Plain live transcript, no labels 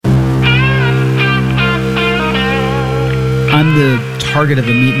I'm the target of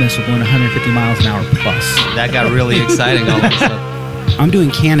a meat missile going 150 miles an hour plus. That got really exciting all of a sudden. I'm doing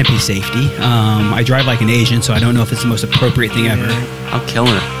canopy safety. I drive like an Asian, so I don't know if it's the most appropriate thing ever. I'm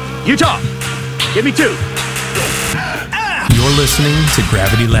killing it. Utah, give me 2. You're listening to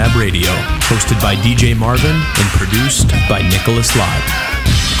Gravity Lab Radio, hosted by DJ Marvin and produced by Nicholas Lott.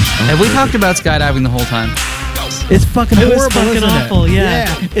 Have we talked about skydiving the whole time? It's fucking It was horrible, fucking isn't it? awful,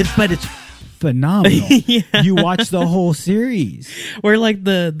 yeah. But it's phenomenal. Yeah. You watch the whole series. Where like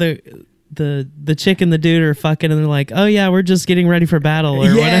the chick and the dude are fucking, and they're like, "Oh yeah, we're just getting ready for battle or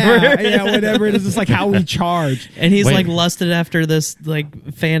whatever." Yeah, whatever it is. It's like how we charge. And he's Wait. like lusted after this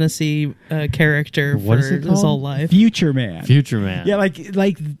like fantasy character What for is it his called? whole life. Future Man. Future Man. Yeah,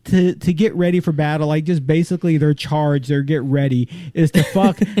 like to get ready for battle, like just basically their charge, their get ready is to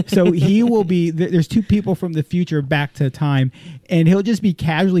fuck. So he will be. There's 2 people from the future back to time, and he'll just be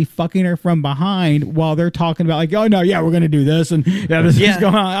casually fucking her from behind while they're talking about like, oh no, yeah, we're gonna do this, and yeah, this is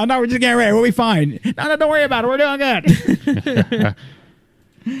going on. Oh no, we're just getting ready. We'll be fine. No, don't worry about it. We're doing good.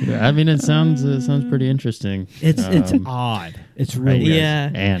 Yeah, I mean, it sounds pretty interesting. It's odd. It's really Right,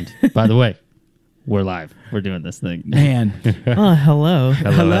 Yeah. And by the way, we're live. We're doing this thing. man. Oh, hello.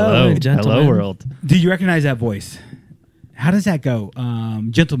 Hello, gentlemen. hello, world. Do you recognize that voice? How does that go?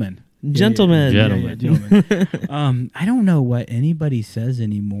 Gentlemen. Gentlemen. Gentlemen. I don't know what anybody says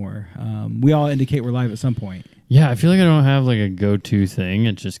anymore. We all indicate we're live at some point. Yeah, I feel like I don't have like a go-to thing.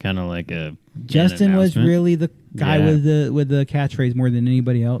 It's just kind of like a Justin was announcement. really the guy Yeah. with the catchphrase more than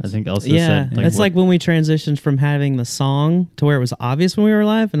anybody else. I think Elsa Yeah, said it's like when we transitioned from having the song to where it was obvious when we were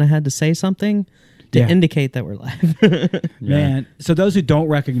live, and I had to say something to Yeah. indicate that we're live. Man, so those who don't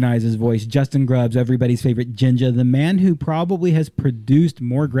recognize his voice, Justin Grubbs, everybody's favorite Jinja, the man who probably has produced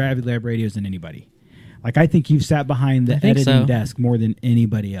more Gravity Lab radios than anybody. Like, I think you've sat behind the I think editing so. desk more than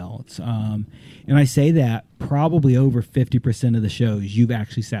anybody else. And I say that probably over 50% of the shows you've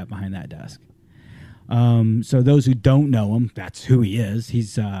actually sat behind that desk. So those who don't know him, that's who he is.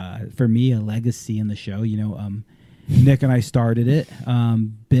 He's, for me, a legacy in the show. You know, Nick and I started it.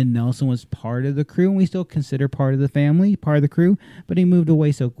 Ben Nelson was part of the crew, and we still consider part of the family, part of the crew, but he moved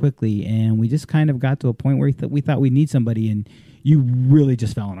away so quickly, and we just kind of got to a point where we thought we'd need somebody, and you really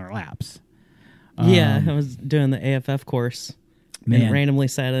just fell in our laps. Yeah, I was doing the AFF course. Man. And randomly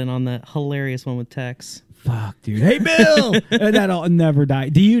sat in on that hilarious one with Tex. Fuck, dude. Hey, Bill! That'll never die.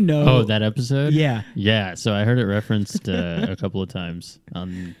 Do you know? Oh, that episode? Yeah. Yeah, so I heard it referenced a couple of times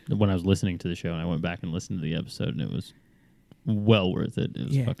when I was listening to the show, and I went back and listened to the episode, and it was well worth it. It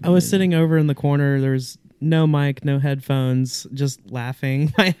was Yeah. fucking I was amazing. sitting over in the corner. There was no mic, no headphones, just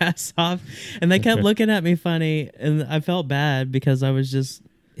laughing my ass off. And they kept looking at me funny, and I felt bad because I was just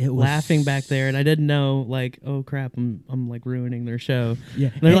laughing back there, and I didn't know, like, oh crap, I'm like ruining their show. Yeah.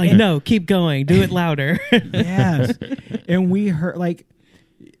 And they're like, no, keep going, do it louder. Yes. And we heard, like,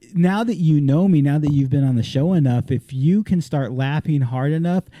 now that you know me, now that you've been on the show enough, if you can start laughing hard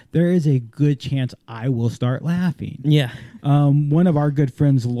enough, there is a good chance I will start laughing. Yeah. One of our good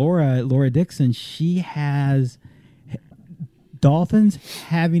friends, Laura Dixon, she has dolphins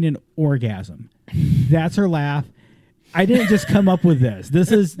having an orgasm. That's her laugh. I didn't just come up with this.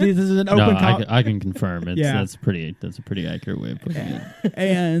 This is an open No, I can confirm. Yeah. That's a pretty accurate way of putting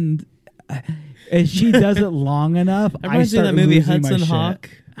it. and she does it long enough. I I remember start that movie losing my Hudson shit. Hawk.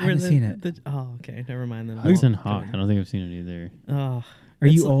 I haven't seen it. Oh, okay, never mind then. Hudson Hawk. I don't think I've seen it either. Oh, Are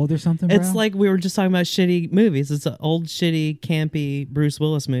you old or something, bro? it's like we were just talking about shitty movies. It's an old, shitty, campy Bruce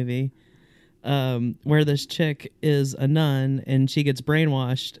Willis movie where this chick is a nun and she gets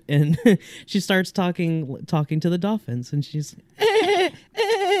brainwashed and she starts talking to the dolphins and she's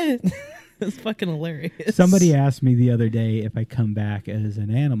it's fucking hilarious. Somebody asked me the other day if I come back as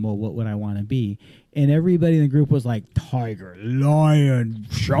an animal, what would I want to be? And everybody in the group was like, tiger, lion,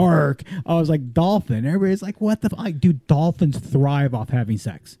 shark. I was like, dolphin. Everybody's like, what the fuck? Dude, dolphins thrive off having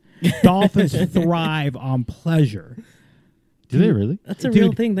sex. Dolphins thrive on pleasure. Do they really? That's a Dude.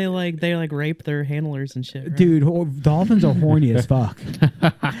 real thing. They like rape their handlers and shit. Right? Dude, dolphins are horny as fuck.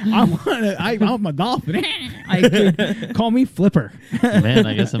 I'm a dolphin. Dude, call me Flipper. Man,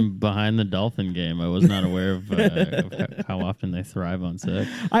 I guess I'm behind the dolphin game. I was not aware of how often they thrive on sex.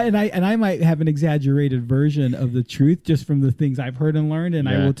 I might have an exaggerated version of the truth just from the things I've heard and learned, and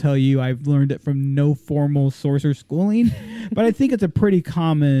I Yeah. will tell you I've learned it from no formal source or schooling, but I think it's a pretty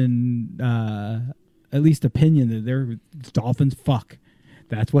common, at least opinion that they're dolphins fuck.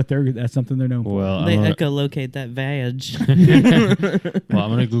 That's something they're known for. Well, They I'm gonna, echolocate that vag. well, I'm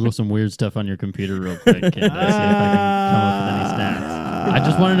gonna Google some weird stuff on your computer real quick and see if I can come up with any stats. I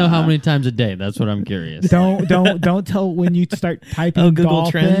just want to know how many times a day. That's what I'm curious. Don't tell when you start typing Google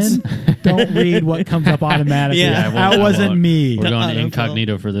dolphin. Don't read what comes up automatically. Yeah, that wasn't me. We're going Autofill.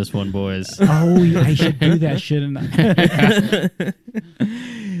 incognito for this one, boys. Oh, I should do that, shouldn't I?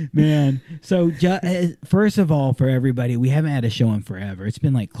 Man. So, first of all, for everybody, we haven't had a show in forever. It's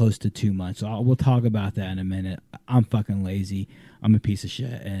been like close to 2 months. So we'll talk about that in a minute. I'm fucking lazy. I'm a piece of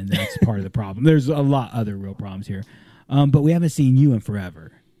shit, and that's part of the problem. There's a lot other real problems here. But we haven't seen you in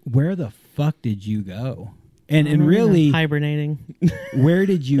forever. Where the fuck did you go? And really, hibernating. where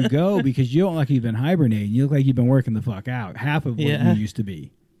did you go? Because you don't look like you've been hibernating. You look like you've been working the fuck out. Half of what you used to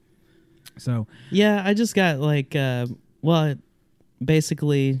be. So Yeah, I just got like, I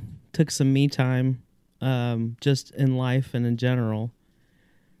basically took some me time, just in life and in general,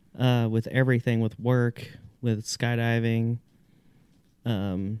 with everything, with work, with skydiving.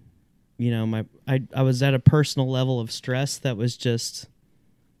 I was at a personal level of stress that was just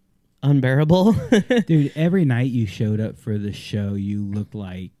unbearable. dude, every night you showed up for the show, you looked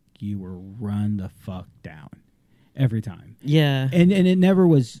like you were run the fuck down. Every time. Yeah. And it never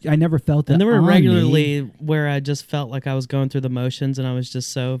was, I never felt that. And there were on regularly me. where I just felt like I was going through the motions and I was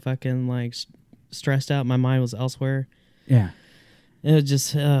just so fucking like stressed out. My mind was elsewhere. Yeah. It was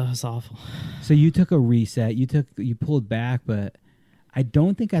just, it was awful. So you took a reset, you pulled back, but I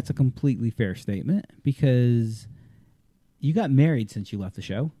don't think that's a completely fair statement because you got married since you left the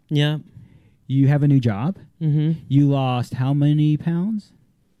show. Yeah. You have a new job. Mm-hmm. You lost how many pounds?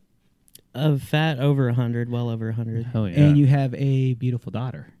 Of fat, over 100, well over 100. Hell yeah. And you have a beautiful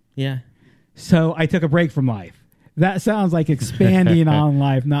daughter. Yeah. So I took a break from life. That sounds like expanding on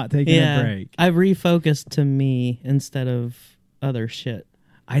life, not taking a break. I refocused to me instead of other shit.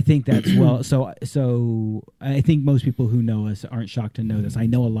 I think that's so I think most people who know us aren't shocked to know this. I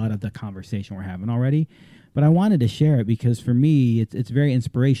know a lot of the conversation we're having already, but I wanted to share it because for me it's very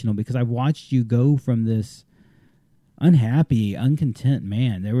inspirational because I've watched you go from this unhappy, uncontent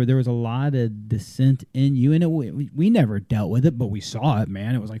man. There was a lot of dissent in you, and we never dealt with it, but we saw it,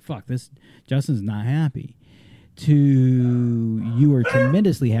 man. It was like, fuck, this Justin's not happy. To you were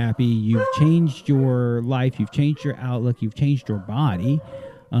tremendously happy. You've changed your life. You've changed your outlook. You've changed your body.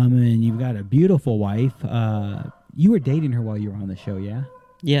 And you've got a beautiful wife. You were dating her while you were on the show, yeah?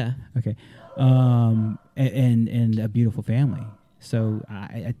 Yeah. Okay. And a beautiful family. So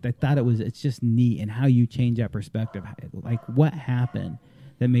I thought it's just neat and how you change that perspective. Like what happened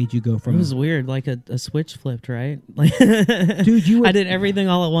that made you go from... It was weird, like a switch flipped, right? Like, dude, I did everything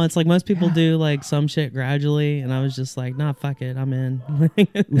all at once. Like most people do, like some shit gradually, and I was just like, nah, fuck it, I'm in.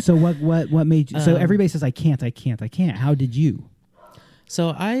 So what made you... So everybody says, I can't. How did you?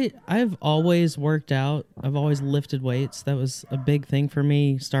 So I've always worked out. I've always lifted weights. That was a big thing for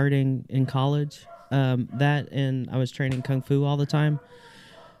me starting in college. That and I was training Kung Fu all the time.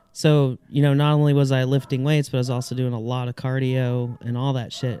 So, not only was I lifting weights, but I was also doing a lot of cardio and all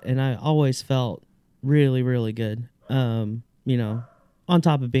that shit. And I always felt really, really good. On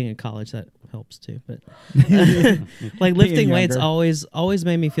top of being in college, that helps too. But like lifting weights always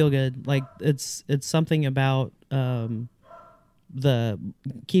made me feel good. Like it's something about the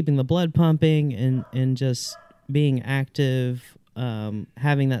keeping the blood pumping and just being active,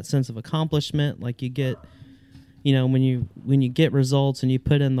 having that sense of accomplishment. Like you get, when you get results and you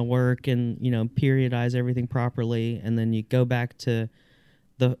put in the work and periodize everything properly, and then you go back to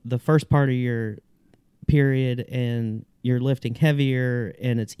the first part of your period and you're lifting heavier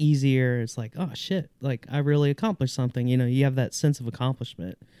and it's easier. It's like, oh shit, like I really accomplished something. You have that sense of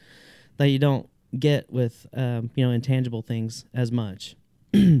accomplishment that you don't get with intangible things as much.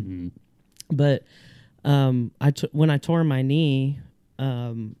 But when I tore my knee,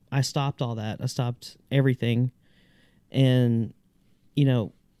 I stopped all that. I stopped everything, and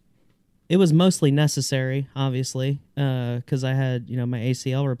it was mostly necessary, obviously, because I had my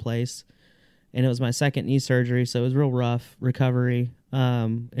ACL replaced, and it was my second knee surgery, so it was real rough recovery.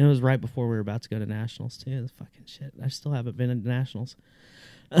 And it was right before we were about to go to nationals too. It was fucking shit. I still haven't been at nationals.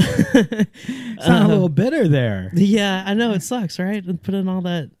 Sound a little bitter there. Yeah, I know, it sucks, right? Put in all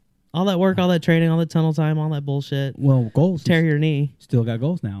that work, all that training, all that tunnel time, all that bullshit. Well, goals. Tear your knee. Still got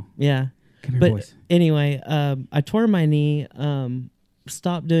goals now. Yeah. Come here, but boys. Anyway, I tore my knee,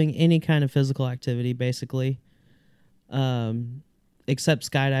 stopped doing any kind of physical activity, basically, except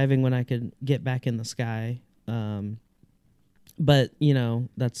skydiving when I could get back in the sky. But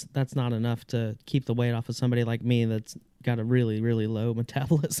that's not enough to keep the weight off of somebody like me that's got a really, really low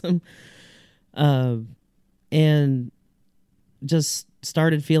metabolism. And just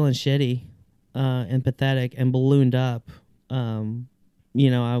started feeling shitty and pathetic and ballooned up.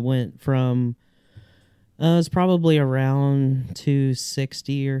 I went from It's probably around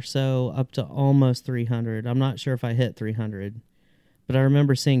 260 or so, up to almost 300. I'm not sure if I hit 300, but I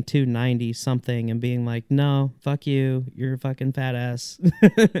remember seeing 290 something and being like, no, fuck you. You're a fucking fat ass.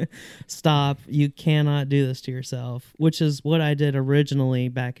 Stop. You cannot do this to yourself, which is what I did originally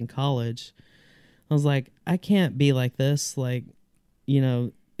back in college. I was like, I can't be like this. Like,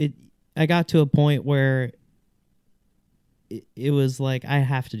 I got to a point where it was like, I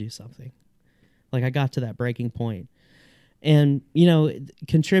have to do something. Like, I got to that breaking point. And,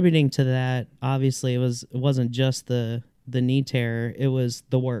 contributing to that, obviously, it wasn't just the knee tear, it was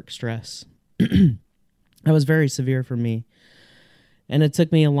the work stress. That was very severe for me. And it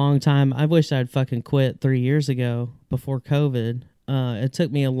took me a long time. I wish I'd fucking quit 3 years ago before COVID. It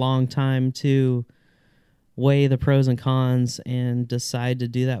took me a long time to weigh the pros and cons and decide to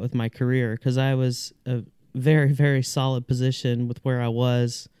do that with my career, because I was a very, very solid position with where I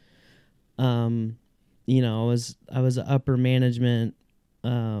was. I was upper management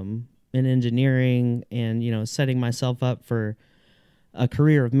in engineering, and setting myself up for a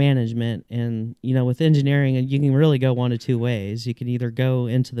career of management. And with engineering, you can really go one of two ways. You can either go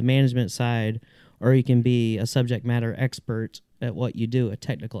into the management side, or you can be a subject matter expert at what you do, a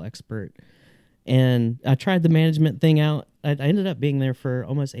technical expert. And I tried the management thing out. I ended up being there for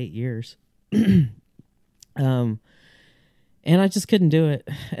almost 8 years. And I just couldn't do it,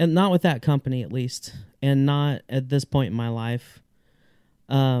 and not with that company, at least, and not at this point in my life.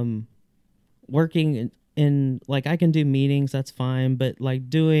 Working in like, I can do meetings, that's fine, but like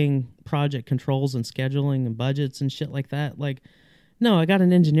doing project controls and scheduling and budgets and shit like that, like, no, I got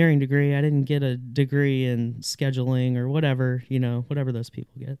an engineering degree. I didn't get a degree in scheduling or whatever, whatever those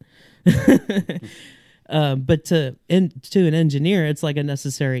people get. But to an engineer, it's like a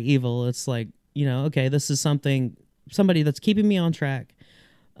necessary evil. It's like, okay, this is somebody that's keeping me on track.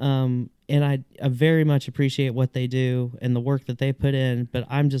 And I very much appreciate what they do and the work that they put in, but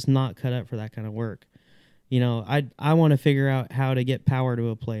I'm just not cut up for that kind of work. I want to figure out how to get power to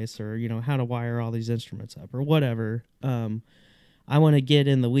a place, or, how to wire all these instruments up or whatever. I want to get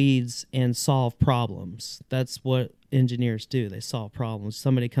in the weeds and solve problems. That's what engineers do. They solve problems.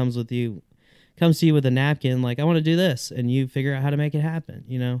 Somebody comes to you with a napkin, like, I want to do this, and you figure out how to make it happen,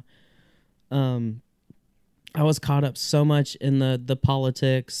 I was caught up so much in the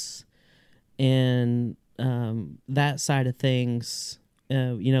politics and that side of things.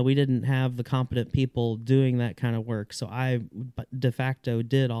 We didn't have the competent people doing that kind of work, so I de facto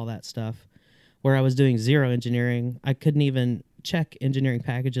did all that stuff, where I was doing zero engineering. I couldn't even check engineering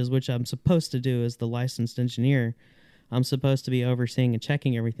packages, which I'm supposed to do as the licensed engineer. I'm supposed to be overseeing and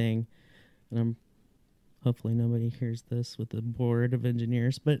checking everything, and hopefully nobody hears this with the board of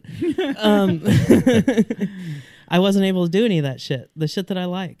engineers, but I wasn't able to do any of that shit, the shit that I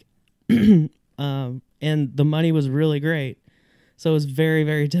like. And the money was really great. So it was very,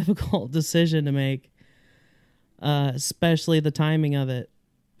 very difficult decision to make, especially the timing of it.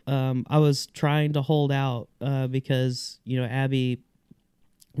 I was trying to hold out because, Abby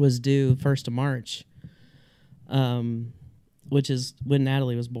was due 1st of March, which is when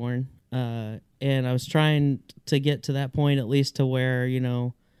Natalie was born. And I was trying to get to that point, at least to where,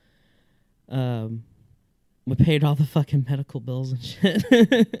 we paid all the fucking medical bills and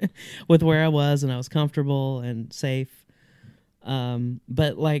shit with where I was, and I was comfortable and safe.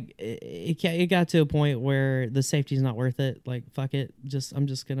 But like, it got to a point where the safety's not worth it. Like, fuck it. I'm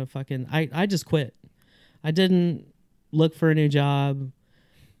just gonna fucking, I just quit. I didn't look for a new job.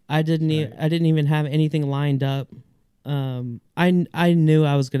 I didn't even have anything lined up. I knew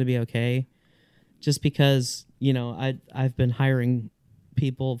I was going to be okay, just because, I've been hiring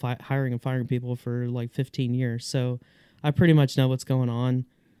and firing people for like 15 years. So I pretty much know what's going on.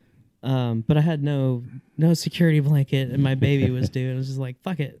 But I had no security blanket, and my baby was due. And I was just like,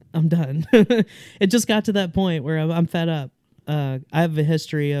 fuck it, I'm done. It just got to that point where I'm fed up. I have a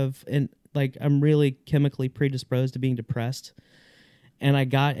history of, I'm really chemically predisposed to being depressed. And I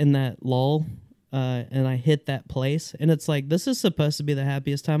got in that lull, and I hit that place. And it's like, this is supposed to be the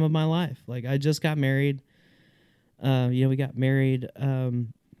happiest time of my life. Like, I just got married. We got married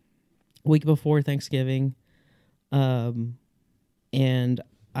week before Thanksgiving. And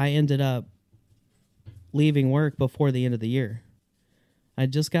I ended up leaving work before the end of the year. I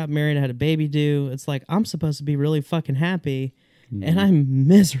just got married. I had a baby due. It's like, I'm supposed to be really fucking happy, and I'm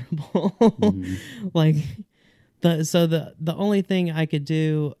miserable. Like, the only thing I could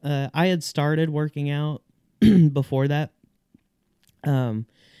do, I had started working out before that,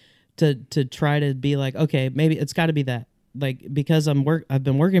 to try to be like, okay, maybe it's got to be that, like, because I've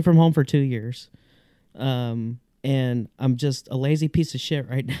been working from home for 2 years. and I'm just a lazy piece of shit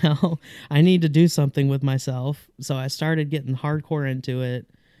right now. I need to do something with myself. So I started getting hardcore into it.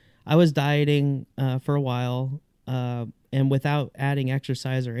 I was dieting for a while, and without adding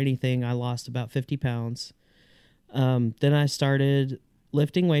exercise or anything, I lost about 50 pounds. Then I started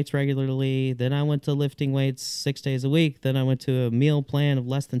lifting weights regularly. Then I went to lifting weights 6 days a week. Then I went to a meal plan of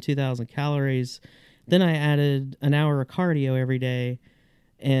less than 2,000 calories. Then I added an hour of cardio every day,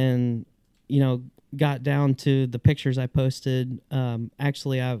 and, got down to the pictures I posted.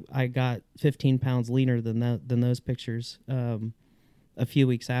 Actually, I got 15 pounds leaner than those pictures a few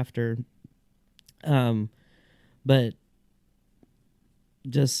weeks after. But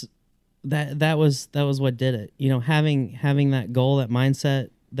just that was what did it. Having that goal, that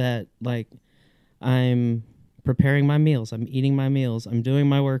mindset, that like I'm preparing my meals, I'm eating my meals, I'm doing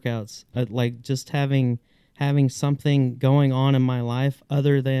my workouts, like just having something going on in my life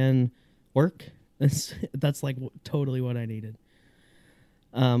other than work. That's like totally what I needed.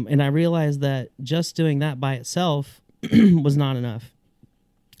 And I realized that just doing that by itself was not enough.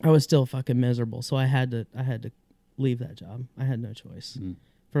 I was still fucking miserable, so I had to leave that job. I had no choice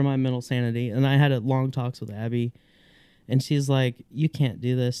for my mental sanity. And I had long talks with Abby, and she's like, "You can't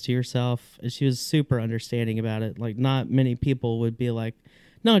do this to yourself." And she was super understanding about it. Like, not many people would be like,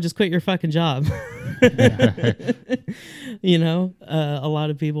 "No, just quit your fucking job." A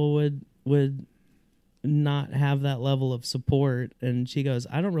lot of people would not have that level of support. And she goes,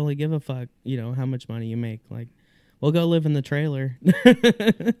 "I don't really give a fuck, how much money you make. Like, we'll go live in the trailer."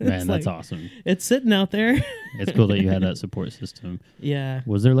 Man, that's awesome. It's sitting out there. It's cool that you had that support system. Yeah.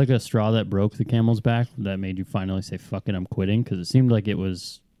 Was there like a straw that broke the camel's back that made you finally say, "Fuck it, I'm quitting"? Because it seemed like it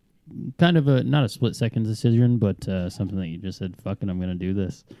was kind of not a split-second decision, but something that you just said, "Fuck it, I'm going to do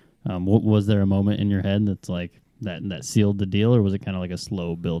this." Was there a moment in your head that's like that sealed the deal, or was it kind of like a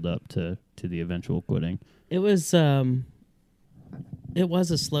slow build up to the eventual quitting? It was a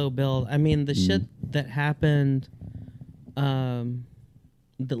slow build. I mean, the shit that happened, the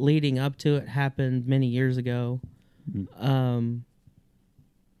leading up to it happened many years ago. And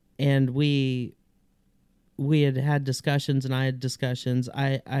we had discussions, and I had discussions.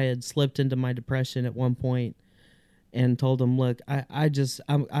 I had slipped into my depression at one point and told him, "Look, I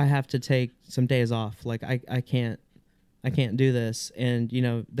have to take some days off. Like, I can't do this." And,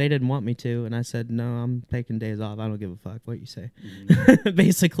 they didn't want me to. And I said, "No, I'm taking days off. I don't give a fuck what you say."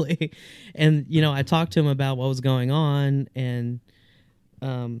 Basically. And, I talked to him about what was going on. And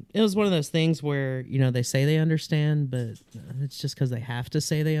it was one of those things where, they say they understand, but it's just because they have to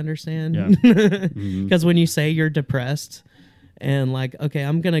say they understand. Because when you say you're depressed and like, okay,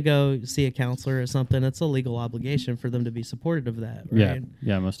 I'm going to go see a counselor or something, it's a legal obligation for them to be supportive of that. Right?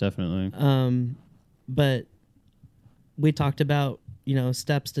 Yeah, most definitely. But we talked about,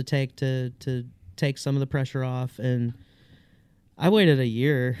 steps to take to take some of the pressure off, and I waited a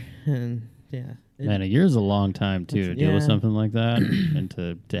year, and yeah. Man, a year is a long time too to deal with something like that, and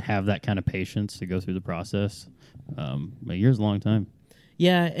to have that kind of patience to go through the process. A year is a long time.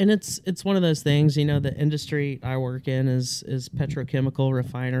 Yeah, and it's one of those things. The industry I work in is petrochemical,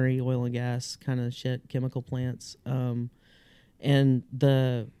 refinery, oil and gas kind of shit, chemical plants, and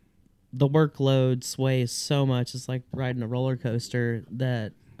the workload sways so much. It's like riding a roller coaster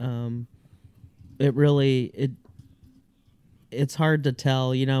that it's hard to tell,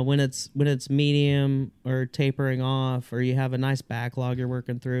 when it's medium or tapering off, or you have a nice backlog you're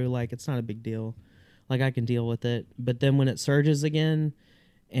working through. Like, it's not a big deal. Like, I can deal with it. But then when it surges again,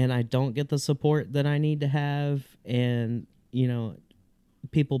 and I don't get the support that I need to have, and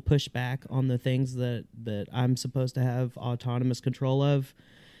people push back on the things that I'm supposed to have autonomous control of,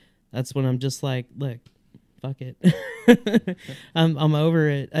 that's when I'm just like, look, fuck it. I'm over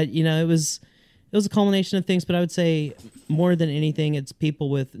it. It was a culmination of things, but I would say more than anything, it's people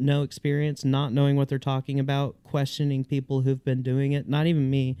with no experience, not knowing what they're talking about, questioning people who've been doing it. Not even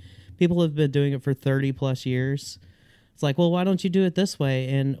me. People who've been doing it for 30 plus years. It's like, well, why don't you do it this way?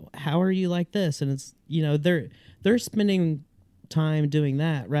 And how are you like this? And it's, they're spending time doing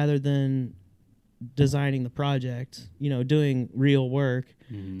that rather than designing the project, doing real work.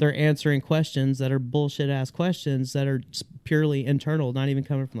 Mm-hmm. They're answering questions that are bullshit ass questions that are purely internal, not even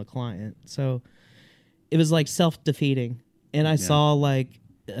coming from the client. So it was like self-defeating. And I saw like,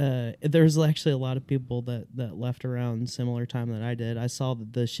 there's actually a lot of people that left around similar time that I did. I saw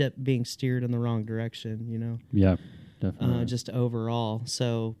the ship being steered in the wrong direction, Yeah, definitely. Just overall.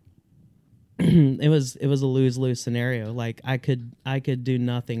 So it was a lose-lose scenario. Like, I could do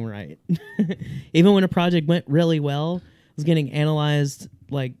nothing right. Even when a project went really well, it was getting analyzed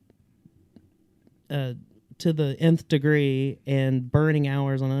like 2 to the nth degree and burning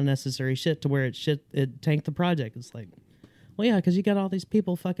hours on unnecessary shit to where it tanked the project. It's like, well, yeah, because you got all these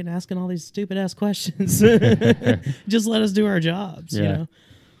people fucking asking all these stupid ass questions. Just let us do our jobs, you know.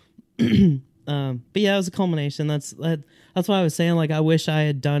 But yeah, it was a culmination. That's why I was saying, like, I wish I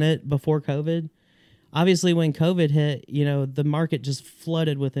had done it before COVID. Obviously, when COVID hit, you know, the market just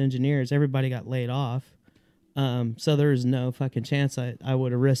flooded with engineers. Everybody got laid off. So there was no fucking chance I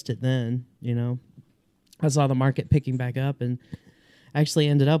would have risked it then, you know. I saw the market picking back up and actually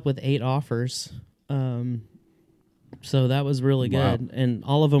ended up with 8 offers. So that was really good. Wow. And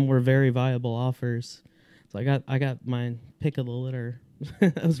all of them were very viable offers. So I got my pick of the litter.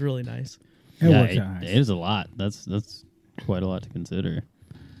 That was really nice. It worked out nice. It is a lot. That's quite a lot to consider.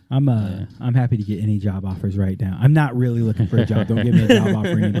 I'm happy to get any job offers right now. I'm not really looking for a job. Don't give me a job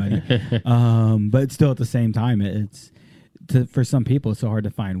offer, anybody. But still, at the same time, for some people, it's so hard to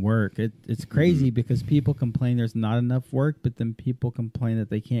find work. It's crazy because people complain there's not enough work, but then people complain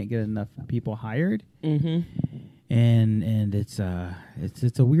that they can't get enough people hired. Mm-hmm. And it's a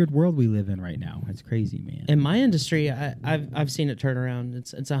weird world we live in right now. It's crazy, man. In my industry, I've seen it turn around.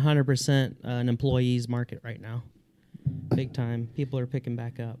 It's 100% an employees market right now. Big time. People are picking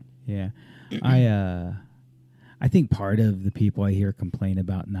back up. Yeah. I think part of the people I hear complain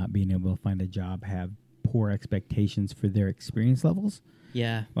about not being able to find a job have poor expectations for their experience levels.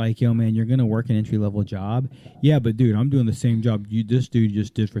 Yeah. Like, yo, man, you're going to work an entry-level job. Yeah, but, dude, I'm doing the same job this dude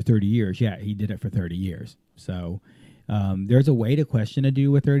just did for 30 years. Yeah, he did it for 30 years. So there's a way to question a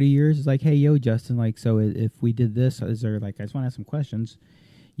dude with 30 years. It's like, hey, yo, Justin, like, so if we did this, is there, like, I just want to ask some questions.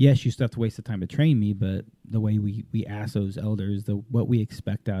 Yes, you still have to waste the time to train me, but the way we ask those elders, what we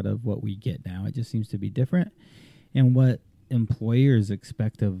expect out of what we get now, it just seems to be different. And what employers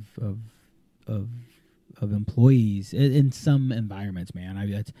expect of employees in some environments,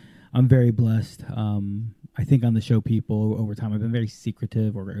 man. I'm very blessed. I think on the show, people over time, I've been very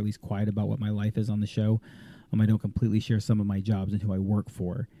secretive or at least quiet about what my life is on the show. I don't completely share some of my jobs and who I work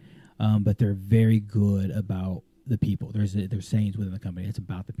for, but they're very good about the people. There's sayings within the company. It's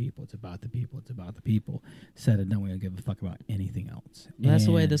about the people. It's about the people. It's about the people. Said it, don't we don't give a fuck about anything else. That's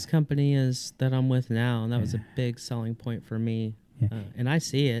the way this company is that I'm with now, and that was a big selling point for me. Yeah. And I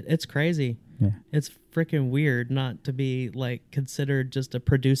see it. It's crazy. Yeah. It's freaking weird not to be like considered just a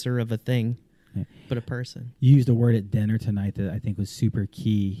producer of a thing, but a person. You used a word at dinner tonight that I think was super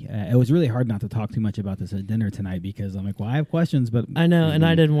key. It was really hard not to talk too much about this at dinner tonight because I'm like, well, I have questions, but I know, and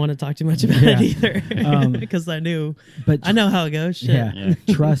I didn't want to talk too much about it either because I knew. But I know how it goes. Shit. Yeah.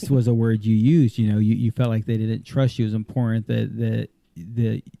 Trust was a word you used. You know, you felt like they didn't trust you. It was important that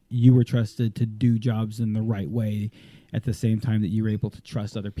you were trusted to do jobs in the right way. At the same time that you were able to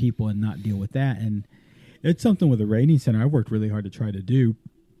trust other people and not deal with that. And it's something with the rating center I worked really hard to try to do.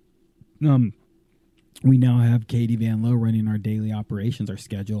 We now have Katie Van Lowe running our daily operations, our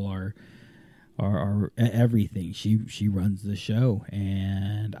schedule, our everything. She runs the show,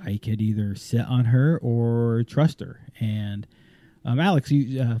 and I could either sit on her or trust her. And Alex,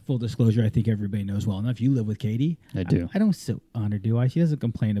 you, full disclosure, I think everybody knows well enough. You live with Katie. I do. I don't sit on her, do I? She doesn't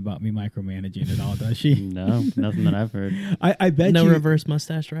complain about me micromanaging at all, does she? No, nothing that I've heard. I bet no reverse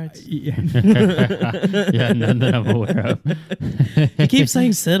mustache rights. Yeah, none that I'm aware of. You keep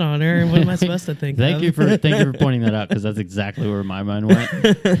saying sit on her. What am I supposed to think? Thank you for pointing that out because that's exactly where my mind went.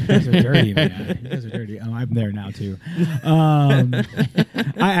 You guys are dirty, man. You guys are dirty. Oh, I'm there now too.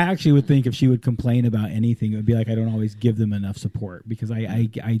 I actually would think if she would complain about anything, it would be like I don't always give them enough support. Because I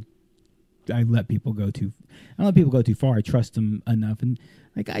let people go too. I don't let people go too far. I trust them enough, and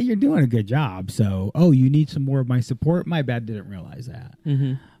like you're doing a good job. So, you need some more of my support. My bad, didn't realize that.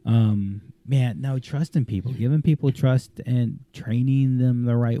 Mm-hmm. Man, no, trusting people, giving people trust, and training them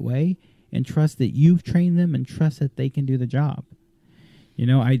the right way, and trust that you've trained them, and trust that they can do the job. You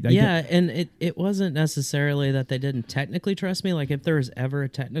know, and it wasn't necessarily that they didn't technically trust me. Like if there was ever a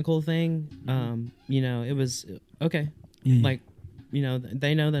technical thing, you know, it was okay. Yeah. Like. You know,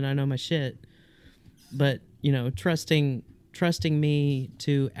 they know that I know my shit, but you know, trusting me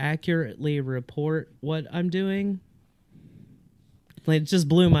to accurately report what I'm doing, like it just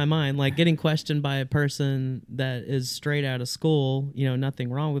blew my mind. Like getting questioned by a person that is straight out of school, you know,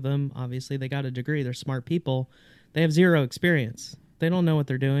 nothing wrong with them. Obviously, they got a degree. They're smart people. They have zero experience. They don't know what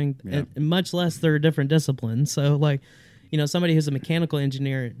they're doing, much less they're a different discipline. So, like. You know, somebody who's a mechanical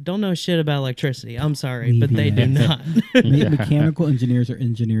engineer don't know shit about electricity. I'm sorry, but they do not. Mechanical engineers are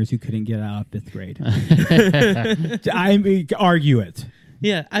engineers who couldn't get out of 5th grade. I argue it.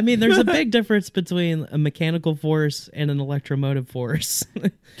 Yeah, I mean, there's a big difference between a mechanical force and an electromotive force.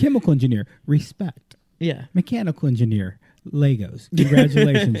 Chemical engineer, respect. Yeah. Mechanical engineer, Legos.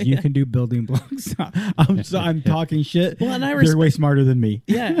 Congratulations, you can do building blocks. I'm talking shit. Well, and they're way smarter than me.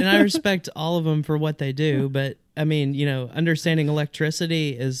 Yeah, and I respect all of them for what they do, but I mean, understanding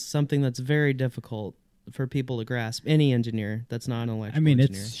electricity is something that's very difficult for people to grasp. Any engineer that's not an electrical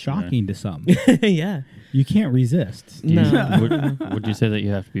engineer. It's shocking to some. Yeah. You can't resist. No. Would you say that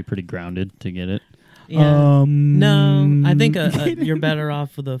you have to be pretty grounded to get it? Yeah. No, I think you're better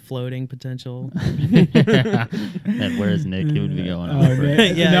off with a floating potential. And where's Nick? He would be going on.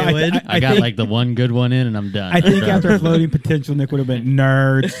 Yeah, I would. I got like the one good one in, and I'm done. I think after floating potential, Nick would have been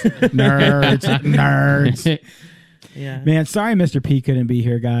nerds. Yeah. Man, sorry Mr. P couldn't be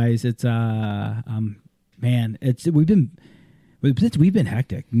here, guys. It's man, we've been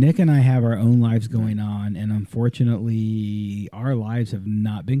hectic. Nick and I have our own lives going on, and unfortunately, our lives have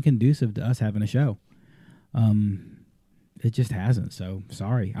not been conducive to us having a show. It just hasn't. So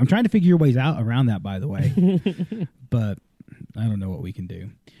sorry. I'm trying to figure ways out around that, by the way, but I don't know what we can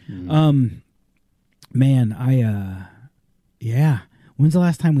do. Man, yeah. When's the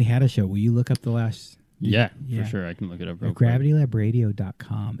last time we had a show? Will you look up the last? Yeah, for sure. I can look it up real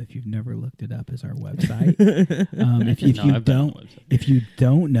GravityLabRadio.com. If you've never looked it up, is our website. If you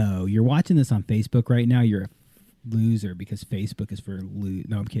don't know, you're watching this on Facebook right now. You're a loser because Facebook is for lose.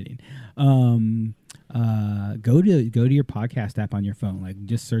 No, I'm kidding. Go to your podcast app on your phone. Like,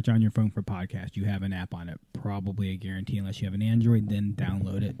 just search on your phone for podcast. You have an app on it, probably, I guarantee. Unless you have an Android, then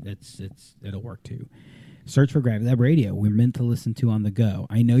download it. It'll work too. Search for Gravity Lab Radio. We're meant to listen to on the go.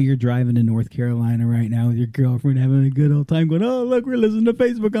 I know you're driving to North Carolina right now with your girlfriend having a good old time going, oh, look, we're listening to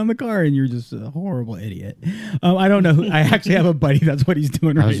Facebook on the car, and you're just a horrible idiot. I don't know. I actually have a buddy. That's what he's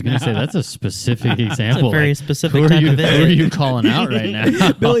doing right now. I was going to say, that's a specific example. That's a very specific type of visit. Who are you calling out right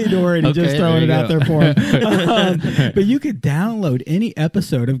now? Billy Doherty, just throwing it out there for him. But you could download any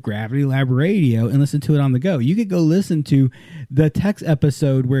episode of Gravity Lab Radio and listen to it on the go. You could go listen to the Tex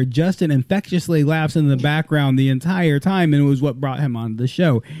episode where Justin infectiously laughs in the background the entire time, and it was what brought him on the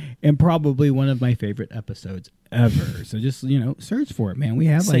show, and probably one of my favorite episodes ever. So just search for it, man. We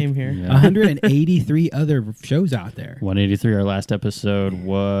have Same here. 183 other shows out there. 183. Our last episode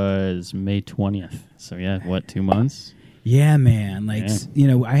was May 20th. So yeah, 2 months? Yeah, man.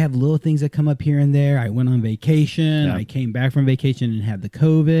 I have little things that come up here and there. I went on vacation. Yeah. I came back from vacation and had the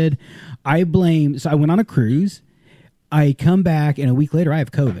COVID. So I went on a cruise. I come back, and a week later, I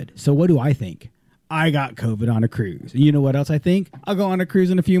have COVID. So what do I think? I got COVID on a cruise. And you know what else I think? I'll go on a cruise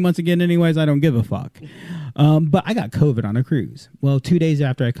in a few months again anyways. I don't give a fuck. But I got COVID on a cruise. Well, 2 days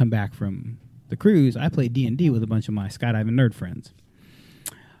after I come back from the cruise, I played D&D with a bunch of my skydiving nerd friends.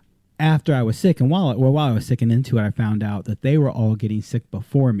 After I was sick, and while I was sick and into it, I found out that they were all getting sick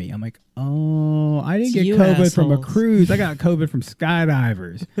before me. I'm like, oh, I didn't get COVID from a cruise. I got COVID from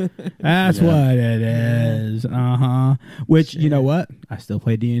skydivers. That's what it is. Which, you know what? I still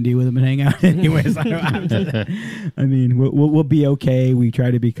play D&D with them and hang out anyways. I mean, we'll be okay. We try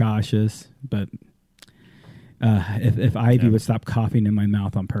to be cautious, but if Ivy would stop coughing in my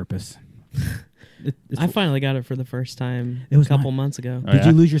mouth on purpose. I finally got it for the first time a couple months ago. Did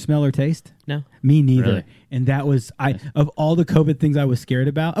you lose your smell or taste? No. Me neither. Really? And that was, of all the COVID things I was scared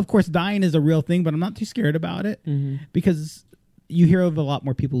about, of course, dying is a real thing, but I'm not too scared about it because you hear of a lot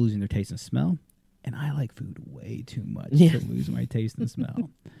more people losing their taste and smell. And I like food way too much to lose my taste and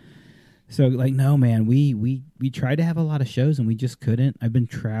smell. So, no, man, we tried to have a lot of shows and we just couldn't. I've been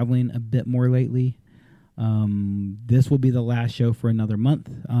traveling a bit more lately. This will be the last show for another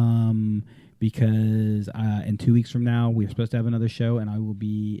month. Because in 2 weeks from now, we're supposed to have another show, and I will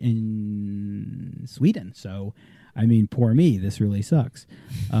be in Sweden. So, I mean, poor me. This really sucks.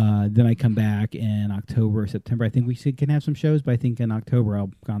 Then I come back in October, September. I think we can have some shows, but I think in October I'll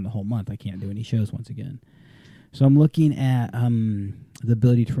be gone the whole month. I can't do any shows once again. So I'm looking at the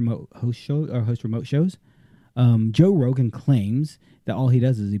ability to host remote shows. Joe Rogan claims that all he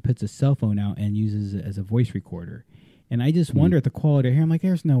does is he puts his cell phone out and uses it as a voice recorder. And I just wonder at the quality of here. I'm like,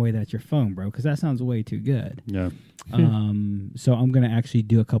 there's no way that's your phone, bro, because that sounds way too good. Yeah. So I'm going to actually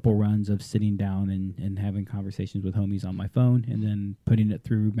do a couple runs of sitting down and having conversations with homies on my phone and then putting it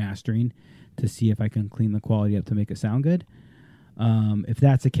through mastering to see if I can clean the quality up to make it sound good. If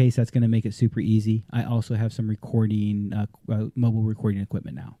that's the case, that's going to make it super easy. I also have some mobile recording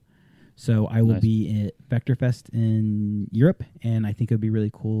equipment now. So I will be at VectorFest in Europe, and I think it would be really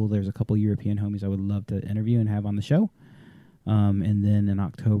cool. There's a couple European homies I would love to interview and have on the show. And then in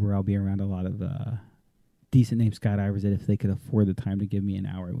October, I'll be around a lot of decent name skydivers that if they could afford the time to give me an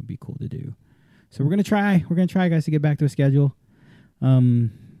hour, it would be cool to do. So we're going to try. We're going to try, guys, to get back to a schedule.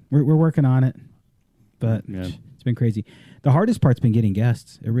 We're working on it. But it's It's been crazy. The hardest part's been getting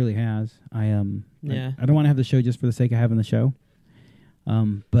guests. It really has. I don't want to have the show just for the sake of having the show.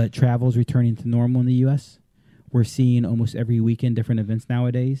 But travel's returning to normal in the U.S. We're seeing almost every weekend different events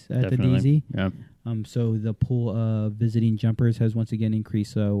nowadays at Definitely. the DZ. Yeah. So the pool of visiting jumpers has once again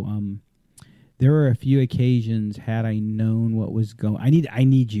increased. So there were a few occasions had I known what was going. I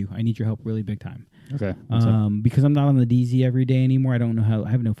need you. I need your help really big time. Okay. Because I'm not on the DZ every day anymore. I don't know how. I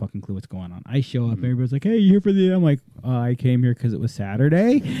have no fucking clue what's going on. I show up, and everybody's like, "Hey, you here for the?" I'm like, "I came here because it was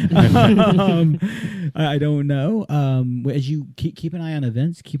Saturday." I don't know. As you keep an eye on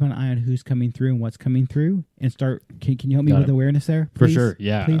events, keep an eye on who's coming through and what's coming through, and start. Can you help me with awareness there, please? For sure.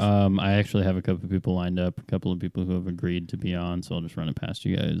 Yeah. Please? I actually have a couple of people lined up. A couple of people who have agreed to be on. So I'll just run it past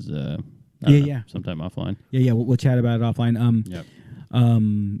you guys. Sometime offline. Yeah. We'll chat about it offline. Yep.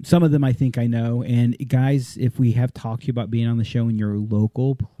 Some of them I think I know. And guys, if we have talked to you about being on the show and you're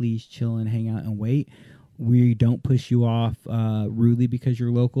local, please chill and hang out and wait. We don't push you off rudely because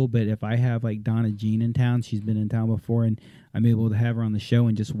you're local, but if I have like Donna Jean in town, she's been in town before, and I'm able to have her on the show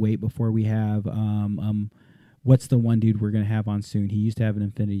and just wait before we have what's the one dude we're gonna have on soon? He used to have an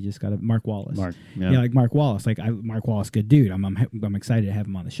Infinity, just got a Mark Wallace. Like Mark Wallace. Mark Wallace, good dude. I'm excited to have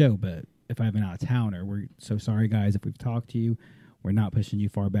him on the show, but if I have an out of towner, we're so sorry guys if we've talked to you. We're not pushing you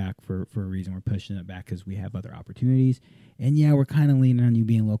far back for a reason. We're pushing it back because we have other opportunities. And yeah, we're kind of leaning on you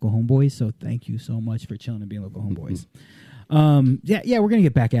being local homeboys. So thank you so much for chilling and being local homeboys. We're going to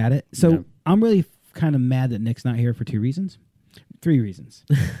get back at it. So I'm really kind of mad that Nick's not here for 3 reasons.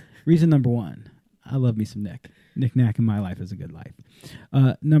 Reason number 1, I love me some Nick. Nick Nack in my life is a good life.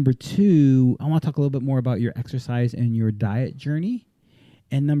 Number 2, I want to talk a little bit more about your exercise and your diet journey.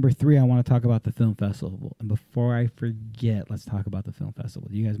 And number 3, I want to talk about the film festival. And before I forget, let's talk about the film festival.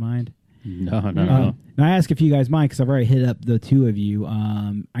 Do you guys mind? No. Now I ask if you guys mind because I've already hit up the 2 of you.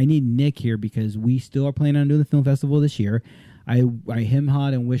 I need Nick here because we still are planning on doing the film festival this year. I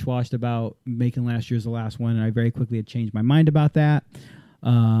hem-hawed and wish-washed about making last year's the last one, and I very quickly had changed my mind about that.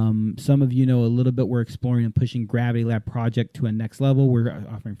 Some of you know a little bit. We're exploring and pushing Gravity Lab Project to a next level. We're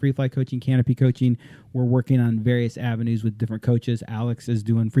offering free fly coaching, canopy coaching. We're working on various avenues with different coaches. Alex is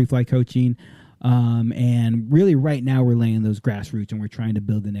doing free fly coaching. And really right now we're laying those grassroots and we're trying to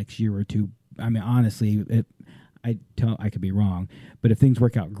build the next year or 2. I mean, honestly, I could be wrong, but if things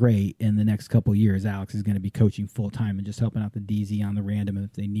work out great in the next couple of years, Alex is going to be coaching full time and just helping out the DZ on the random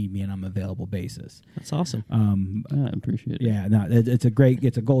if they need me and I'm available basis. That's awesome. I appreciate it. Yeah, no, it's a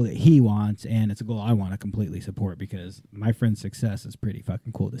goal that he wants, and it's a goal I want to completely support because my friend's success is pretty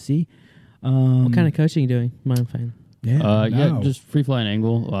fucking cool to see. What kind of coaching are you doing? Mind fine. Just free flying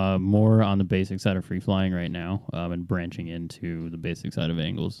angle, more on the basic side of free flying right now, and branching into the basic side of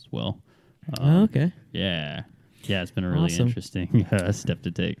angles as well. Okay. Yeah. Yeah, it's been a really interesting step to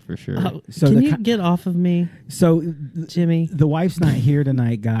take for sure. Can you get off of me? So, Jimmy, the wife's not here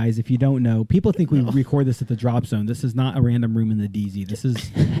tonight, guys. If you don't know, people think we record this at the drop zone. This is not a random room in the DZ. This is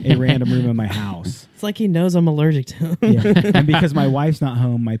a random room in my house. It's like he knows I'm allergic to him. Yeah. And because my wife's not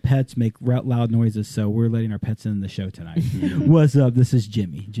home, my pets make loud noises, so we're letting our pets in the show tonight. What's up? This is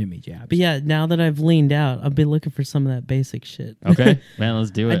Jimmy Jabs. But yeah, now that I've leaned out, I'll be looking for some of that basic shit. Okay, man,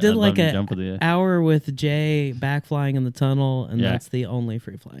 let's do it. I did I'd like an hour with Jay back flying in the tunnel, and Yeah. that's the only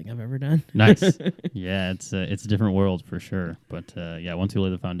free flying I've ever done. Nice. Yeah, it's a different world for sure. But once you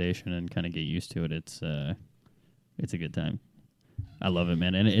lay the foundation and kind of get used to it, it's a good time. I love it,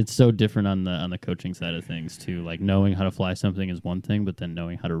 man, and it's so different on the coaching side of things too. Like knowing how to fly something is one thing, but then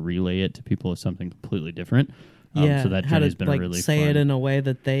knowing how to relay it to people is something completely different. Yeah, so that how to journey's been really say fun. it in a way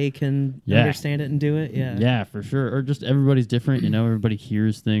that they can understand it and do it. Yeah, for sure. Or just everybody's different. Everybody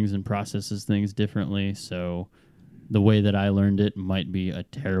hears things and processes things differently. So the way that I learned it might be a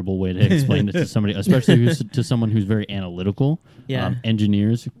terrible way to explain it to somebody, especially to someone who's very analytical. Yeah.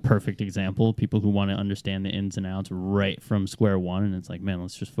 Engineers, perfect example. People who want to understand the ins and outs right from square one. And it's like, man,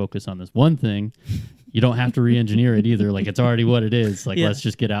 let's just focus on this one thing. You don't have to re-engineer it either. Like it's already what it is. Like let's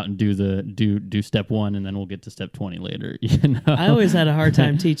just get out and do step 1, and then we'll get to step 20 later. I always had a hard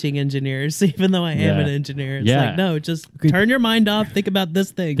time teaching engineers, even though I am an engineer. It's like, no, just turn your mind off. Think about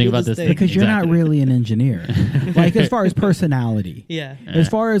this thing. Think about this thing. Because you're not really an engineer. Like as far as personality. Yeah. As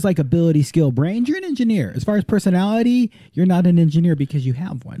far as like ability, skill, brain, you're an engineer. As far as personality, you're not an engineer because you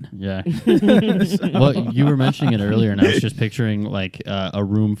have one. Yeah. Well, you were mentioning it earlier, and I was just picturing like a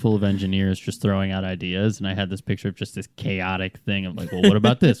room full of engineers just throwing out ideas, and I had this picture of just this chaotic thing of like, well, what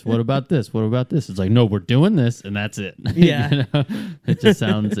about this? What about this? What about this? It's like, no, we're doing this, and that's it. Yeah. It just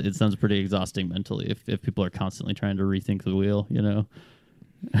sounds pretty exhausting mentally if people are constantly trying to rethink the wheel.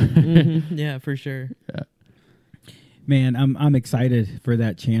 Mm-hmm. Yeah, for sure. Yeah. Man, I'm excited for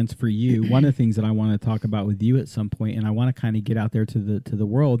that chance for you. One of the things that I want to talk about with you at some point, and I want to kind of get out there to the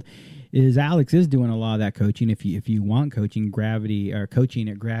world, is Alex is doing a lot of that coaching. If you want coaching, coaching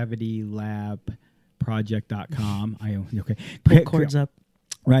at gravitylabproject.com. Okay. Pull cords up.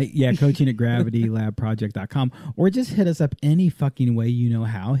 Right, yeah, coaching at gravitylabproject.com, or just hit us up any fucking way you know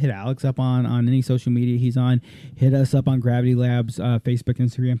how. Hit Alex up on any social media he's on. Hit us up on Gravity Lab's Facebook,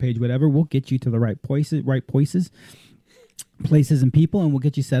 Instagram page, whatever. We'll get you to the right places and people, and we'll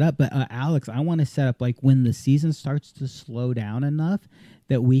get you set up. But Alex, I want to set up like when the season starts to slow down enough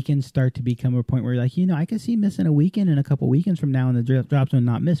that we can start to become a point where you're like, I can see missing a weekend and a couple weekends from now in the drop zone,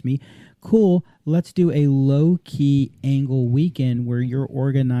 not miss me. Cool. Let's do a low-key angle weekend where you're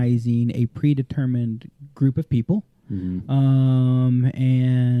organizing a predetermined group of people, and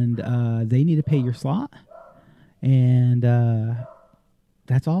they need to pay your slot, and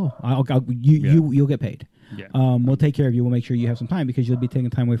that's all. You'll get paid. Yeah. We'll take care of you. We'll make sure you have some time because you'll be taking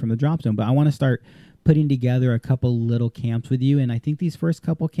time away from the drop zone. But I want to start putting together a couple little camps with you. And I think these first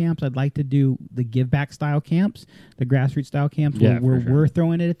couple camps, I'd like to do the give back style camps, the grassroots style camps where we're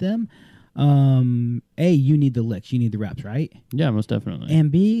throwing it at them. A, you need the licks. You need the reps, right? Yeah, most definitely.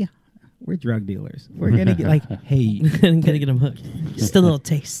 And B, we're drug dealers. We're going to get like, hey. Gotta get them hooked. Just a little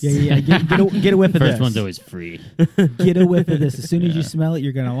taste. Yeah. Get a whiff of this. First one's always free. Get a whiff of this. As soon as you smell it,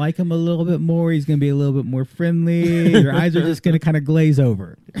 you're going to like him a little bit more. He's going to be a little bit more friendly. Your eyes are just going to kind of glaze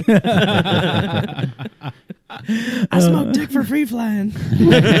over. I smoke dick for free flying.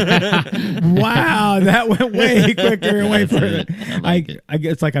 Wow, that went way quicker and way further. I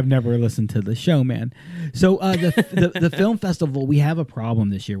it's like I've never listened to the show, man. So the film festival, we have a problem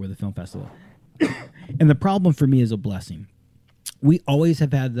this year with the film festival. And the problem for me is a blessing. We always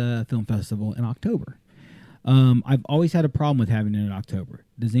have had the film festival in October. I've always had a problem with having it in October.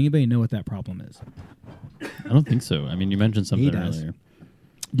 Does anybody know what that problem is? I don't think so. I mean, you mentioned something earlier.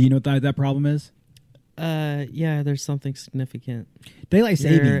 Do you know what that problem is? Yeah, there's something significant. Daylight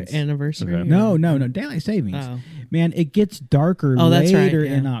savings. Their anniversary? Okay. No. Daylight savings. Oh. Man, it gets darker that's right, later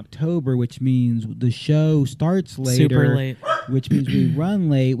yeah. in October, which means the show starts later. Super late. Which means we run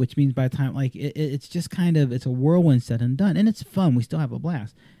late, which means by the time, like, it's just kind of, it's a whirlwind said and done. And it's fun. We still have a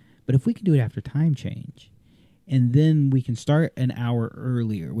blast. But if we can do it after time change, and then we can start an hour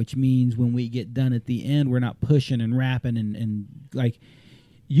earlier, which means when we get done at the end, we're not pushing and rapping and like,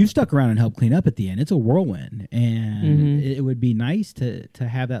 you stuck around and helped clean up at the end. It's a whirlwind, and it would be nice to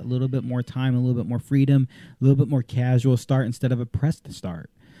have that little bit more time, a little bit more freedom, a little bit more casual start instead of a pressed start.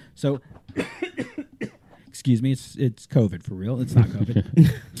 So, excuse me, it's COVID for real. It's not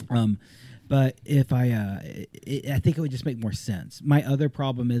COVID. But if I think it would just make more sense. My other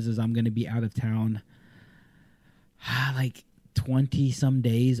problem is I'm going to be out of town like 20 some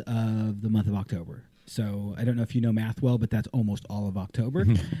days of the month of October. So I don't know if you know math well, but that's almost all of October.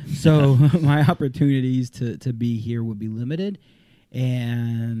 So my opportunities to be here would be limited.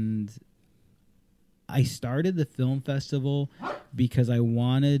 And I started the film festival because I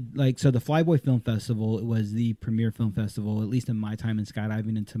wanted, so the Flyboy Film Festival, it was the premier film festival, at least in my time in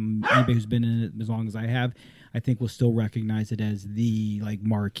skydiving, and to anybody who's been in it as long as I have, I think will still recognize it as the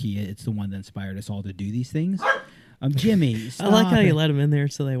marquee. It's the one that inspired us all to do these things. Jimmy, I like how you let them in there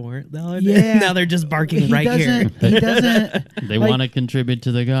so they weren't. Yeah. Now they're just barking here. He doesn't. They want to contribite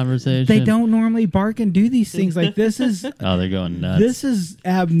to the conversation. They don't normally bark and do these things. Like, this is... Oh, they're going nuts. This is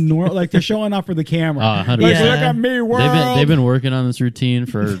abnormal. Like, they're showing off for the camera. 100%. Like, look at me, world. They've been working on this routine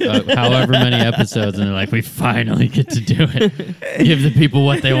for however many episodes, and they're like, we finally get to do it. Give the people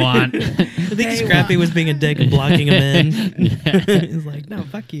what they want. I think Scrappy was being a dick and blocking him in. He's like, no,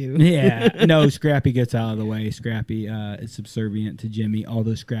 fuck you. Yeah. No, Scrappy gets out of the way. Scrappy is subservient to Jimmy,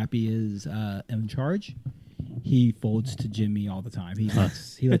 although Scrappy is in charge. He folds to Jimmy all the time. He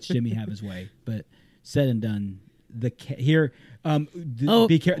lets Jimmy have his way. But said and done, be careful.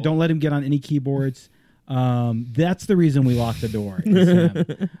 Don't let him get on any keyboards. That's the reason we locked the door.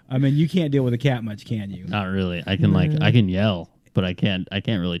 I mean, you can't deal with a cat much, can you? Not really. I can yell, but I can't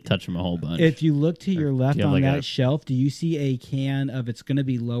really touch him a whole bunch. If you look to your left on that shelf, do you see a can of, it's going to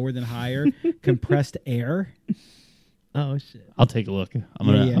be lower than higher, compressed air? Oh shit! I'll take a look. I'm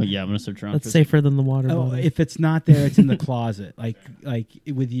gonna search around. That's safer than the water bottle. If it's not there, it's in the closet. Like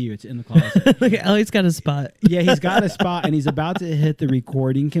with you, it's in the closet. Look, Ellie's got a spot. Yeah, he's got a spot, and he's about to hit the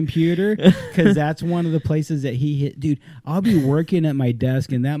recording computer because that's one of the places that he hit. Dude, I'll be working at my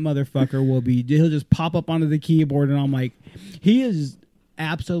desk, and that motherfucker he'll just pop up onto the keyboard, and I'm like, he is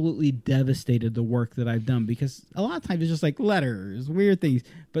absolutely devastated the work that I've done, because a lot of times it's just like letters, weird things.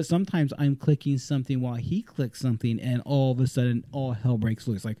 But sometimes I'm clicking something while he clicks something, and all of a sudden all hell breaks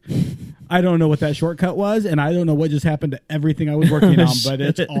loose. Like, I don't know what that shortcut was, and I don't know what just happened to everything I was working on, but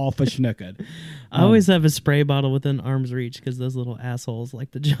it's all for schnooked. I always have a spray bottle within arm's reach because those little assholes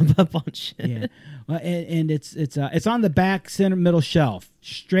like to jump up on shit. Yeah, well, and it's on the back center middle shelf,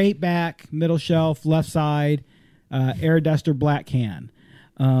 straight back middle shelf, left side, air duster black can.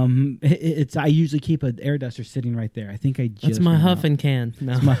 I usually keep an air duster sitting right there. I think I just That's my ran out. huffing can.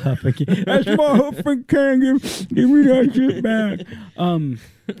 No. That's my huffing can. That's my huffing can. Give me that shit back.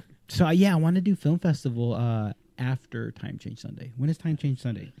 So yeah, I want to do film festival after Time Change Sunday. When is Time Change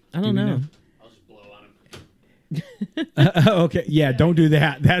Sunday? I don't Do we know. Okay, yeah, don't do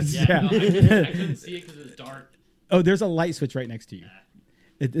that. That's I couldn't see it because it was dark. Oh, there's a light switch right next to you.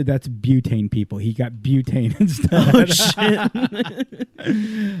 That's butane, people. He got butane instead. Oh shit.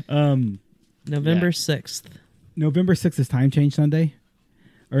 November 6th. November 6th is Time Change Sunday,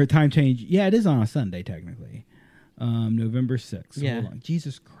 or Time Change. Yeah, it is on a Sunday technically. November 6th. Yeah. Hold on.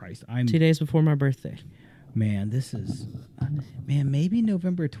 Jesus Christ, 2 days before my birthday. Man, this is maybe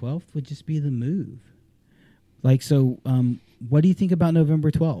November 12th would just be the move. Like, so, what do you think about November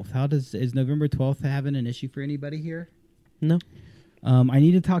 12th? Is November 12th having an issue for anybody here? No. I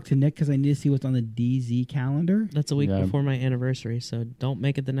need to talk to Nick because I need to see what's on the DZ calendar. That's a week before my anniversary, so don't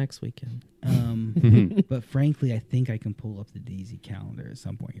make it the next weekend. But frankly, I think I can pull up the DZ calendar at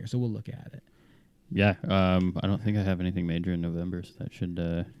some point here, so we'll look at it. Yeah, I don't think I have anything major in November, so that should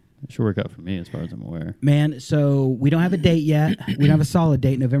work out for me as far as I'm aware. Man, so we don't have a date yet. We don't have a solid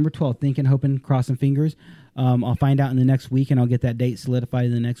date. November 12th, thinking, hoping, crossing fingers. I'll find out in the next week, and I'll get that date solidified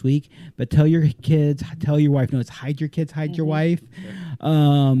in the next week. But tell your kids, tell your wife. No, it's hide your kids, hide your wife.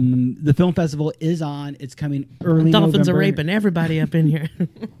 The film festival is on. It's coming early Dolphins November. are raping everybody up in here.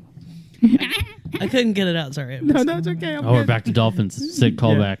 I couldn't get it out. Sorry. No, it's okay. We're back to Dolphins. Sick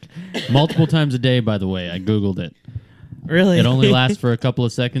callback. Multiple times a day, by the way. I Googled it. Really? It only lasts for a couple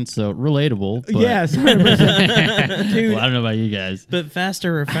of seconds, so relatable. But Yes, 100%. Dude. Well, I don't know about you guys. But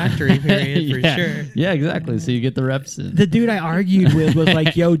faster refractory period for sure. Yeah, exactly. So you get the reps in. The dude I argued with was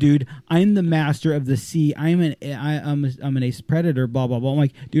like, "Yo, dude, I'm the master of the sea. I'm an ace predator. Blah blah blah." I'm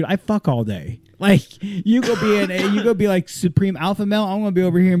like, dude, I fuck all day. Like, you go be like supreme alpha male. I'm gonna be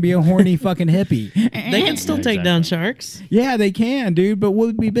over here and be a horny fucking hippie. They can still take down sharks. Yeah, they can, dude. But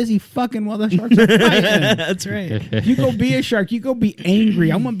we'll be busy fucking while the sharks are fighting. That's right. You go be a shark. You go be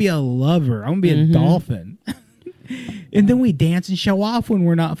angry. I'm gonna be a lover. I'm gonna be a dolphin. And then we dance and show off when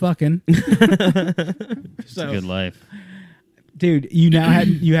we're not fucking. It's a good life. Dude, you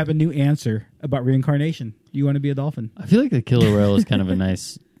have a new answer about reincarnation. You want to be a dolphin. I feel like the killer whale is kind of a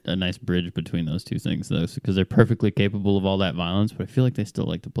nice bridge between those two things, though, because they're perfectly capable of all that violence, but I feel like they still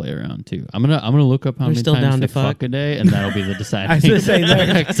like to play around too. I'm gonna look up how many still times down they to fuck fuck a day, and that'll be the deciding. I was gonna say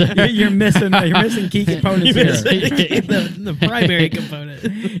that you're missing key components here. the primary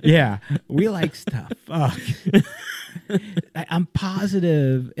component. Yeah, we like stuff. Fuck. I'm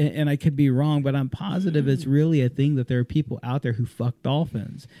positive, and I could be wrong, but I'm positive it's really a thing that there are people out there who fuck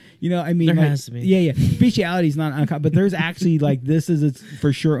dolphins. You know, I mean, There like, has to be. Yeah. Bestiality is not uncommon, but there's actually like it's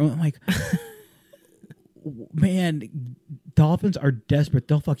for sure. I'm like, man, dolphins are desperate.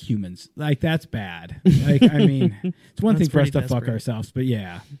 They'll fuck humans. Like, that's bad. Like, I mean, it's one That's thing for us to pretty fuck desperate. ourselves, but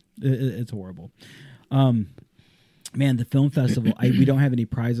yeah, it's horrible. Man, the film festival. We don't have any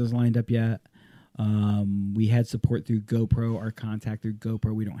prizes lined up yet. We had support through GoPro, our contact through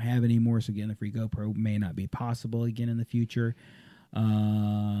GoPro. We don't have any more, so getting a free GoPro may not be possible again in the future.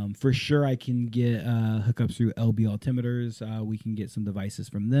 For sure, I can get hookups through LB Altimeters. We can get some devices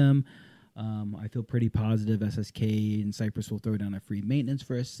from them. I feel pretty positive SSK and Cypress will throw down a free maintenance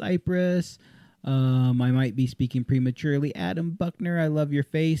for a Cypress. I might be speaking prematurely. Adam Buckner, I love your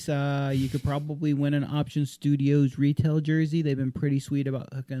face. You could probably win an Option Studios retail jersey. They've been pretty sweet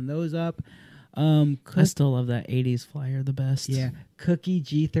about hooking those up. I still love that 80s flyer the best. Yeah, Cookie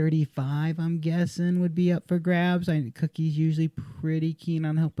G35, I'm guessing, would be up for grabs. Cookie's usually pretty keen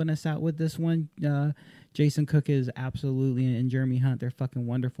on helping us out with this one. Jason Cook is absolutely, and Jeremy Hunt, they're fucking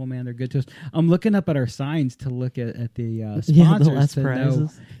wonderful, man. They're good to us. I'm looking up at our signs to look at the sponsors. Yeah, the last to know.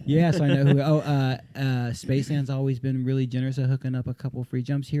 prizes. Yes, I know who. Spaceland's always been really generous at hooking up a couple free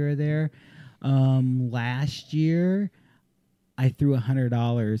jumps here or there. Last year, I threw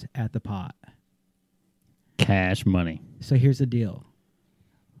 $100 at the pot. Cash money. So here's the deal.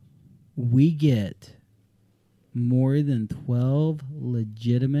 We get more than 12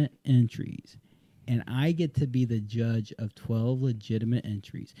 legitimate entries, and I get to be the judge of 12 legitimate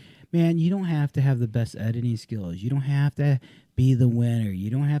entries. Man, you don't have to have the best editing skills. You don't have to be the winner. You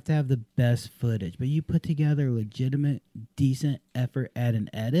don't have to have the best footage, but you put together legitimate, decent effort at an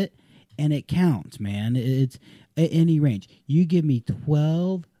edit, and it counts, man. It's at any range. You give me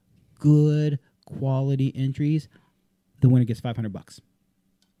 12 good quality entries, the winner gets $500.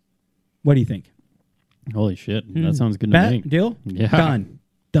 What do you think? Holy shit. That sounds good to Bet? me. Deal? Yeah.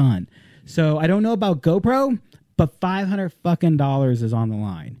 Done. So I don't know about GoPro, but $500 fucking is on the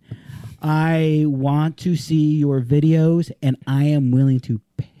line. I want to see your videos, and I am willing to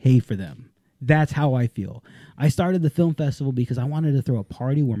pay for them. That's how I feel. I started the film festival because I wanted to throw a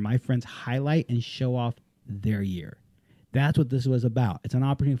party where my friends highlight and show off their year. That's what this was about. It's an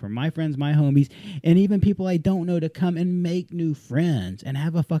opportunity for my friends, my homies, and even people I don't know to come and make new friends and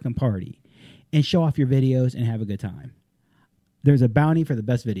have a fucking party and show off your videos and have a good time. There's a bounty for the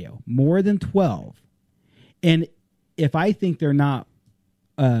best video, more than 12. And if I think they're not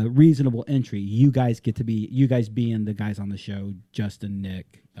a reasonable entry, you guys being the guys on the show, Justin,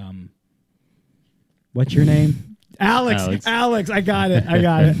 Nick, what's your name? Alex, I got it.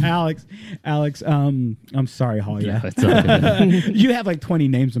 Alex, I'm sorry, Holly. Yeah, it's all good. You have like 20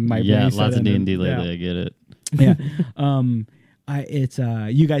 names in my brain. Yeah, lots of in D&D there. lately, I get it. Yeah.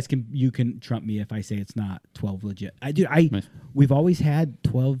 You guys can trump me if I say it's not 12 legit. Nice. We've always had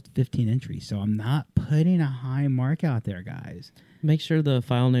 12, 15 entries, so I'm not putting a high mark out there, guys. Make sure the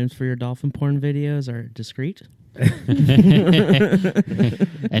file names for your dolphin porn videos are discreet.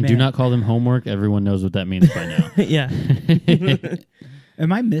 And do not call them homework. Everyone knows what that means by now. Yeah.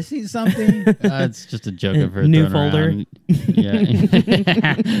 Am I missing something? It's just a joke I've heard New thrown folder. around. Yeah.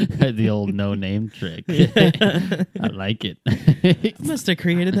 The old no-name trick. I like it. Must have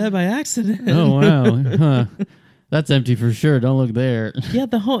created that by accident. Oh, wow. Huh. That's empty for sure. Don't look there. Yeah,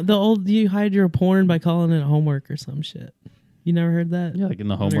 the old you hide your porn by calling it homework or some shit. You never heard that? Yeah, like in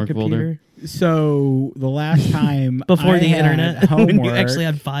the On your homework folder. computer? So the last time Before I the had internet, when you homework, actually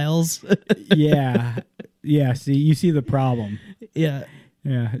had files. yeah. See, you see the problem. Yeah.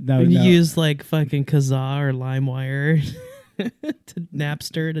 Yeah, no, When you no. use like fucking Kazaa or LimeWire to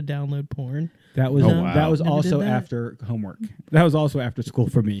Napster to download porn. That was Oh, wow. that was Never also did that? after homework. That was also after school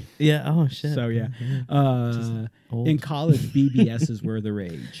for me. Yeah. Oh shit. So yeah, old. in college, BBSs were the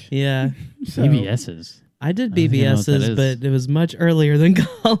rage. Yeah. So, BBSs. I did I don't know what that BBSs, is. but it was much earlier than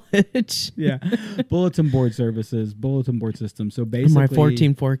college. Yeah, bulletin board services, bulletin board systems. So basically, My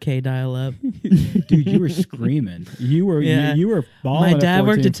 14.4K dial-up. dude, you were screaming. You were Yeah. you were balling. My dad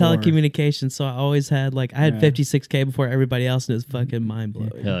worked in 14.4. telecommunications, so I always had I had Yeah. 56K before everybody else, and it was fucking mind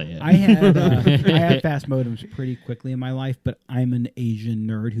blowing. Hell yeah. I had fast modems pretty quickly in my life, but I'm an Asian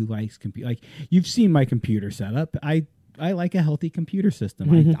nerd who likes computer. Like you've seen my computer setup. I like a healthy computer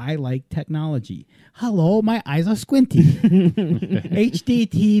system. I like technology. Hello, my eyes are squinty. HD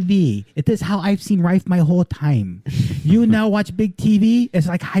TV. It is how I've seen life my whole time. You now watch big TV. It's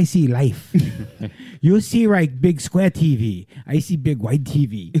like I see life. You see like big square TV. I see big white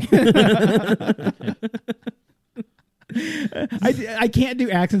TV. I can't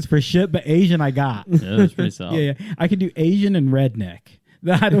do accents for shit, but Asian I got. Yeah, that's pretty solid. Yeah, I can do Asian and redneck.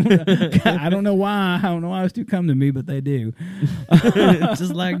 I don't know why. I don't know why those two come to me, but they do.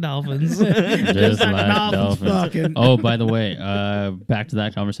 Just like dolphins. Just like like dolphins dolphins. fucking. Oh, by the way, back to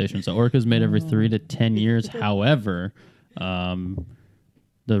that conversation. So orcas made every 3 to 10 years. However, the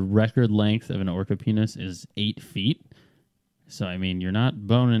record length of an orca penis is 8 feet. So, I mean, you're not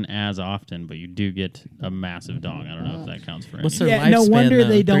boning as often, but you do get a massive dong. I don't know if that counts for What's anything. their Yeah, no lifespan, wonder though,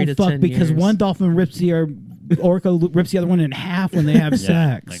 they 3 don't to fuck 10 because years. one dolphin rips the orca rips the other one in half when they have Yeah,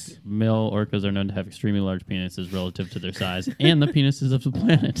 sex. like male orcas are known to have extremely large penises relative to their size and the penises of the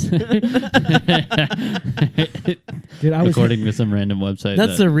planet. Dude, I was According to some random website.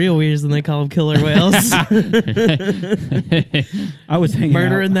 That's the real reason they call them killer whales. I was hanging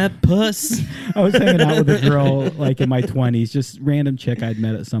Murdering out. that puss. I was hanging out with a girl like in my 20s, just random chick I'd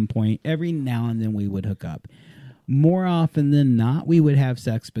met at some point. Every now and then we would hook up. More often than not, we would have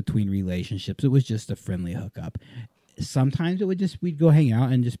sex between relationships. It was just a friendly hookup. Sometimes we'd go hang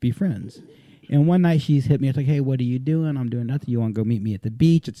out and just be friends. And one night she's hit me. It's like, hey, what are you doing? I'm doing nothing. You want to go meet me at the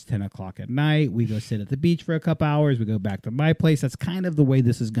beach? It's 10 o'clock at night. We go sit at the beach for a couple hours. We go back to my place. That's kind of the way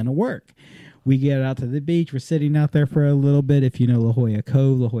this is going to work. We get out to the beach. We're sitting out there for a little bit. If you know La Jolla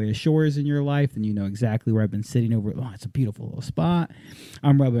Cove, La Jolla Shores in your life, then you know exactly where I've been sitting over. Oh, it's a beautiful little spot.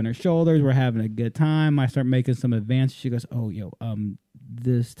 I'm rubbing her shoulders. We're having a good time. I start making some advances. She goes, oh,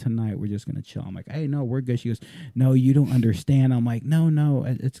 this tonight we're just going to chill. I'm like, hey, no, we're good. She goes, no, you don't understand. I'm like, no,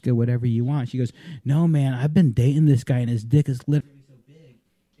 it's good. Whatever you want. She goes, no, man, I've been dating this guy and his dick is literally so big.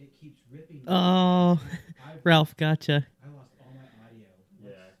 It keeps ripping. Oh, Ralph, gotcha. I lost all my audio.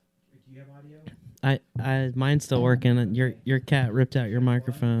 Yeah. Do you have audio? Mine's still working. Your cat ripped out your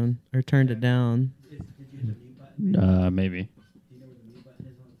microphone or turned it down. Did you hit the mute button? Maybe. Do you know where the mute button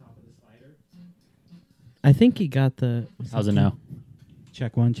is on the top of the slider? I think he got the. How's it now?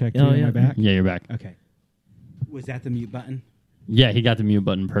 Check 1, check 2. Oh, Am yeah. I back? Yeah, you're back. Okay. Was that the mute button? Yeah, he got the mute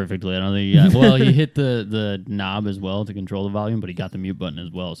button perfectly. I don't think he got... Well, he hit the knob as well to control the volume, but he got the mute button as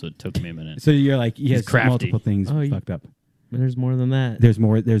well, so it took me a minute. So you're like, he has crafty. multiple things Oh, fucked up. There's more than that. There's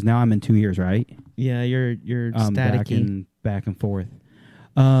more. There's now I'm in 2 ears, right? Yeah, you're staticky. Back and forth.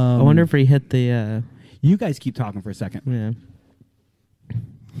 I wonder if he hit the. You guys keep talking for a second. Yeah.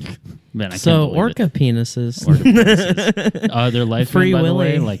 Man, I So can't believe orca penises. Orca penises. Their lifespan, Free by the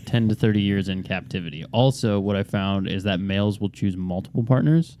way, Willy. like 10 to 30 years in captivity. Also, what I found is that males will choose multiple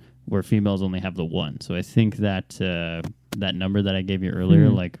partners, where females only have the one. So I think that that number that I gave you earlier,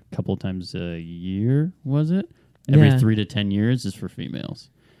 like a couple times a year, was it? Every Yeah. 3 to 10 years is for females.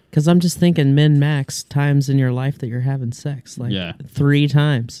 Because I'm just thinking min max times in your life that you're having sex. Like Yeah. 3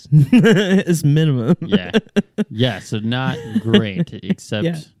 times is minimum. Yeah, yeah. So not great, except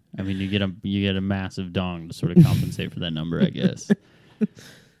Yeah. I mean, you get a massive dong to sort of compensate for that number, I guess.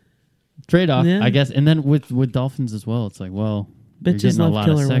 Trade off, Yeah. I guess. And then with dolphins as well, it's like, well, you're Bitches getting a love lot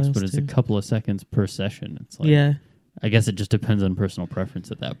of killer sex, whales, but it's a too. couple of seconds per session. It's like, Yeah. I guess it just depends on personal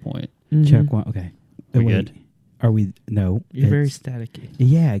preference at that point. Mhm. Check 1. Okay. We Wait. good? Are we? No. You're very It's- staticky.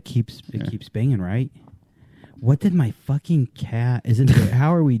 Yeah, it keeps Yeah. banging, right? What did my fucking cat? Isn't it?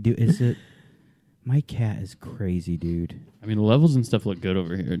 How are we do? Is it? My cat is crazy, dude. I mean, the levels and stuff look good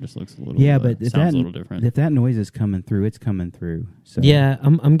over here. It just looks a little Yeah, but if sounds that a little different. if that noise is coming through, it's coming through. So Yeah,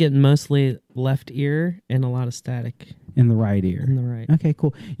 I'm getting mostly left ear and a lot of static in the right ear. in the right. Okay,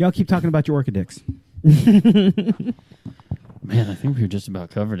 cool. Y'all keep talking about your orca dicks. Man, I think we just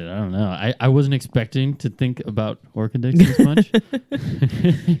about covered it. I don't know. I wasn't expecting to think about orca dicks this much.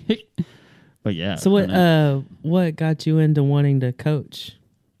 But yeah. So what got you into wanting to coach?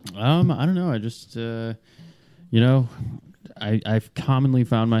 I don't know. I just I've commonly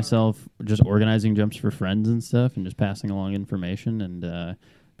found myself just organizing jumps for friends and stuff, and just passing along information, and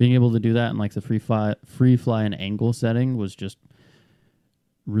being able to do that in like the free fly and angle setting was just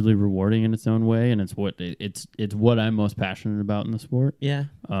really rewarding in its own way, and it's what I'm most passionate about in the sport. Yeah.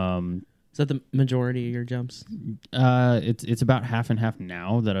 Is that the majority of your jumps? It's about half and half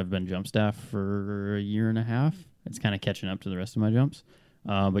now that I've been jump staff for a year and a half. It's kind of catching up to the rest of my jumps.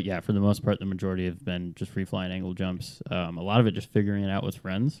 But yeah, for the most part, the majority have been just free flying angle jumps. A lot of it just figuring it out with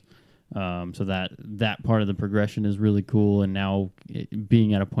friends. So that part of the progression is really cool. And now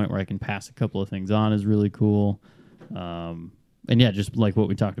being at a point where I can pass a couple of things on is really cool. And yeah, just like what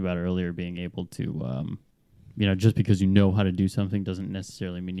we talked about earlier, being able to, just because you know how to do something doesn't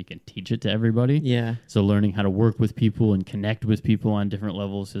necessarily mean you can teach it to everybody. Yeah. So learning how to work with people and connect with people on different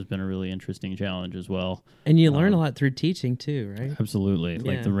levels has been a really interesting challenge as well. And you learn a lot through teaching too, right? Absolutely.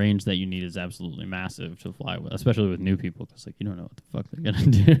 Like Yeah. the range that you need is absolutely massive to fly with, especially with new people, because like you don't know what the fuck they're gonna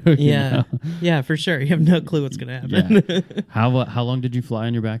do. you Yeah. know? Yeah, for sure. You have no clue what's gonna happen. Yeah. How long did you fly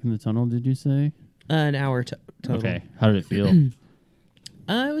on your back in the tunnel? Did you say? An hour total. Okay. How did it feel? It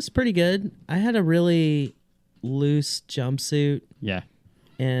was pretty good. I had a really loose jumpsuit, Yeah.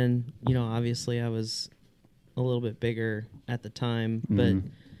 and obviously I was a little bit bigger at the time, Mhm.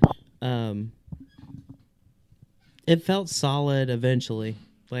 but it felt solid eventually.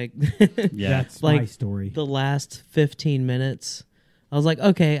 Like Yeah. That's my Like story. the last 15 minutes, I was like,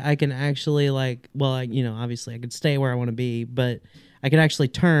 okay, I can actually obviously I could stay where I want to be, but I could actually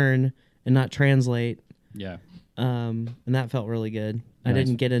turn and not translate. Yeah. And that felt really good. I Nice.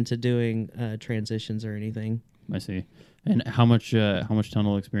 didn't get into doing transitions or anything. I see. And how much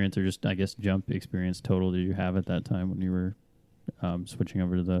tunnel experience, or just I guess jump experience total, did you have at that time when you were switching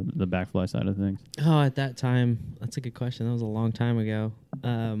over to the backfly side of things? Oh, at that time, that's a good question. That was a long time ago.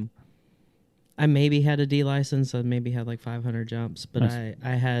 I maybe had a D license. I maybe had like 500 jumps, but Nice. I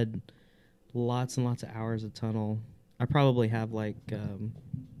had lots and lots of hours of tunnel. I probably have like,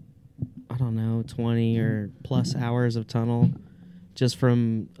 I don't know, 20 or plus hours of tunnel just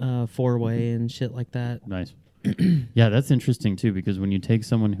from 4-way and shit like that. Nice. Yeah, that's interesting too, because when you take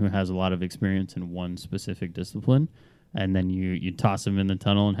someone who has a lot of experience in one specific discipline, and then you toss them in the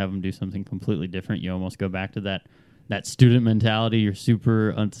tunnel and have them do something completely different, you almost go back to that student mentality. You're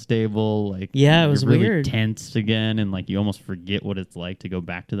super unstable, like Yeah, it was you're really weird. tense again, and like you almost forget what it's like to go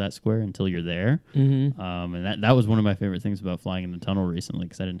back to that square until you're there. Mm-hmm. And that was one of my favorite things about flying in the tunnel recently,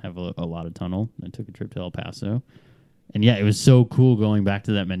 because I didn't have a lot of tunnel. I took a trip to El Paso. And yeah, it was so cool going back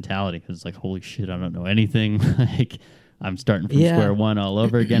to that mentality, because it's like, holy shit, I don't know anything. Like, I'm starting from Yeah. square one all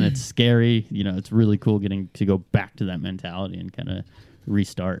over again. It's scary. You know, it's really cool getting to go back to that mentality and kind of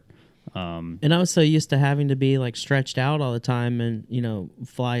restart. And I was so used to having to be like stretched out all the time and, you know,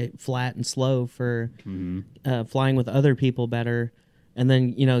 fly flat and slow for flying with other people better. And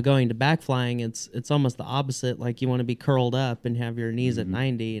then, you know, going to back flying, it's almost the opposite. Like you want to be curled up and have your knees at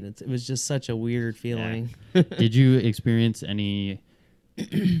 90. And it was just such a weird feeling. Did you experience any...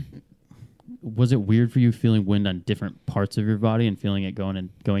 Was it weird for you feeling wind on different parts of your body and feeling it going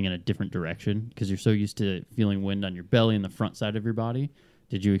in a different direction? Because you're so used to feeling wind on your belly and the front side of your body.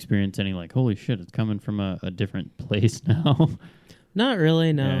 Did you experience any like, holy shit, it's coming from a different place now? Not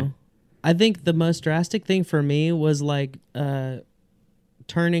really, no. Yeah. I think the most drastic thing for me was like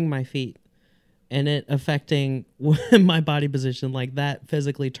turning my feet and it affecting my body position, like that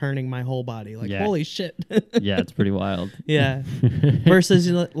physically turning my whole body. Like, Yeah. holy shit. Yeah, it's pretty wild. Yeah. Versus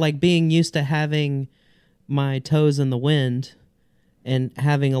you know, like being used to having my toes in the wind and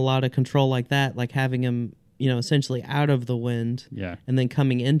having a lot of control like that, like having them, you know, essentially out of the wind Yeah. and then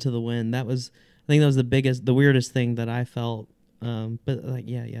coming into the wind. I think that was the weirdest thing that I felt. But like,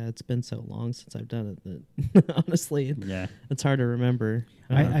 yeah, it's been so long since I've done it that honestly, Yeah. it's hard to remember.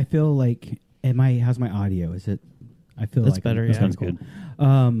 I feel like, how's my audio? Is it? I feel That's like better, okay, yeah. Sounds cool.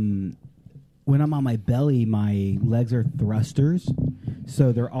 good. When I'm on my belly, my legs are thrusters,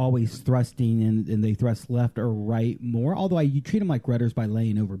 so they're always thrusting, and they thrust left or right more. Although you treat them like rudders by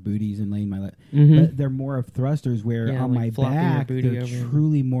laying over booties and laying my but they're more of thrusters. Where Yeah, on like my flopping your back, booty they're over.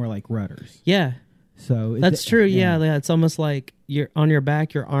 truly more like rudders. Yeah, So that's true. Yeah, it's almost like you're on your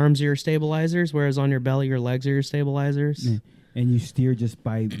back, your arms are your stabilizers, whereas on your belly, your legs are your stabilizers. Yeah. And you steer just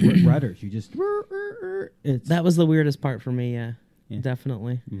by rudders. You just it's That was the weirdest part for me. Yeah. Yeah.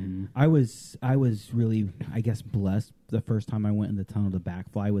 Definitely. I was really, I guess, blessed the first time I went in the tunnel to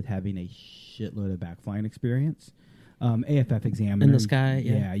backfly with having a shitload of backflying experience. AFF examiner In the sky,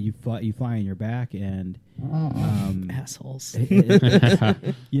 yeah. you fly on your back, and Assholes.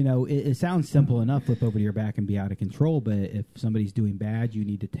 you know, it sounds simple enough. Flip over to your back and be out of control. But if somebody's doing bad, you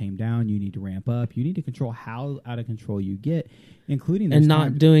need to tame down. You need to ramp up. You need to control how out of control you get, including And those not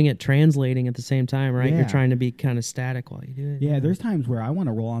times- doing it translating at the same time, right? Yeah. You're trying to be kind of static while you do it. Yeah, there's times where I want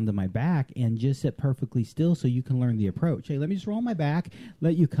to roll onto my back and just sit perfectly still so you can learn the approach. Hey, let me just roll on my back,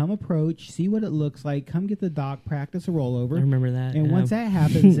 let you come approach, see what it looks like, come get the dock, practice a rollover. I remember that. And yeah. once that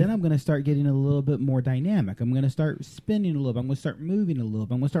happens, then I'm going to start getting a little bit more dynamic. I'm going to start spinning a little bit. I'm going to start moving a little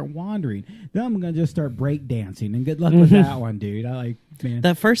bit. I'm going to start wandering. Then I'm going to just start break dancing. And good luck with that one, dude. Man.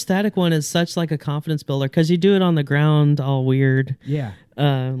 That first static one is such like a confidence builder because you do it on the ground all weird. Yeah.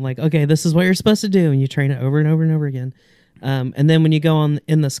 Like, okay, this is what you're supposed to do. And you train it over and over and over again. And then when you go on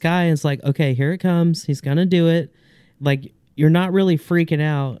in the sky, it's like, okay, here it comes. He's going to do it. Like, you're not really freaking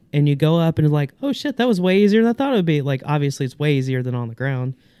out. And you go up and it's like, oh, shit, that was way easier than I thought it would be. Like, obviously, it's way easier than on the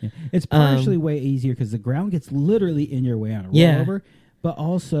ground. Yeah. It's partially way easier because the ground gets literally in your way on a rollover. But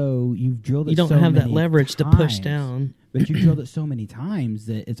also, you've drilled it You don't so have that many leverage to push times. down. But you drilled it so many times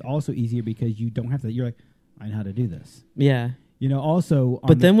that it's also easier because you don't have to. You're like, I know how to do this. Yeah. You know, also.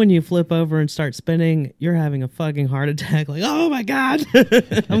 But then when you flip over and start spinning, you're having a fucking heart attack. Like, oh my God,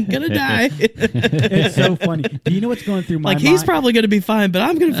 I'm going to die. It's so funny. Do you know what's going through my mind? He's probably going to be fine, but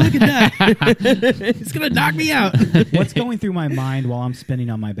I'm going to fucking die. He's going to knock me out. What's going through my mind while I'm spinning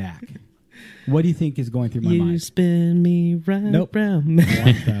on my back? What do you think is going through my You mind? spin me right Nope. round.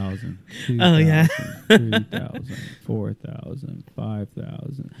 1,000, 2,000, Oh, yeah. 3,000, 4,000,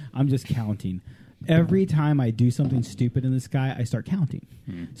 5,000. I'm just counting. Every time I do something stupid in the sky, I start counting.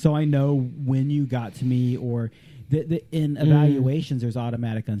 So I know when you got to me, or in evaluations, there's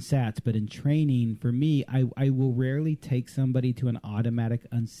automatic unsats. But in training, for me, I will rarely take somebody to an automatic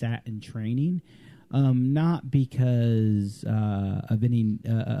unsat in training. Not because of any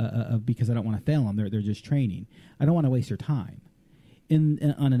because I don't want to fail them. They're just training. I don't want to waste their time. On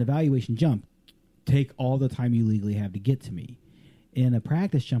an evaluation jump, take all the time you legally have to get to me. In a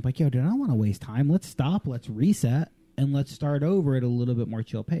practice jump, like, yo, dude, I don't want to waste time. Let's stop. Let's reset, and let's start over at a little bit more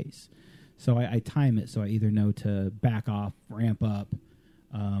chill pace. So I time it so I either know to back off, ramp up,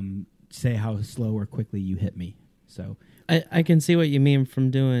 say how slow or quickly you hit me. So I can see what you mean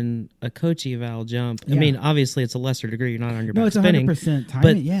from doing a coach eval jump. I Yeah. mean, obviously, it's a lesser degree. You're not on your no, back it's spinning. 100% timing.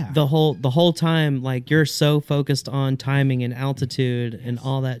 But Yeah, the whole time, like, you're so focused on timing and altitude and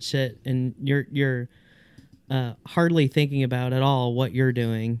all that shit, and you're hardly thinking about at all what you're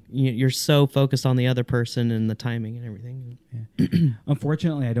doing. You're so focused on the other person and the timing and everything.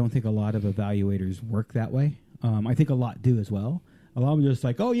 Unfortunately, I don't think a lot of evaluators work that way. I think a lot do as well. A lot of them are just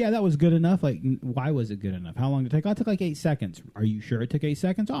like, oh, yeah, that was good enough. Like, why was it good enough? How long did it take? Oh, it took like 8 seconds. Are you sure it took 8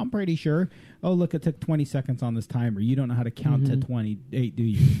 seconds? Oh, I'm pretty sure. Oh, look, it took 20 seconds on this timer. You don't know how to count to 28, do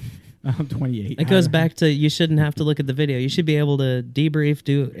you? I'm 28. It goes back to you shouldn't have to look at the video. You should be able to debrief,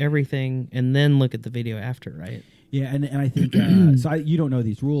 do everything, and then look at the video after, right? Yeah, and I think, you don't know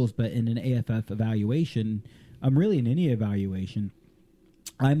these rules, but in an AFF evaluation, really in any evaluation,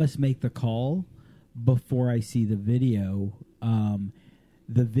 I must make the call before I see the video.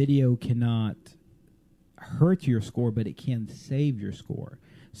 The video cannot hurt your score, but it can save your score.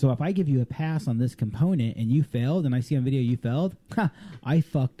 So if I give you a pass on this component and you failed, and I see on video you failed, I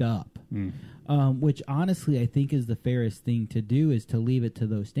fucked up. Which honestly I think is the fairest thing to do, is to leave it to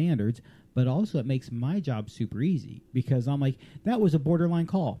those standards. But also it makes my job super easy, because I'm like, that was a borderline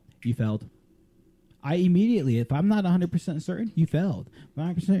call. You failed. I immediately, if I'm not 100% certain, you failed. If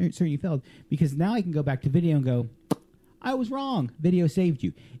I'm 100% certain you failed, because now I can go back to video and go, I was wrong. Video saved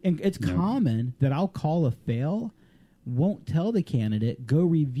you. And it's common that I'll call a fail, won't tell the candidate, go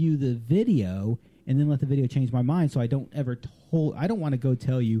review the video, and then let the video change my mind. So I don't ever I don't want to go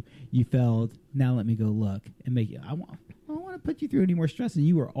tell you you failed. Now let me go look and make it. I don't want to put you through any more stress than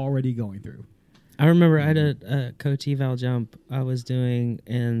you were already going through. I remember I had a coach eval jump I was doing,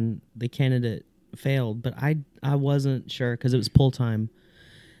 and the candidate failed, but I wasn't sure because it was pull time,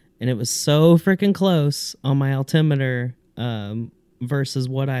 and it was so freaking close on my altimeter versus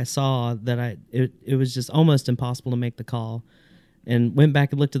what I saw that it was just almost impossible to make the call. And went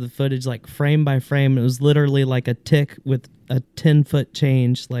back and looked at the footage like frame by frame. It was literally like a tick with a 10-foot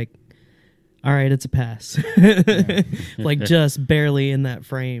change. Like, all right, it's a pass. Like just barely in that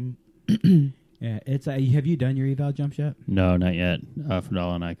frame. Yeah, it's. Have you done your eval jumps yet? No, not yet.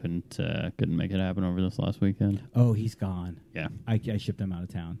 Fidel and I couldn't make it happen over this last weekend. Oh, he's gone. Yeah, I shipped him out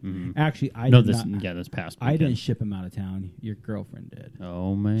of town. Mm-hmm. Actually, this past weekend. I didn't ship him out of town. Your girlfriend did.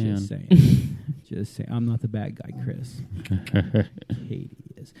 Oh man, just saying. Just saying. I'm not the bad guy, Chris. Katie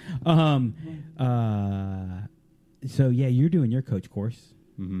is. So yeah, you're doing your coach course.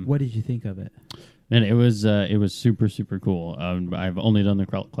 Mm-hmm. What did you think of it? And it was super, super cool. I've only done the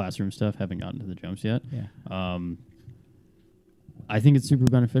classroom stuff, haven't gotten to the jumps yet. Yeah. I think it's super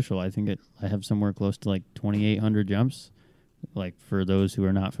beneficial. I think I have somewhere close to like 2,800 jumps. Like, for those who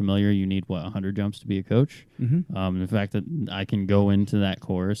are not familiar, you need 100 jumps to be a coach. Mm-hmm. The fact that I can go into that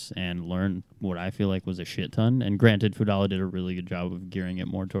course and learn what I feel like was a shit ton. And granted, Fudala did a really good job of gearing it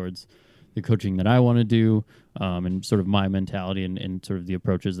more towards the coaching that I want to do, and sort of my mentality and sort of the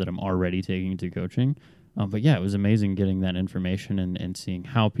approaches that I'm already taking to coaching. But yeah, it was amazing getting that information and seeing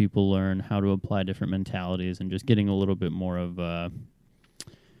how people learn, how to apply different mentalities, and just getting a little bit more of a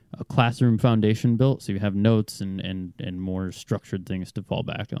classroom foundation built, so you have notes and more structured things to fall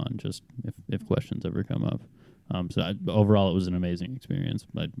back on, just if questions ever come up. Overall, it was an amazing experience.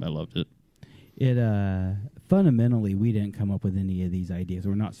 I loved it. It fundamentally, we didn't come up with any of these ideas.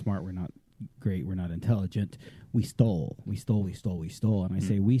 We're not smart. We're not great. We're not intelligent. We stole. And I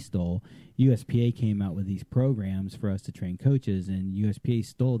say we stole. USPA came out with these programs for us to train coaches, and USPA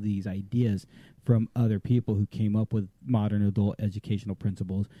stole these ideas from other people who came up with modern adult educational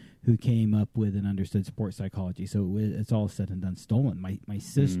principles, who came up with and understood sports psychology. So it's all said and done stolen. My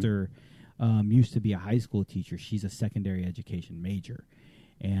sister used to be a high school teacher. She's a secondary education major.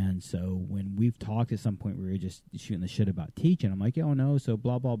 And so when we've talked at some point, we were just shooting the shit about teaching. I'm like, oh, no, so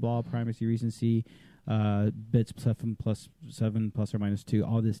blah, blah, blah, primacy recency, bits 7 plus 7 plus or minus 2,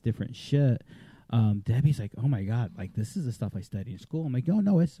 all this different shit. Debbie's like, oh, my God, like, this is the stuff I study in school. I'm like, oh,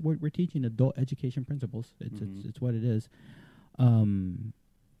 no, we're teaching adult education principles. It's what it is.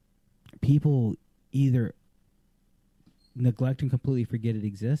 People either neglect and completely forget it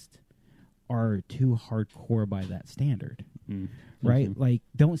exists, are too hardcore by that standard. Right? Mm-hmm. Like,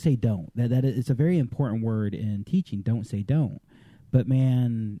 don't say don't. That is, it's a very important word in teaching. Don't say don't. But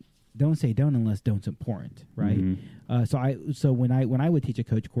man, don't say don't unless don't's important, right? Mm-hmm. So when I would teach a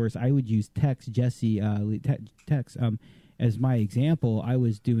coach course, I would use Tex as my example. I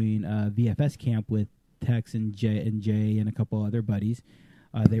was doing a VFS camp with Tex and Jay and a couple other buddies.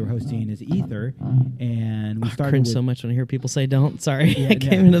 They were hosting as Ether, and we started. I cringe so much when I hear people say "don't." Sorry, I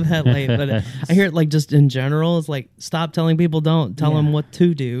came into that late, but I hear it like just in general. It's like, stop telling people don't. Tell them what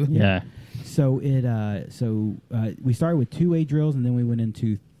to do. Yeah. So we started with 2-way drills, and then we went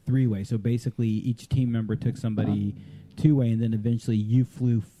into 3-way. So basically, each team member took somebody 2-way, and then eventually you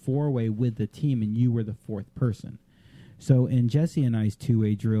flew 4-way with the team, and you were the fourth person. So in Jesse and I's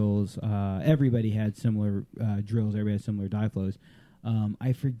 2-way drills, everybody had similar drills. Everybody had similar dive flows.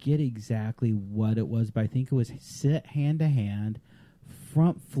 I forget exactly what it was, but I think it was sit hand to hand,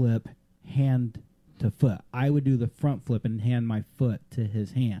 front flip, hand to foot. I would do the front flip and hand my foot to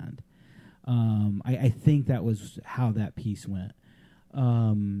his hand. I think that was how that piece went.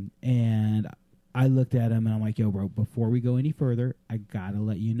 And I looked at him and I'm like, yo, bro, before we go any further, I got to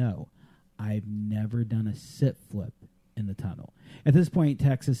let you know, I've never done a sit flip in the tunnel. At this point,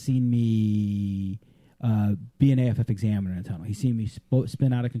 Tex has seen me be an AFF examiner in the tunnel. He's seen me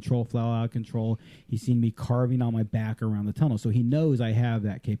spin out of control, fly out of control. He's seen me carving on my back around the tunnel. So he knows I have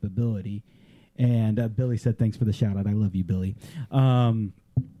that capability. And Billy said, thanks for the shout out. I love you, Billy.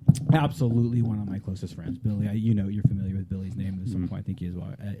 Absolutely one of my closest friends. Billy, you're familiar with Billy's name at some point, I think he is.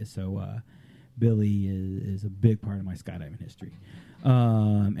 So Billy is a big part of my skydiving history.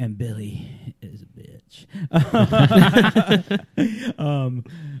 And Billy is a bitch.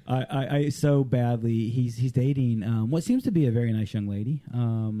 I so badly. He's dating what seems to be a very nice young lady.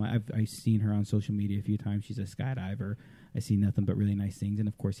 I've seen her on social media a few times. She's a skydiver. I see nothing but really nice things, and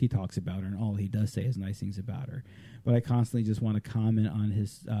of course he talks about her, and all he does say is nice things about her. But I constantly just want to comment on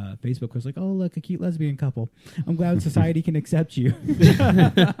his Facebook post, like, "Oh, look, a cute lesbian couple. I'm glad society can accept you."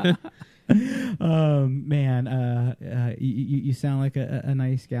 Man, you sound like a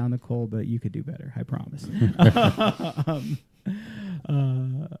nice gal, Nicole, but you could do better. I promise.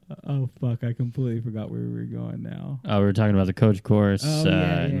 Oh fuck! I completely forgot where we were going now. We were talking about the coach course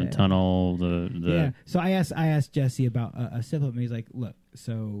in the tunnel. Yeah. So I asked Jesse about a sit flip, and he's like, "Look,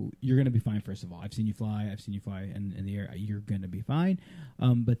 so you're going to be fine. First of all, I've seen you fly in the air. You're going to be fine.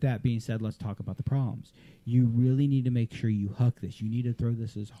 But that being said, let's talk about the problems. You really need to make sure you huck this. You need to throw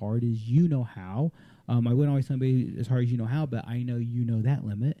this as hard as you know how. I wouldn't always tell somebody as hard as you know how, but I know you know that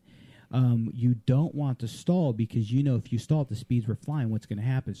limit." You don't want to stall because if you stall at the speeds we're flying, what's going to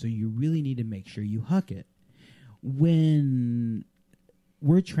happen? So you really need to make sure you huck it. When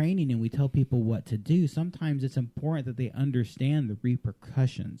we're training and we tell people what to do, sometimes it's important that they understand the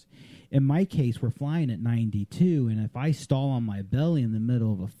repercussions. In my case, we're flying at 92, and if I stall on my belly in the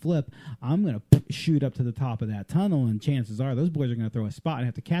middle of a flip, I'm going to shoot up to the top of that tunnel, and chances are those boys are going to throw a spot and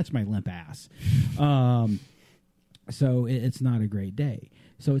have to catch my limp ass. So it's not a great day.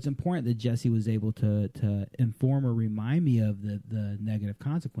 So it's important that Jesse was able to inform or remind me of the negative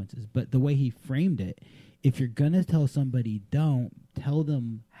consequences. But the way he framed it, if you're going to tell somebody don't, tell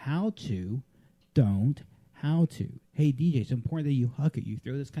them how to, don't how to. Hey, DJ, it's important that you huck it. You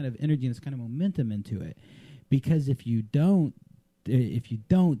throw this kind of energy and this kind of momentum into it. Because if you don't,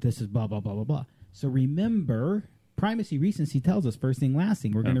 this is blah, blah, blah, blah, blah. So remember, primacy recency tells us first thing, last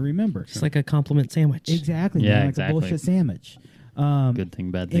thing. We're going to remember. It's like a compliment sandwich. Exactly. Yeah, like exactly. a bullshit sandwich. Good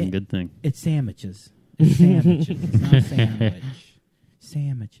thing, bad thing, good thing. It's sandwiches. It's sandwiches. It's not sandwich.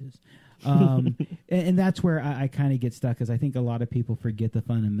 Sandwiches. And that's where I kind of get stuck, because I think a lot of people forget the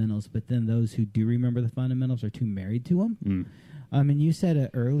fundamentals, but then those who do remember the fundamentals are too married to them. And you said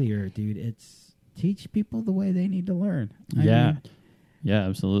it earlier, dude. It's teach people the way they need to learn. I mean, yeah,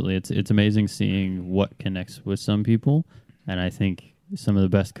 absolutely. It's amazing seeing what connects with some people, and I think some of the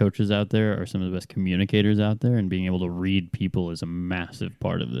best coaches out there are some of the best communicators out there, and being able to read people is a massive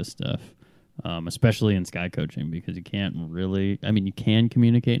part of this stuff, especially in sky coaching, because you can't really, you can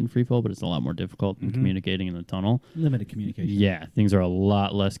communicate in free fall, but it's a lot more difficult than communicating in the tunnel. Limited communication. Yeah, things are a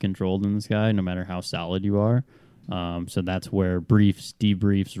lot less controlled in the sky, no matter how solid you are. So that's where briefs,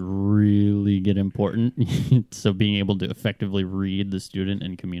 debriefs really get important. So being able to effectively read the student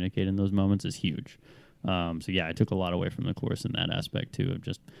and communicate in those moments is huge. I took a lot away from the course in that aspect too, of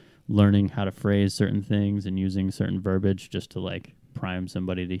just learning how to phrase certain things and using certain verbiage just to prime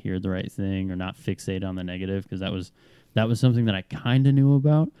somebody to hear the right thing or not fixate on the negative, because that was something that I kind of knew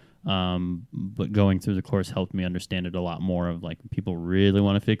about. But going through the course helped me understand it a lot more, of people really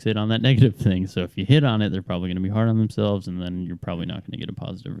want to fixate on that negative thing. So if you hit on it, they're probably going to be hard on themselves, and then you're probably not going to get a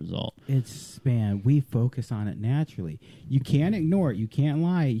positive result. We focus on it naturally. You can't ignore it. You can't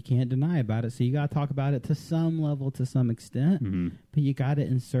lie. You can't deny about it. So you got to talk about it to some level, to some extent, but you got to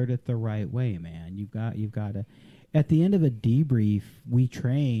insert it the right way, man. You've got to. At the end of a debrief, we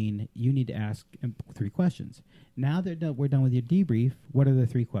train, you need to ask 3 questions. Now that we're done with your debrief, what are the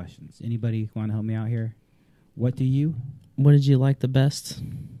 3 questions? Anybody want to help me out here? What did you like the best?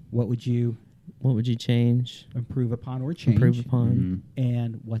 What would you change? Improve upon or change? Improve upon.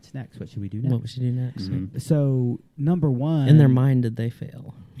 And what's next? What should we do next? What should we do next? So, number 1. In their mind, did they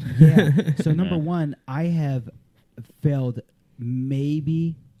fail? Yeah. So, number 1, I have failed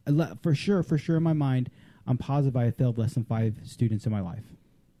maybe, for sure in my mind, I'm positive I have failed less than 5 students in my life.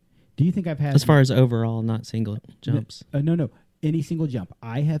 Do you think I've had... As far as overall, not single jumps? No. Any single jump.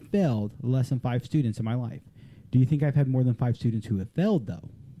 I have failed less than 5 students in my life. Do you think I've had more than 5 students who have failed, though?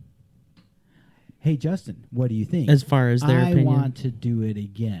 Hey, Justin, what do you think? As far as their opinion? I want to do it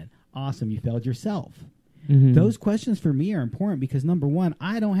again. Awesome, you failed yourself. Mhm. Those questions for me are important because number one,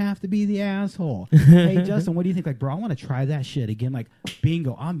 I don't have to be the asshole. Hey, Justin, what do you think? Like, bro, I want to try that shit again. Like,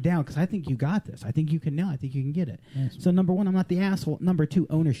 bingo, I'm down because I think you got this. I think you can now. I think you can get it. So number one, I'm not the asshole. Number two,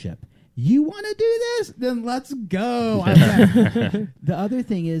 ownership. You want to do this? Then let's go. The other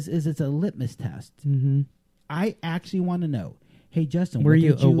thing is it's a litmus test. Mhm. I actually want to know. Hey, Justin, Were what you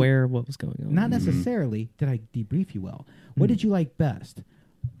did you aware of what was going on? Not necessarily did I debrief you well. What did you like best?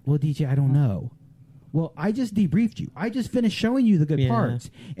 Well, DJ, I don't know. Well, I just debriefed you. I just finished showing you the good Yeah. parts.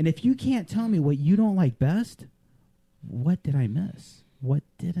 And if you can't tell me what you don't like best, what did I miss? What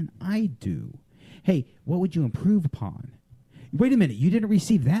didn't I do? Hey, what would you improve upon? Wait a minute, you didn't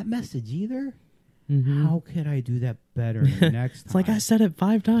receive that message either? Mhm. How could I do that better next time? It's like I said it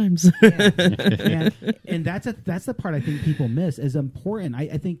 5 times. and that's the part I think people miss is important.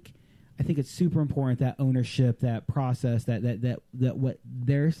 I think it's super important, that ownership, that process, that what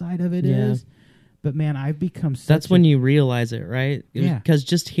their side of it Yeah. is. But man, I've become such That's when you realize it, right? Yeah. Because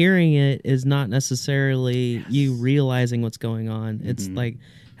just hearing it is not necessarily you realizing what's going on. It's like,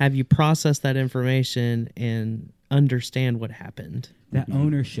 have you processed that information and understand what happened? that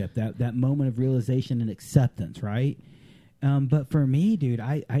ownership, that moment of realization and acceptance, right? But for me, dude,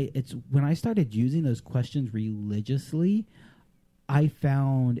 it's when I started using those questions religiously, I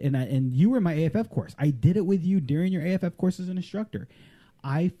found, and you were in my AFF course. I did it with you during your AFF course as an instructor.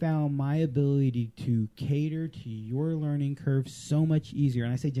 I found my ability to cater to your learning curve so much easier.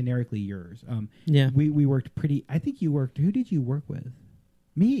 And I say generically yours. Yeah. We worked pretty, I think you worked, who did you work with?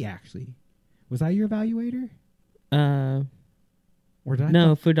 Me, actually. Was I your evaluator? Or did I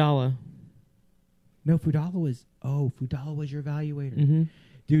No, Fudala. No, Fudala was your evaluator. Mm-hmm.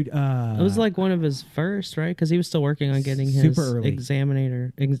 Dude, It was like one of his first, right? Because he was still working on getting his super early.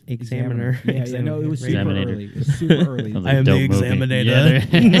 examiner. Yeah, no, it was super Examinator. early. It was super early. Sounds I am the dope movie. examinator.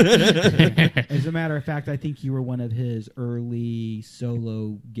 Yeah, As a matter of fact, I think you were one of his early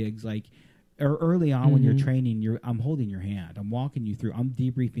solo gigs, like or early on when you're training. I'm holding your hand. I'm walking you through. I'm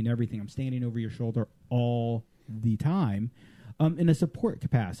debriefing everything. I'm standing over your shoulder all the time. In a support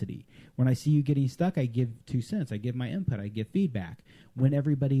capacity. When I see you getting stuck, I give 2 cents. I give my input. I give feedback. When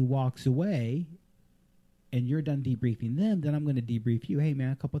everybody walks away and you're done debriefing them, then I'm going to debrief you. Hey,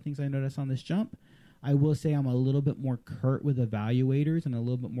 man, a couple of things I noticed on this jump. I will say I'm a little bit more curt with evaluators and a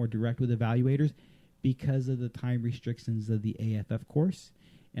little bit more direct with evaluators because of the time restrictions of the AFF course,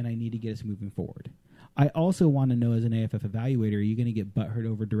 and I need to get us moving forward. I also want to know, as an AFF evaluator, are you going to get butthurt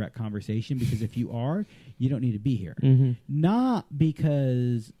over direct conversation? Because if you are, you don't need to be here. Mm-hmm. Not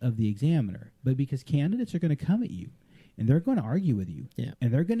because of the examiner, but because candidates are going to come at you, and they're going to argue with you. Yeah.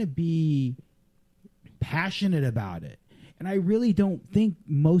 And they're going to be passionate about it. And I really don't think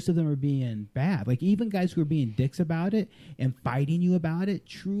most of them are being bad. Like, even guys who are being dicks about it and fighting you about it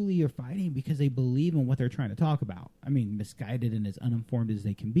truly are fighting because they believe in what they're trying to talk about. I mean, misguided and as uninformed as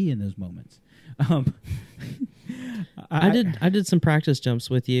they can be in those moments. I did some practice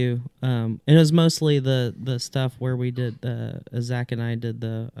jumps with you, and it was mostly the stuff where we did Zach and I did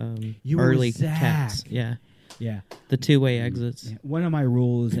the You were early Zach. cats. Yeah, Yeah. the 2-way exits. One of my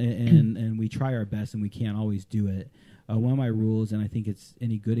rules, and we try our best and we can't always do it. One of my rules, and I think it's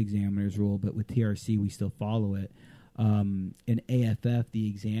any good examiner's rule, but with TRC we still follow it. In AFF, the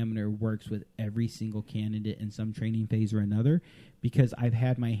examiner works with every single candidate in some training phase or another because I've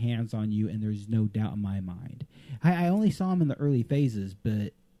had my hands on you and there's no doubt in my mind. I only saw him in the early phases,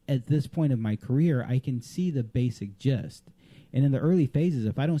 but at this point of my career, I can see the basic gist. And in the early phases,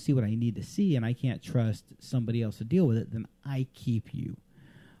 if I don't see what I need to see and I can't trust somebody else to deal with it, then I keep you.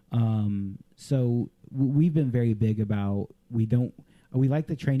 So we've been very big about we like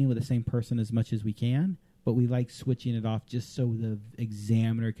the training with the same person as much as we can, but we like switching it off just so the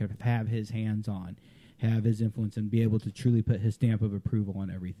examiner can have his hands on, have his influence, and be able to truly put his stamp of approval on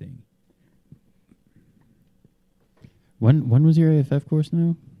everything. When was your AFF course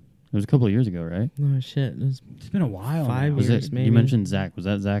now? It was a couple of years ago, right? Oh shit! It was, It's been a while. 5 now. Was years, it? maybe. You mentioned Zach. Was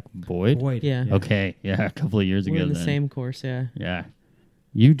that Zach Boyd? Boyd. Yeah. Okay, yeah, a couple of years we're ago. in the then. same course. Yeah, Yeah.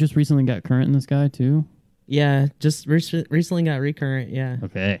 You just recently got current in this guy too. yeah. Just recently got recurrent. Yeah,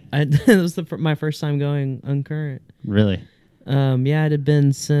 Okay. it was my first time going uncurrent. Really? Yeah, it had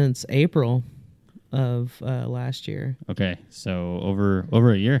been since April of last year. Okay. So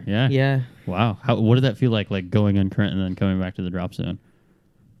over a year. Yeah. Yeah. Wow. What did that feel like going uncurrent and then coming back to the drop zone?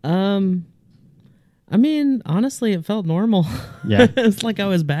 I mean, honestly, it felt normal. Yeah. It's like I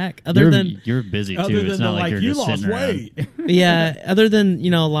was back. You're busy too. It's not like you're just sitting around. Yeah, other than,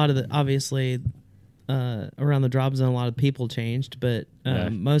 a lot of the, obviously, around the drop zone, a lot of people changed, but Yeah.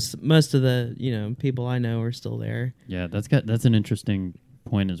 most of the, people I know are still there. Yeah, that's an interesting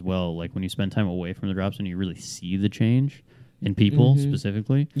point as well. Like when you spend time away from the drops, and you really see the change in people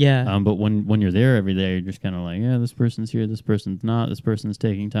specifically. Yeah. But when you're there every day, you're just kind of like, yeah, this person's here, this person's not, this person's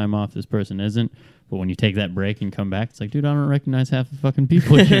taking time off, this person isn't. But when you take that break and come back, it's like, dude, I don't recognize half the fucking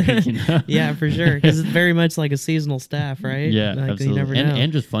people here. You know? Yeah, for sure. Because it's very much like a seasonal staff, right? Yeah, like, absolutely. You never know.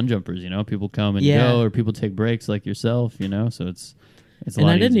 And just fun jumpers, you know, people come and Yeah. go, or people take breaks like yourself, you know. So it's a And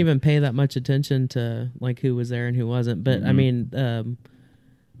lot I didn't easier. even pay that much attention to like who was there and who wasn't. But I mean,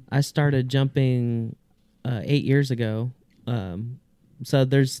 I started jumping 8 years ago. So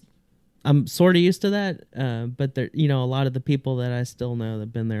I'm sort of used to that. But there, you know, a lot of the people that I still know that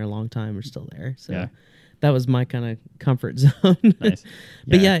have been there a long time are still there. So Yeah. that was my kind of comfort zone. Nice.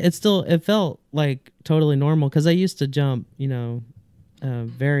 But yeah, it felt like totally normal because I used to jump, you know,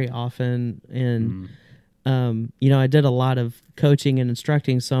 very often. And, you know, I did a lot of coaching and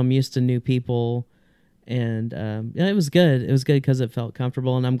instructing, so I'm used to new people. And yeah, it was good. It was good because it felt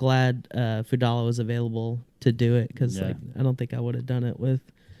comfortable. And I'm glad Fudala was available to do it because Yeah. like, I don't think I would have done it with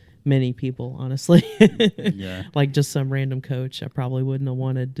many people, honestly. Yeah. Like just some random coach, I probably wouldn't have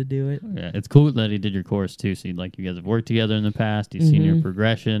wanted to do it. Yeah, it's cool that he did your course too. So like you guys have worked together in the past. He's seen your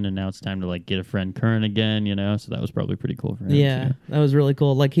progression, and now it's time to like get a friend current again. You know, so that was probably pretty cool for him. Yeah, too. that was really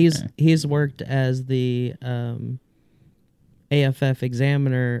cool. Like he's worked as the AFF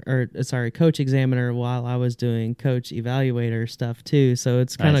examiner, or sorry, coach examiner, while I was doing coach evaluator stuff too. So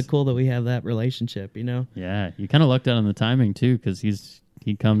it's kind of Nice. cool that we have that relationship, you know? Yeah, you kind of lucked out on the timing too, because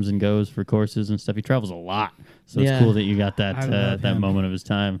he comes and goes for courses and stuff. He travels a lot, so Yeah. it's cool that you got I that love that him. moment of his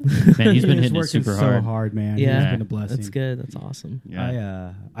time. Man, he's been hitting it working super so hard. man. Yeah. It's been a blessing. That's good. That's awesome.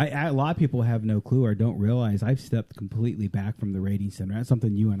 Yeah. I a lot of people have no clue or don't realize I've stepped completely back from the rating center. That's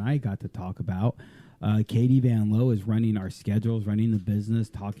something you and I got to talk about. Katie Van Lowe is running our schedules, running the business,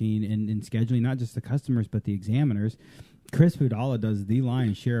 talking and scheduling not just the customers but the examiners. Chris Fudala does the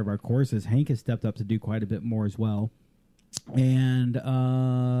lion's share of our courses. Hank has stepped up to do quite a bit more as well. And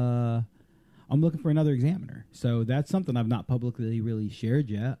I'm looking for another examiner. So that's something I've not publicly really shared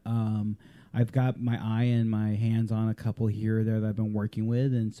yet. I've got my eye and my hands on a couple here or there that I've been working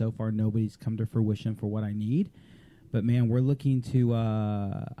with, and so far nobody's come to fruition for what I need. But man, we're looking to.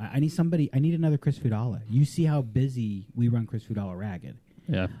 I need somebody. I need another Chris Fudala. You see how busy we run Chris Fudala ragged.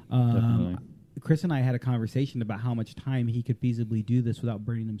 Yeah, definitely. Chris and I had a conversation about how much time he could feasibly do this without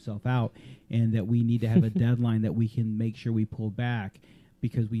burning himself out, and that we need to have a deadline that we can make sure we pull back,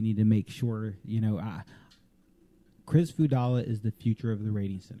 because we need to make sure, you know, Chris Fudala is the future of the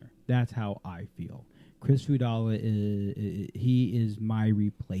rating center. That's how I feel. Chris Fudala he is my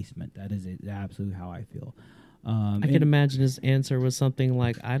replacement. That is absolutely how I feel. I could imagine his answer was something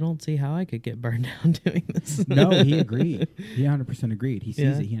like, I don't see how I could get burned down doing this. No, he agreed. He 100% agreed. He sees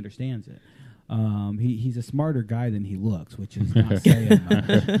Yeah. it. He understands it. He's a smarter guy than he looks, which is not saying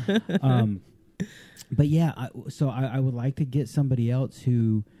much. But yeah, I would like to get somebody else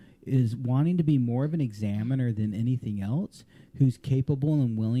who is wanting to be more of an examiner than anything else, who's capable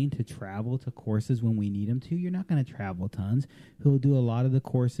and willing to travel to courses when we need him to. You're not going to travel tons. Who'll do a lot of the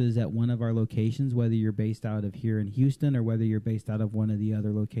courses at one of our locations, whether you're based out of here in Houston or whether you're based out of one of the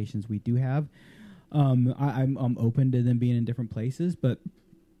other locations we do have. I'm open to them being in different places, but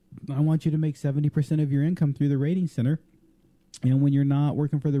I want you to make 70% of your income through the rating center. And when you're not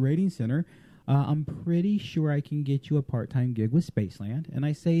working for the rating center, I'm pretty sure I can get you a part-time gig with Spaceland. And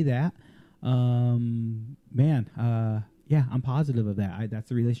I say that, yeah, I'm positive of that. That's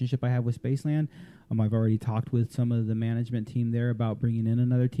the relationship I have with Spaceland. I've already talked with some of the management team there about bringing in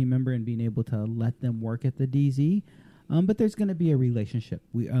another team member and being able to let them work at the DZ. But there's going to be a relationship.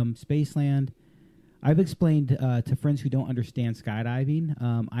 Spaceland, I've explained to friends who don't understand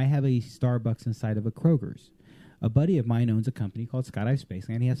skydiving, I have a Starbucks inside of a Kroger's. A buddy of mine owns a company called Skydive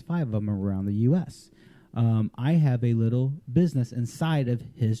Spaceland. He has 5 of them around the U.S. I have a little business inside of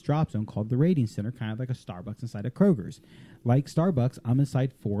his drop zone called the Rating Center, kind of like a Starbucks inside of Kroger's. Like Starbucks, I'm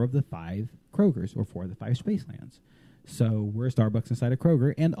inside 4 of the 5 Kroger's, or 4 of the 5 Spacelands. So we're a Starbucks inside of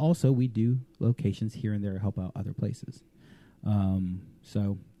Kroger, and also we do locations here and there to help out other places.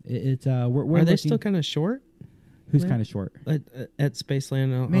 So it's we're Are they looking, still kind of short who's kind of short? at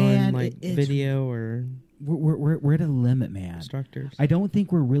Spaceland on Man, like it's- video or We're at a limit, man. instructors? I don't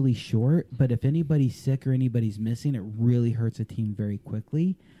think we're really short, but if anybody's sick or anybody's missing, it really hurts a team very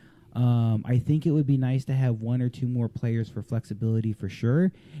quickly. I think it would be nice to have 1 or 2 more players for flexibility for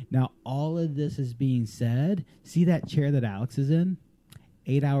sure. Now, all of this is being said. See that chair that Alex is in?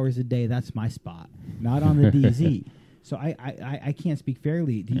 8 hours a day, that's my spot, not on the DZ. So I can't speak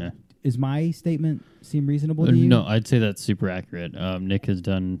fairly. Is my statement seem reasonable to you? No, I'd say that's super accurate. Nick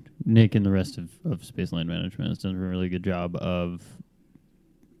and the rest of Spaceland Management has done a really good job of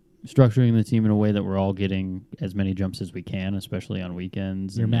structuring the team in a way that we're all getting as many jumps as we can, especially on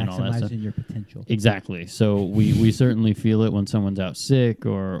weekends You're and all that stuff. maximizing your potential. Exactly. So we certainly feel it when someone's out sick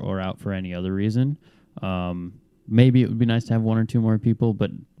or out for any other reason. Maybe it would be nice to have one or two more people,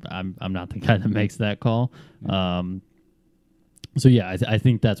 but I'm not the guy that makes that call. So yeah, I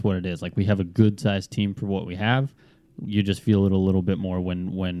think that's what it is. Like, we have a good sized team for what we have. You just feel it a little bit more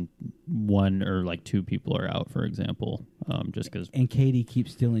when one or like two people are out, for example, just because. And Katie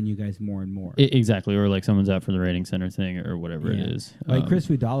keeps stealing you guys more and more. Exactly, or like someone's out for the rating center thing or whatever it is. Like Chris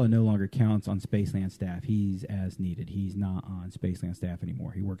Fudala no longer counts on Spaceland staff. He's as needed. He's not on Spaceland staff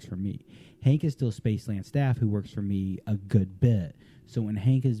anymore. He works for me. Hank is still Spaceland staff who works for me a good bit. So when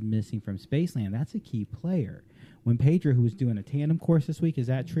Hank is missing from Spaceland, that's a key player. When Pedro, who was doing a tandem course this week, is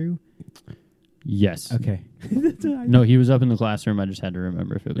that true? Yes. Okay. No, he was up in the classroom. I just had to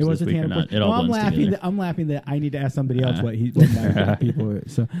remember if it was this week or not. It all I'm blends laughing. together. I'm laughing that I need to ask somebody else what people.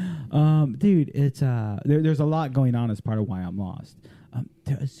 So, dude, it's there's a lot going on as part of why I'm lost.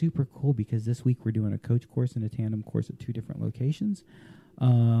 It's super cool because this week we're doing a coach course and a tandem course at 2 different locations,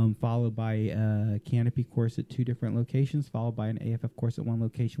 followed by a canopy course at 2 different locations, followed by an AFF course at 1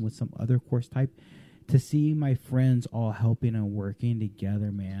 location with some other course type. To see my friends all helping and working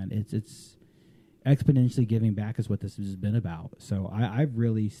together, man, it's exponentially giving back is what this has been about. So I've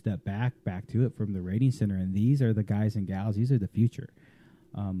really stepped back to it from the rating center, and these are the guys and gals. These are the future.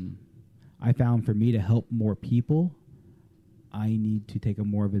 I found for me to help more people, I need to take a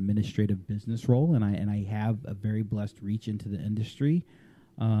more of administrative business role, and I have a very blessed reach into the industry,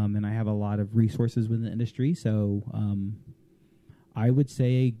 and I have a lot of resources within the industry. So I would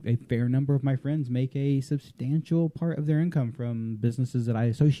say a fair number of my friends make a substantial part of their income from businesses that I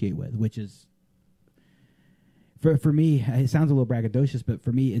associate with, which is, for me, it sounds a little braggadocious, but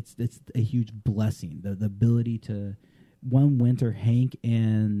for me, it's a huge blessing. The ability to, one winter, Hank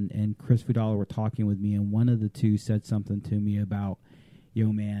and Chris Fudala were talking with me, and one of the two said something to me about,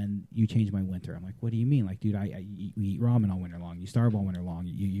 yo, man, you changed my winter. I'm like, what do you mean? Like, dude, we eat ramen all winter long. You starve all winter long.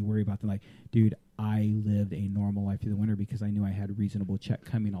 You worry about dude, I lived a normal life through the winter because I knew I had a reasonable check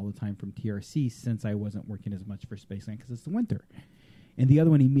coming all the time from TRC since I wasn't working as much for Spaceland because it's the winter. And the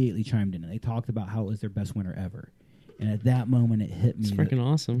other one immediately chimed in, and they talked about how it was their best winter ever. And at that moment, it hit me. It's freaking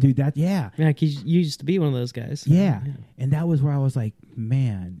awesome. Dude, Yeah, because you used to be one of those guys. Yeah. And that was where I was like,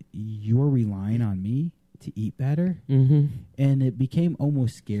 man, you're relying on me to eat better. Mm-hmm. And it became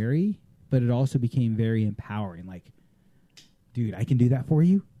almost scary, but it also became very empowering. Like, dude, I can do that for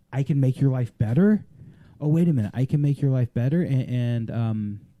you. I can make your life better. Oh, wait a minute. I can make your life better.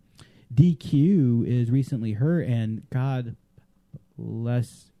 And DQ is recently hurt, and God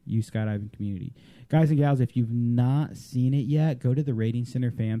bless you, skydiving community. Guys and gals, if you've not seen it yet, go to the Rating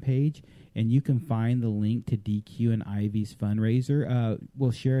Center fan page, and you can find the link to DQ and Ivy's fundraiser.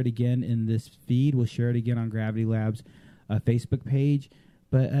 We'll share it again in this feed. We'll share it again on Gravity Labs' Facebook page.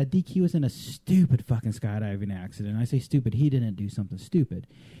 But DQ was in a stupid fucking skydiving accident. I say stupid. He didn't do something stupid.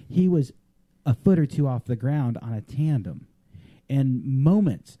 He was a foot or two off the ground on a tandem. And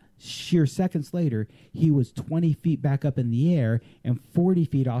moments, sheer seconds later, he was 20 feet back up in the air and 40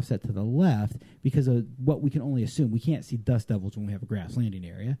 feet offset to the left because of what we can only assume. We can't see dust devils when we have a grass landing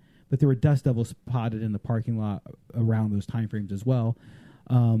area, but there were dust devils spotted in the parking lot around those time frames as well.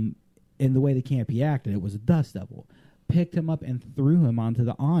 And the way the campy acted, it was a dust devil. Picked him up and threw him onto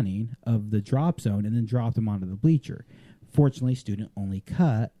the awning of the drop zone and then dropped him onto the bleacher. Fortunately, student only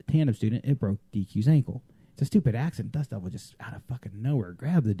cut, tandem student, it broke DQ's ankle. It's a stupid accident. Dust devil just out of fucking nowhere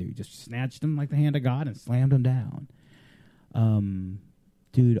grabbed the dude, just snatched him like the hand of God and slammed him down.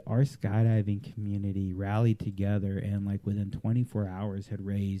 Dude, our skydiving community rallied together and like within 24 hours had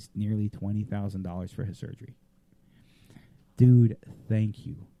raised nearly $20,000 for his surgery. Dude, thank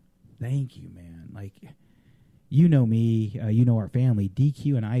you. Thank you, man. Like, you know me, you know our family.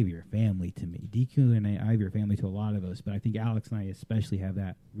 DQ and Ivy are family to me. DQ and Ivy are family to a lot of us, but I think Alex and I especially have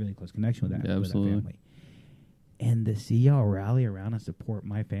that really close connection with that, Yeah, with that family. And to see y'all rally around and support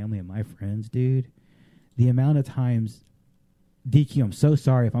my family and my friends, dude, the amount of times, DQ, I'm so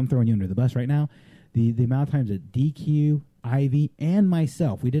sorry if I'm throwing you under the bus right now, the amount of times that DQ, Ivy, and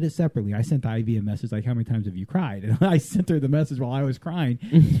myself, we did it separately. I sent Ivy a message like, how many times have you cried? And I sent her the message while I was crying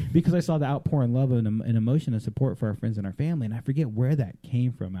because I saw the outpouring love and emotion and support for our friends and our family. And I forget where that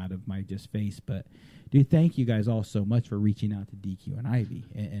came from out of my just face. But, dude, thank you guys all so much for reaching out to DQ and Ivy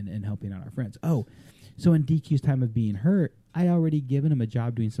and helping out our friends. Oh, so in DQ's time of being hurt, I already given him a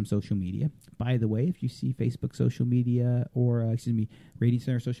job doing some social media. By the way, if you see Facebook social media or, Rating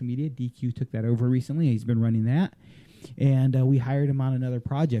Center social media, DQ took that over recently. He's been running that. And we hired him on another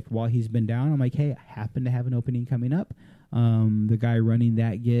project while he's been down. I'm like, hey, I happen to have an opening coming up. The guy running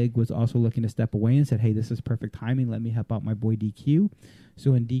that gig was also looking to step away and said, hey, this is perfect timing. Let me help out my boy DQ.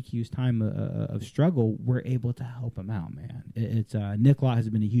 So in DQ's time of struggle, we're able to help him out, man. It's Nick Law has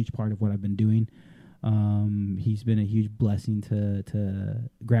been a huge part of what I've been doing. He's been a huge blessing to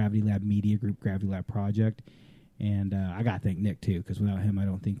Gravity Lab Media Group, Gravity Lab Project. And I got to thank Nick, too, because without him, I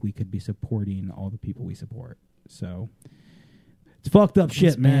don't think we could be supporting all the people we support. So it's fucked up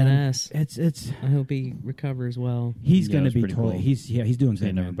shit, man. Badass. It's. I hope he recovers well. He's Yeah, going to it's be pretty totally. cool. He's doing Seeing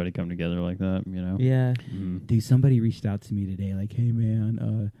good, man. everybody come together like that, you know? Yeah. Dude, somebody reached out to me today, like, "Hey,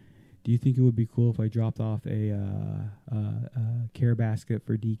 man, do you think it would be cool if I dropped off a care basket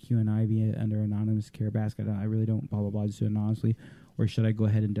for DQ and Ivy under anonymous care basket? I really don't, blah blah blah, just do it anonymously, or should I go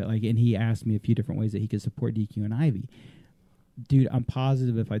ahead and do, like?" And he asked me a few different ways that he could support DQ and Ivy. Dude, I'm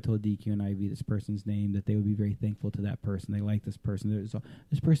positive if I told DQ and Ivy this person's name, that they would be very thankful to that person. They like this person.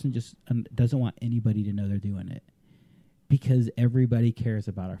 This person just doesn't want anybody to know they're doing it, because everybody cares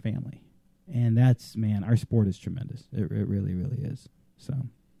about our family. And that's, man, our sport is tremendous. It really, really is. So,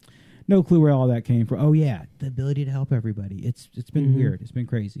 no clue where all that came from. Oh yeah, the ability to help everybody. It's been weird. It's been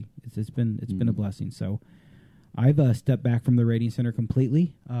crazy. It's been a blessing. So, I've stepped back from the rating center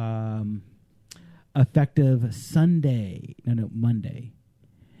completely. Effective Monday.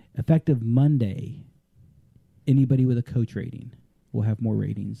 Effective Monday, anybody with a coach rating will have more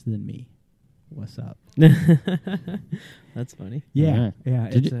ratings than me. What's up? That's funny. Yeah.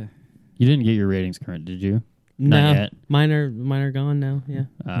 You didn't get your ratings current, did you? No, Not yet. Mine are gone now. Yeah.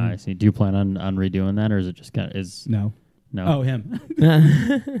 I see. Do you plan on redoing that, or is it just No. no? Oh, him.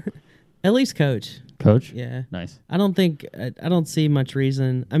 At least coach. Coach? Yeah. Nice. I don't see much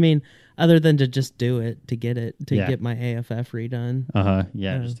reason. I mean, other than to just do it, to get my AFF redone.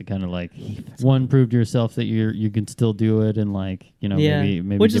 Yeah, just to kind of like prove to yourself that you can still do it, and like, you know, maybe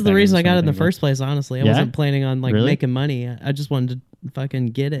which get is the back reason into I got it in the something. first place. Honestly, I Yeah? wasn't planning on like Really? making money. I just wanted to fucking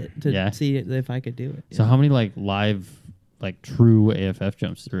get it to see if I could do it. So how many like live, like true AFF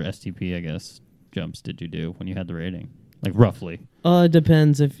jumps or STP, I guess, jumps did you do when you had the rating? Like roughly. It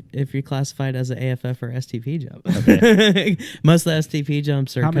depends if you're classified as an AFF or STP jump. Okay. Most of the STP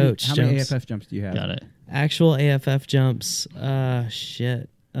jumps are coach How jumps. many AFF jumps do you have? Got it. Actual AFF jumps,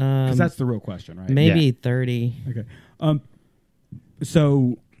 shit. Because that's the real question, right? Maybe 30. Okay.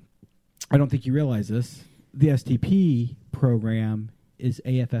 So I don't think you realize this. The STP program is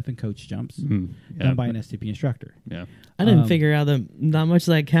AFF and coach jumps done by an STP instructor. Yeah. I didn't figure out that not much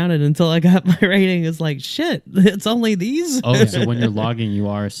of that counted until I got my rating. It's like, shit, it's only these? Oh, so when you're logging, you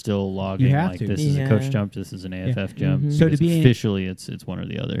are still logging. You have like to. this is a coach jump, this is an AFF jump. So to be officially, it's one or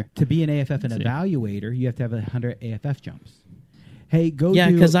the other. To be an AFF and evaluator, you have to have 100 AFF jumps. Hey, go Yeah,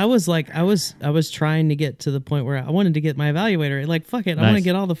 do... because I was trying to get to the point where I wanted to get my evaluator. Like, fuck it, I want to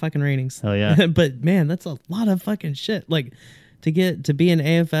get all the fucking ratings. Hell yeah. But man, that's a lot of fucking shit. Like, to be an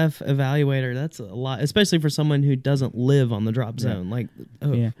AFF evaluator, that's a lot, especially for someone who doesn't live on the drop zone. Like,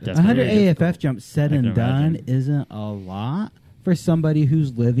 Yeah. That's 100 very AFF jumps said I and can done imagine. isn't a lot for somebody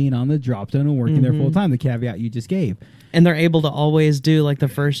who's living on the drop zone and working there full time. The caveat you just gave. and they're able to always do like the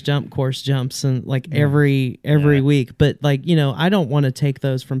first jump course jumps and like every week. But like, you know, I don't want to take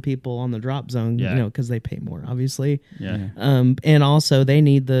those from people on the drop zone, you know, because they pay more, obviously. Yeah. And also they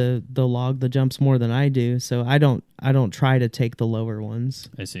need the log the jumps more than I do, so I don't try to take the lower ones.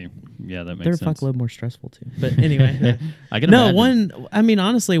 I see. Yeah, that makes They're a sense. fuckload more stressful too. But anyway, I can no imagine. I mean,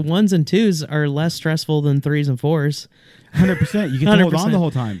 honestly, 1s and 2s are less stressful than 3s and 4s. 100%. You can hold on 100%. the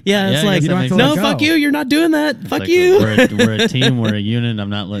whole time. Yeah, Yeah, it's I like, guess that makes no, sense. fuck you, you're not doing that. It's Fuck like you. We're a team. We're a unit. I'm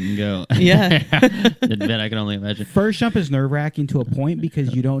not letting go. Yeah. I can only imagine. First jump is nerve wracking to a point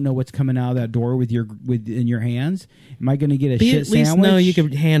because you don't know what's coming out of that door in your hands. Am I going to get a But shit at least sandwich? know you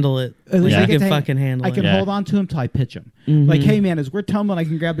can handle it. At least I I can can fucking handle I it. can Yeah. hold on to him till I pitch him. Like, hey man, as we're tumbling, I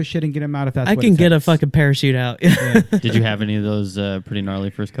can grab the shit and get him out if that's I what can it get a takes. fucking parachute out. Did you have any of those pretty gnarly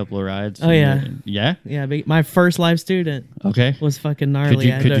first couple of rides? Oh, yeah. Yeah? Yeah, but my first live student Okay. was fucking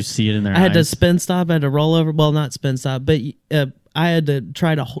gnarly. Could you see it in their I had to eyes? spin stop. I had to roll over. Well, not spin stop, but I had to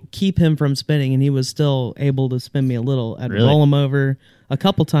try to keep him from spinning, and he was still able to spin me a little. I had to Really? roll him over a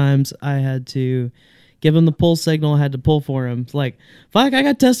couple times. I had to give him the pull signal. I had to pull for him. It's like, fuck, I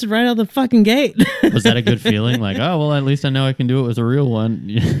got tested right out of the fucking gate. Was that a good feeling? Like, oh, well, at least I know I can do it with a real one.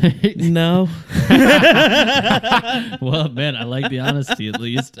 No. Well, man, I like the honesty at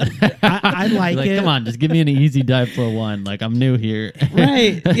least. I like it. Come on, just give me an easy dive flow one. Like, I'm new here.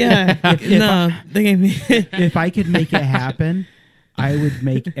 Right. Yeah. No. They gave me. If I could make it happen, I would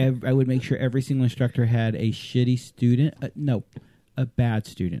make sure every single instructor had a shitty student. A bad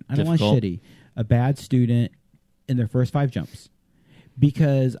student. I don't want Difficult. shitty. A bad student in their first 5 jumps.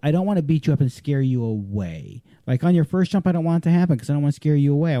 Because I don't want to beat you up and scare you away. Like on your first jump, I don't want it to happen because I don't want to scare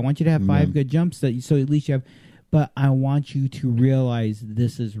you away. I want you to have 5 good jumps so at least you have. But I want you to realize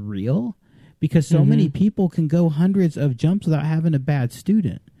this is real, because so many people can go hundreds of jumps without having a bad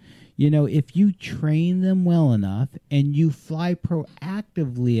student. You know, if you train them well enough and you fly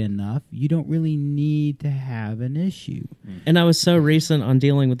proactively enough, you don't really need to have an issue. And I was so recent on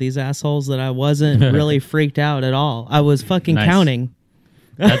dealing with these assholes that I wasn't really freaked out at all. I was fucking counting.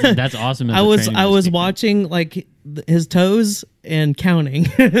 That's awesome. I was watching like his toes and counting.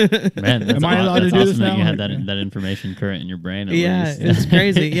 Man, Am I allowed to do awesome this that now? you had that information current in your brain. At Yeah, least. it's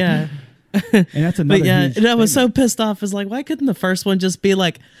crazy. Yeah. And that's another But yeah, huge and I was thing. so pissed off. Is like, why couldn't the first one just be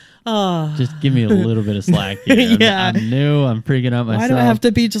like, oh, Just give me a little bit of slack here. Yeah. I'm new. I'm freaking out myself. why do I have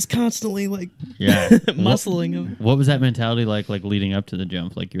to be just constantly like Yeah. muscling him? What was that mentality like leading up to the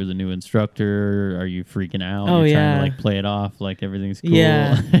jump? Like you're the new instructor. Are you freaking out? Oh, you're trying yeah. to like play it off like everything's cool.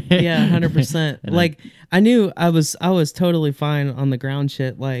 Yeah, yeah, 100%. And Like I knew I was totally fine on the ground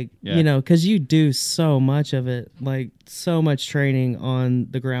shit. Like Yeah. you know, because you do so much of it, like so much training on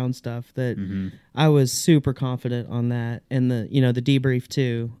the ground stuff that I was super confident on that, and the debrief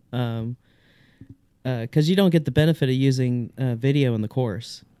too. Because you don't get the benefit of using video in the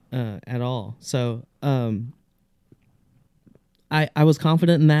course at all. So I was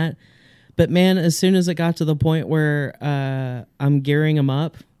confident in that. But man, as soon as it got to the point where I'm gearing them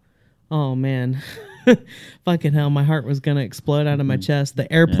up, oh man, fucking hell, my heart was gonna explode out of my chest.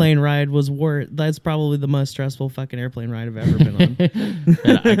 The airplane ride was that's probably the most stressful fucking airplane ride I've ever been on.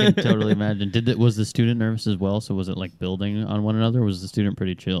 And I can totally imagine. Was the student nervous as well? So was it like building on one another? Or was the student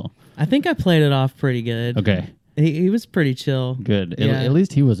pretty chill? I think I played it off pretty good. Okay. He was pretty chill. Good. Yeah. At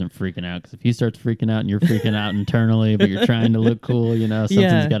least he wasn't freaking out, because if he starts freaking out and you're freaking out internally, but you're trying to look cool,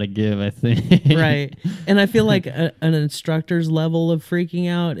 something's got to give, I think. Right. And I feel like an instructor's level of freaking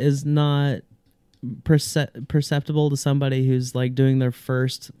out is not perceptible to somebody who's like doing their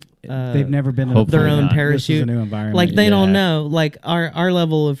first They've never been in Hopefully their own not. This is parachute. a new environment. Like they don't Yeah. know. Like our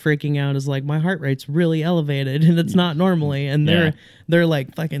level of freaking out is like my heart rate's really elevated and it's not normally, and they're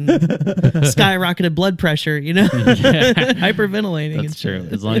like fucking skyrocketed blood pressure, hyperventilating. That's and true.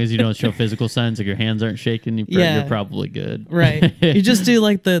 shit. As long as you don't show physical signs, like your hands aren't shaking, you're probably good. Right. You just do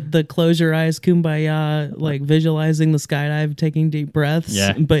like the close your eyes, kumbaya, like visualizing the skydive, taking deep breaths.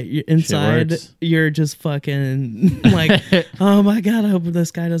 Yeah. But inside, works. you're just fucking like, oh my God, I hope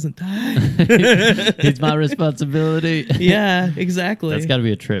this guy doesn't die. It's my responsibility. Yeah, exactly. That's got to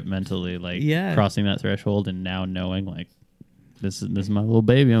be a trip mentally, like Yeah. crossing that threshold and now knowing like this is my little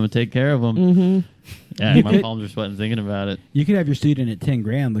baby. I'm gonna take care of him. Mm-hmm. Yeah, my palms are sweating thinking about it. You could have your student at 10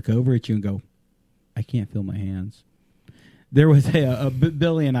 grand look over at you and go, I can't feel my hands. There was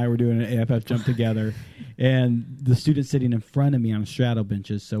Billy and I were doing an AFF jump together, and the student sitting in front of me on straddle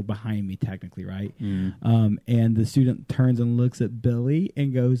benches, so behind me technically, right? And the student turns and looks at Billy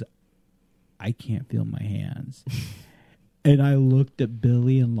and goes, I can't feel my hands. And I looked at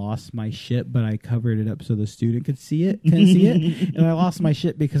Billy and lost my shit, but I covered it up so the student couldn't see it. And I lost my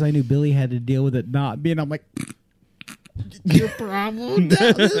shit because I knew Billy had to deal with it not being. I'm like, your problem?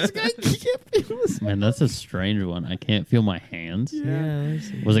 No, this guy can't feel his. Man, that's a strange one. I can't feel my hands. Yeah.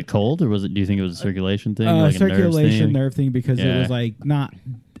 Was it cold, or do you think it was a circulation thing? Like a Circulation nerves thing? nerve thing, because it Yeah. was like not.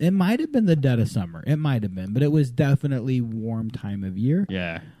 It might have been the dead of summer. It might have been, but it was definitely warm time of year.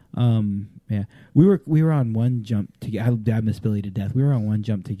 Yeah. Yeah. We were on one jump together. I miss Billy to death. We were on one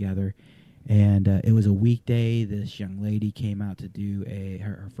jump together, and it was a weekday. This young lady came out to do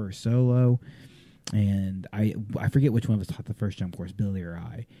her first solo, and I forget which one of us taught the first jump course, Billy or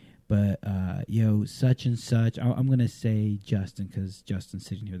I. But such and such. I'm gonna say Justin, because Justin's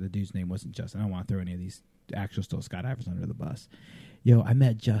sitting here. The dude's name wasn't Justin. I don't want to throw any of these actual still skydivers under the bus. I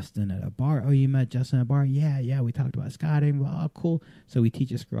met Justin at a bar. Oh, you met Justin at a bar? Yeah, we talked about skydiving. Well, cool. So we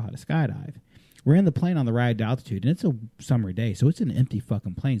teach this girl how to skydive. We're in the plane on the ride to altitude, and it's a summer day, so it's an empty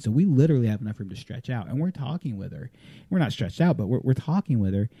fucking plane. So we literally have enough room to stretch out, and we're talking with her. We're not stretched out, but we're talking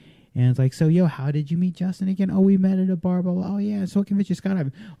with her. And it's like, so, how did you meet Justin again? Oh, we met at a bar, blah, blah. Oh, yeah, so what convinced you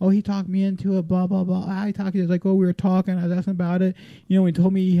skydiving? Oh, he talked me into it, blah, blah, blah. I talked to you, like, we were talking, I was asking about it. He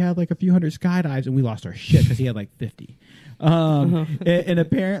told me he had like a few hundred skydives, and we lost our shit because he had like 50. And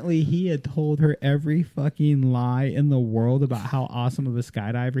apparently he had told her every fucking lie in the world about how awesome of a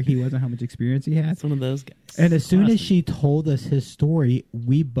skydiver he was and how much experience he had. It's one of those guys. And as soon as she told us his story,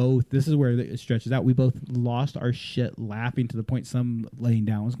 we both, this is where it stretches out, we both lost our shit laughing to the point some laying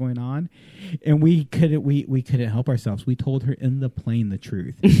down was going on. And we couldn't help ourselves. We told her in the plane the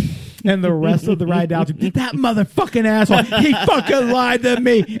truth. And the rest of the ride down to that motherfucking asshole, he fucking lied to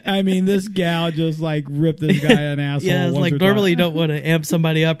me. I mean, this gal just like ripped this guy an asshole. Yeah, it's like normally you don't want to amp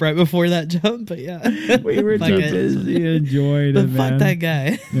somebody up right before that jump, but yeah. We were too busy enjoying But it, fuck man. that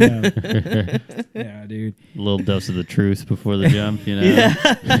guy. Yeah. Yeah, dude. A little dose of the truth before the jump, you know.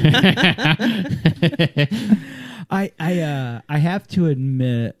 I have to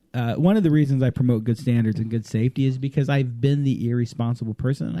admit, one of the reasons I promote good standards and good safety is because I've been the irresponsible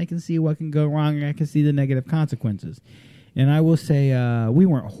person, and I can see what can go wrong, and I can see the negative consequences. And I will say we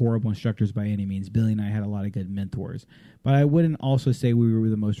weren't horrible instructors by any means. Billy and I had a lot of good mentors. But I wouldn't also say we were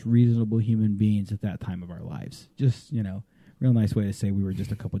the most reasonable human beings at that time of our lives. Just, you know, real nice way to say we were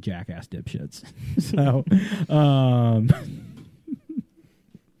just a couple jackass dipshits. So,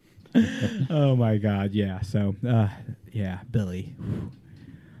 oh my God, yeah. So, yeah, Billy.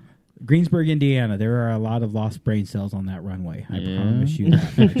 Greensburg, Indiana. There are a lot of lost brain cells on that runway. I promise you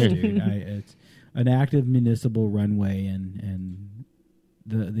that much, dude. It's an active municipal runway, and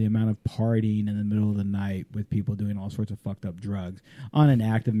the amount of partying in the middle of the night with people doing all sorts of fucked up drugs on an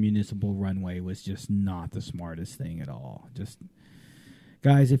active municipal runway was just not the smartest thing at all. Just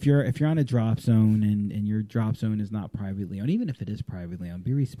guys, if you're on a drop zone and your drop zone is not privately owned, even if it is privately owned,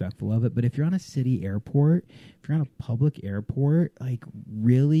 be respectful of it. But if you're on a city airport, if you're on a public airport, like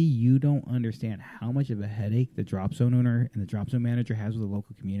really you don't understand how much of a headache the drop zone owner and the drop zone manager has with the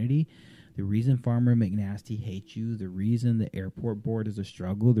local community. The reason Farmer McNasty hates you, the reason the airport board is a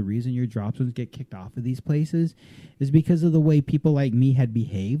struggle, the reason your drop zones get kicked off of these places is because of the way people like me had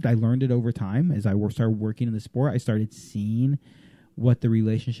behaved. I learned it over time. As I started working in the sport, I started seeing what the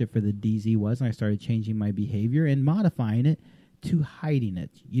relationship for the DZ was, and I started changing my behavior and modifying it to hiding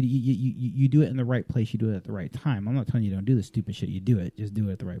it. You do it in the right place. You do it at the right time. I'm not telling you don't do the stupid shit. You do it. Just do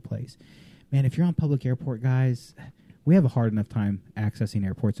it at the right place. Man, if you're on public airport, guys, we have a hard enough time accessing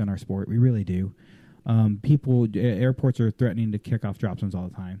airports in our sport. We really do. Airports are threatening to kick off drop zones all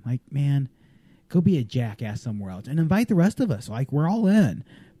the time. Like, man, go be a jackass somewhere else and invite the rest of us. Like, we're all in.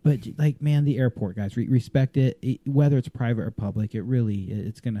 But, like, man, the airport, guys, respect it. Whether it's private or public,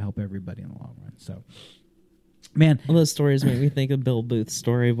 it's going to help everybody in the long run. So, man. All those stories make me think of Bill Booth's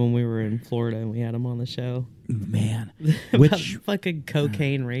story when we were in Florida and we had him on the show. Man. Which fucking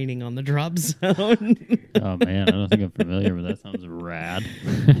cocaine raining on the drop zone. Oh, man. I don't think I'm familiar, but that sounds rad.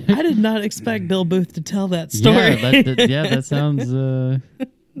 I did not expect Bill Booth to tell that story. Yeah, that sounds...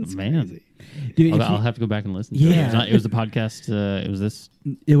 man. Crazy. Dude, I'll have to go back and listen to it. It was the podcast. It was this.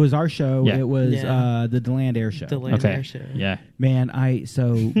 It was our show. Yeah. It was the DeLand Air Show. DeLand Air Show. Yeah. Man,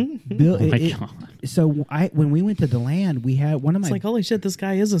 Bill. Oh my God. So when we went to DeLand, we had one of my. It's like, holy shit, this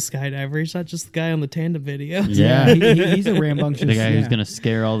guy is a skydiver. He's not just the guy on the tandem video. Yeah. He's a rambunctious. The guy who's gonna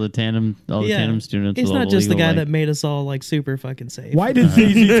scare all the tandem students. He's with all not just the guy illegal, that made us all like super fucking safe. Why did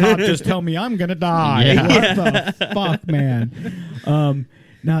ZZ Top just tell me I'm gonna die? Yeah. What the fuck, man?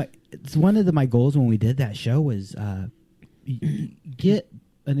 Now, it's one of my goals when we did that show was get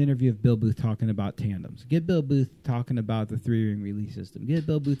an interview of Bill Booth talking about tandems. Get Bill Booth talking about the 3-ring release system. Get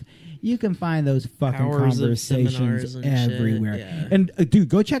Bill Booth. You can find those fucking Hours of conversations seminars and everywhere. shit, yeah. And dude,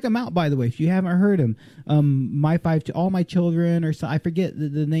 go check him out. By the way, if you haven't heard him, all my children, or so, I forget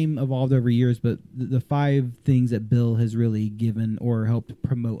the name evolved over years, but the 5 things that Bill has really given or helped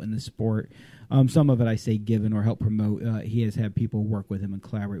promote in the sport. Some of it I say given or help promote. He has had people work with him and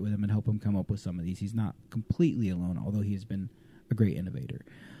collaborate with him and help him come up with some of these. He's not completely alone, although he has been a great innovator.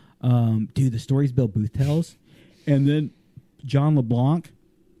 Dude, the stories Bill Booth tells. And then John LeBlanc.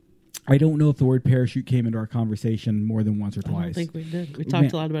 I don't know if the word parachute came into our conversation more than once or twice. I don't think we did. We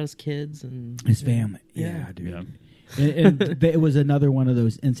talked a lot about his kids and his family. Yeah, dude. Yeah. and it was another one of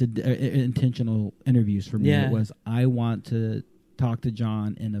those intentional interviews for me. Yeah. It was, I want to talk to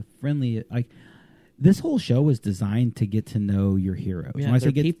John in a friendly, like, this whole show was designed to get to know your heroes. Yeah, when I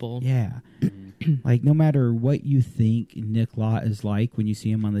they're say people. Yeah. Like, no matter what you think Nick Lott is like when you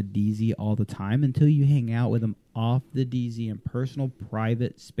see him on the DZ all the time, until you hang out with him off the DZ in personal,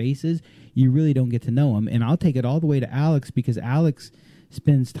 private spaces, you really don't get to know him. And I'll take it all the way to Alex, because Alex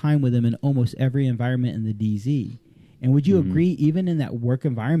spends time with him in almost every environment in the DZ. And would you agree, even in that work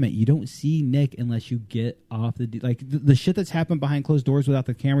environment, you don't see Nick unless you get off the... Like, the shit that's happened behind closed doors without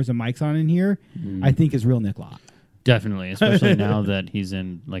the cameras and mics on in here, I think is real Nick Lott. Definitely, especially now that he's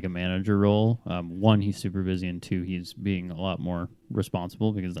in like a manager role. One, he's super busy, and two, he's being a lot more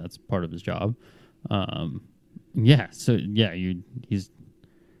responsible because that's part of his job. He's.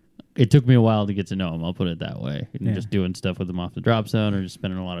 It took me a while to get to know him. I'll put it that way. And just doing stuff with him off the drop zone, or just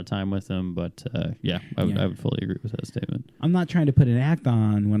spending a lot of time with him. But I would fully agree with that statement. I'm not trying to put an act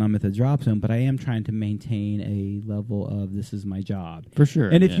on when I'm at the drop zone, but I am trying to maintain a level of this is my job. For sure.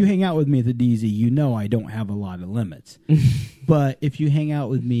 And if you hang out with me at the DZ, you know I don't have a lot of limits. But if you hang out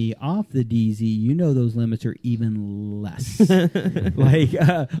with me off the DZ, you know those limits are even less. Like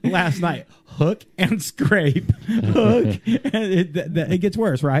last night, hook and scrape. Hook. And it gets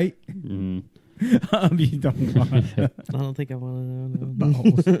worse, right? Mm-hmm. You don't want to. I don't think I want to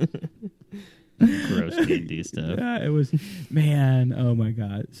know. Gross D&D stuff. Yeah, it was, man, oh my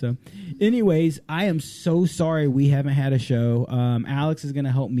God. So anyways, I am so sorry we haven't had a show. Alex is going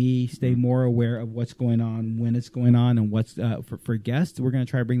to help me stay more aware of what's going on, when it's going on, and what's for guests. We're going to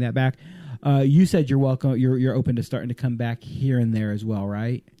try to bring that back. You said you're welcome. You're open to starting to come back here and there as well,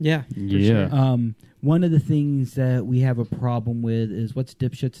 right? Yeah. Yeah. Sure. One of the things that we have a problem with is, what's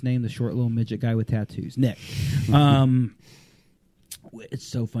dipshit's name? The short little midget guy with tattoos, Nick. It's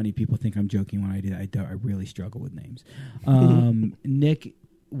so funny. People think I'm joking when I do that. I really struggle with names. Nick,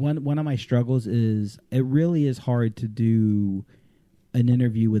 one of my struggles is it really is hard to do an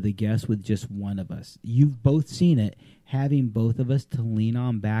interview with a guest with just one of us. You've both seen it. Having both of us to lean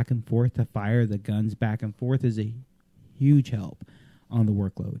on back and forth, to fire the guns back and forth, is a huge help on the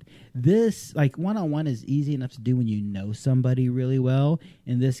workload. This, like, one-on-one is easy enough to do when you know somebody really well.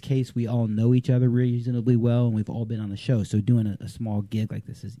 In this case, we all know each other reasonably well, and we've all been on the show, so doing a small gig like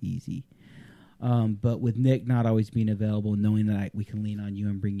this is easy. But with Nick not always being available, knowing that we can lean on you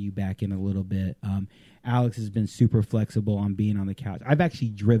and bring you back in a little bit, Alex has been super flexible on being on the couch. I've actually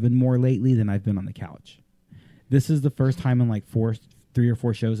driven more lately than I've been on the couch. This is the first time in like 3 or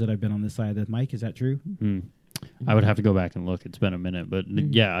 4 shows that I've been on this side of the mic. Is that true? Mm. I would have to go back and look. It's been a minute, but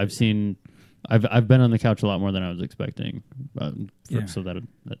yeah, I've been on the couch a lot more than I was expecting. So that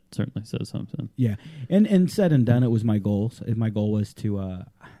certainly says something. Yeah, and said and done, it was my goal. My goal was to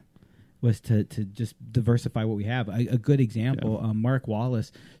just diversify what we have. A good example, Mark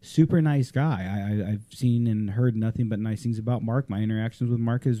Wallace, super nice guy. I've seen and heard nothing but nice things about Mark. My interactions with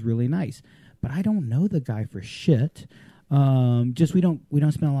Mark is really nice, but I don't know the guy for shit. Just we don't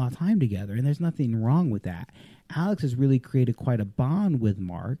spend a lot of time together, and there's nothing wrong with that. Alex has really created quite a bond with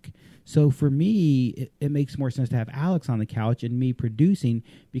Mark. So for me, it makes more sense to have Alex on the couch and me producing,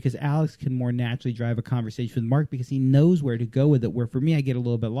 because Alex can more naturally drive a conversation with Mark because he knows where to go with it, where for me, I get a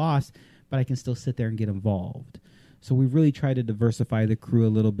little bit lost, but I can still sit there and get involved. So we really try to diversify the crew a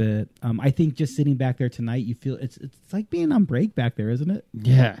little bit. I think just sitting back there tonight, you feel it's like being on break back there, isn't it?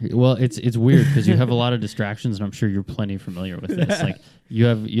 Yeah. Well, it's weird because you have a lot of distractions, and I'm sure you're plenty familiar with this. Like you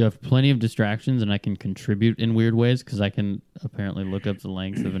have plenty of distractions, and I can contribute in weird ways because I can apparently look up the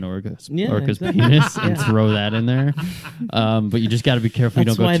length of an orca's penis and throw that in there. But you just got to be careful you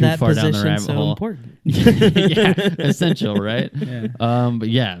don't go too far down the rabbit hole. Important. Yeah, essential, right? Yeah. But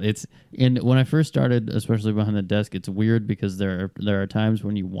yeah, when I first started, especially behind the desk, it's weird because there are times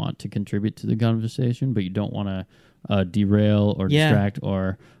when you want to contribute to the conversation, but you don't want to derail or distract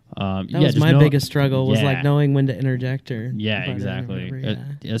or. That was my biggest struggle was like knowing when to interject or. Yeah, exactly.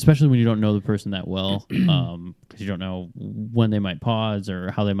 Especially when you don't know the person that well, because you don't know when they might pause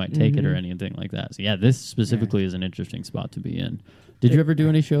or how they might take it or anything like that. So yeah, this specifically is an interesting spot to be in. Did you ever do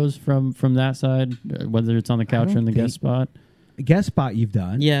any shows from that side, whether it's on the couch or in the guest spot? Guest spot you've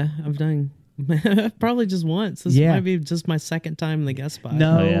done? Yeah, I've done. Probably just once. This might be just my second time in the guest spot.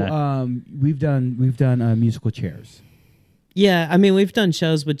 No, we've done musical chairs. Yeah, I mean we've done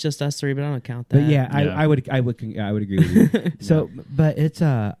shows with just us three, but I don't count that. But yeah, I would agree with you. So, but it's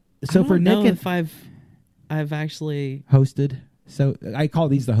so for Nick, know if I've actually hosted. So I call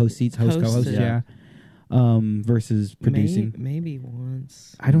these the host seats, host co-host. Yeah. Versus producing. Maybe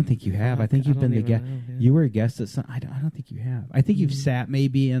once. I don't think you have. I think you've been the guest. You were a guest at some. I don't think you have. I think you've sat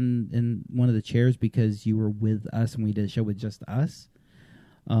maybe in one of the chairs because you were with us when we did a show with just us.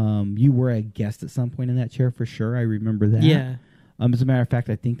 You were a guest at some point in that chair for sure. I remember that. Yeah. As a matter of fact,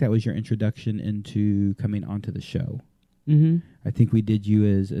 I think that was your introduction into coming onto the show. Mm-hmm. I think we did you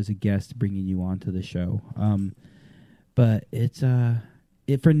as a guest, bringing you onto the show. But it's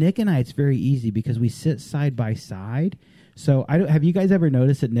for Nick and I, it's very easy because we sit side by side. So have you guys ever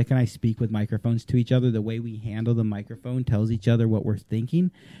noticed that Nick and I speak with microphones to each other? The way we handle the microphone tells each other what we're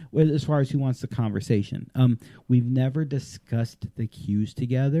thinking as far as who wants the conversation. We've never discussed the cues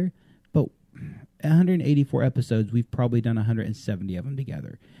together, but 184 episodes, we've probably done 170 of them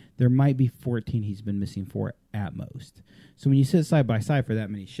together. There might be 14 he's been missing for at most. So when you sit side by side for that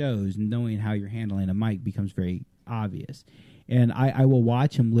many shows, knowing how you're handling a mic becomes very obvious. And I will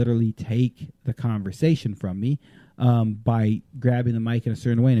watch him literally take the conversation from me by grabbing the mic in a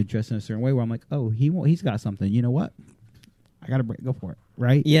certain way and addressing it in a certain way where I'm like, oh, he's got something. You know what? I got to go for it,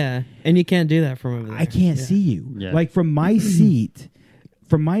 right? Yeah, and you can't do that from over there. I can't see you. Yeah. Like from my seat,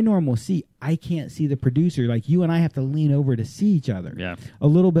 from my normal seat, I can't see the producer. Like you and I have to lean over to see each other. Yeah. A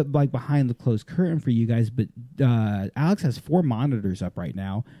little bit like behind the closed curtain for you guys, but Alex has 4 monitors up right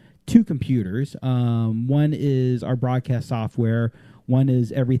now, 2 computers. One is our broadcast software. One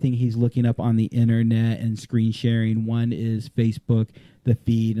is everything he's looking up on the internet and screen sharing. One is Facebook, the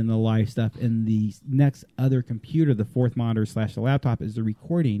feed, and the live stuff. And the next other computer, the 4th monitor / the laptop, is the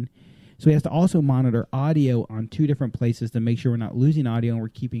recording. So he has to also monitor audio on 2 different places to make sure we're not losing audio and we're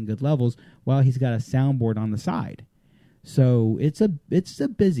keeping good levels while he's got a soundboard on the side. So it's a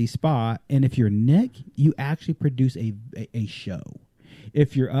busy spot. And if you're Nick, you actually produce a show.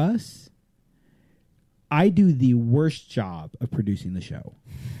 If you're us, I do the worst job of producing the show.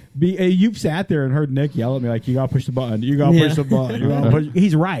 You've sat there and heard Nick yell at me like, you got to push the button. You got to push the button. You gotta push.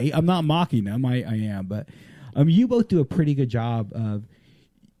 He's right. I'm not mocking him. I am. But you both do a pretty good job of...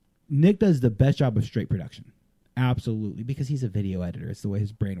 Nick does the best job of straight production. Absolutely. Because he's a video editor. It's the way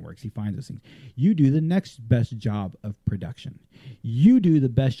his brain works. He finds those things. You do the next best job of production. You do the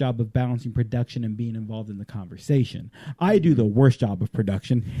best job of balancing production and being involved in the conversation. I do the worst job of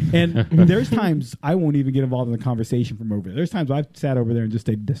production. And there's times I won't even get involved in the conversation from over there. There's times I've sat over there and just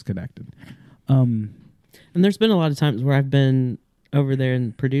stayed disconnected. And there's been a lot of times where I've been over there in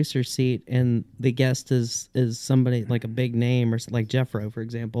the producer seat and the guest is somebody like a big name or like Jeffro, for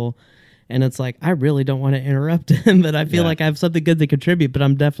example. And it's like, I really don't want to interrupt him, but I feel like I have something good to contribute, but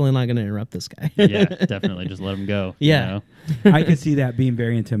I'm definitely not going to interrupt this guy. Yeah, definitely. Just let him go. Yeah. You know? I could see that being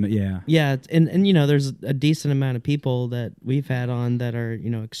very intimate. Yeah. Yeah. And, you know, there's a decent amount of people that we've had on that are, you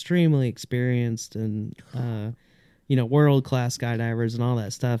know, extremely experienced and, you know, world-class skydivers and all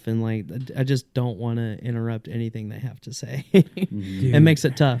that stuff. And like, I just don't want to interrupt anything they have to say. It makes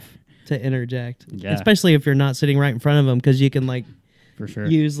it tough to interject, especially if you're not sitting right in front of them, because you can like, for sure,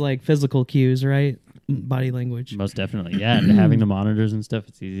 use like physical cues, right? Body language. Most definitely. Yeah. And having the monitors and stuff,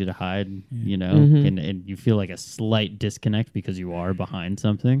 it's easy to hide, you know, and you feel like a slight disconnect because you are behind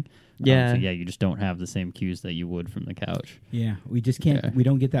something. Yeah. So yeah, you just don't have the same cues that you would from the couch. Yeah, we just can't. We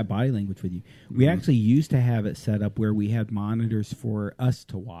don't get that body language with you. We actually used to have it set up where we had monitors for us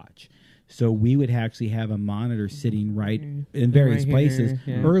to watch. So we would actually have a monitor sitting right in various places.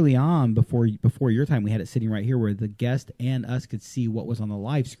 Early on, before your time, we had it sitting right here where the guest and us could see what was on the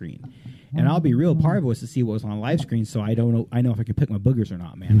live screen. And I'll be real, part of it was to see what was on the live screen, so I know if I can pick my boogers or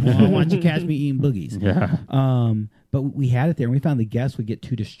not, man. Well, why don't you catch me eating boogies? Yeah. But we had it there, and we found the guests would get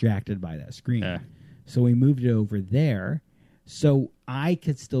too distracted by that screen. Yeah. So we moved it over there so I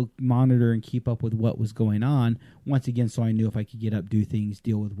could still monitor and keep up with what was going on. Once again, so I knew if I could get up, do things,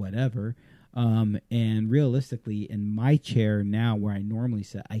 deal with whatever. And realistically, in my chair now where I normally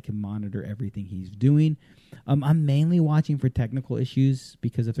sit, I can monitor everything he's doing. I'm mainly watching for technical issues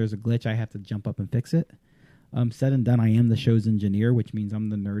because if there's a glitch, I have to jump up and fix it. Said and done, I am the show's engineer, which means I'm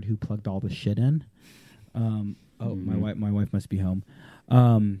the nerd who plugged all the shit in. My wife must be home.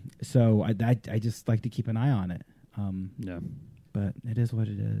 So I just like to keep an eye on it. Yeah. But it is what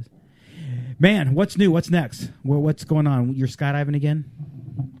it is. Man, what's new? What's next? What's going on? You're skydiving again?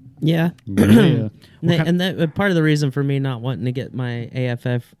 Yeah. Yeah. And that part of the reason for me not wanting to get my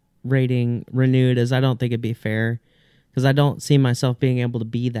AFF rating renewed is I don't think it'd be fair because I don't see myself being able to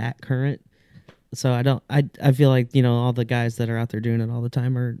be that current. So I feel like, you know, all the guys that are out there doing it all the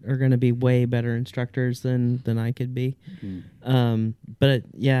time are going to be way better instructors than I could be. But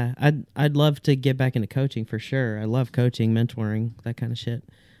yeah, I'd love to get back into coaching for sure. I love coaching, mentoring, that kind of shit.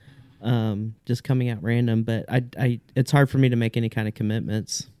 Just coming out random, but it's hard for me to make any kind of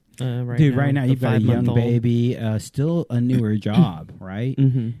commitments. Right now you've got a young baby, still a newer job, right?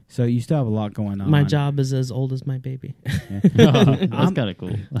 Mm-hmm. So you still have a lot going on. My job is as old as my baby. That's kind of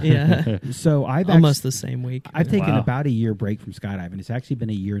cool. Yeah. So I've almost the same week. I've taken about a year break from skydiving. It's actually been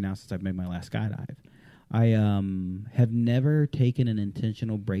a year now since I've made my last skydive. I have never taken an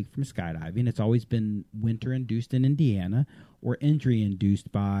intentional break from skydiving. It's always been winter-induced in Indiana or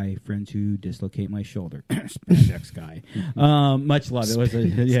injury-induced by friends who dislocate my shoulder. Spandex guy. Much love. It was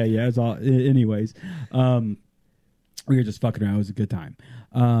it's all. Anyways, we were just fucking around. It was a good time.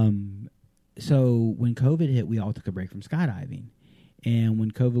 So when COVID hit, we all took a break from skydiving. And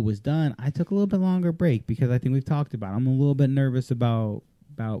when COVID was done, I took a little bit longer break because I think we've talked about it. I'm a little bit nervous about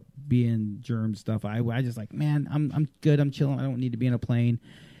being germ stuff. I just like, man, I'm good. I'm chilling. I don't need to be in a plane.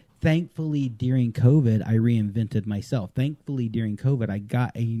 Thankfully, during COVID, I reinvented myself. Thankfully, during COVID, I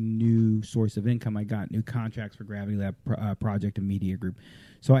got a new source of income. I got new contracts for Gravity Lab Project and Media Group.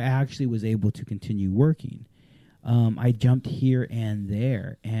 So I actually was able to continue working. I jumped here and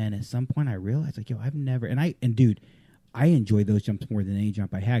there, and at some point I realized, like, yo, I've never, and dude, I enjoyed those jumps more than any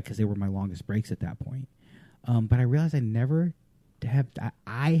jump I had because they were my longest breaks at that point. But I realized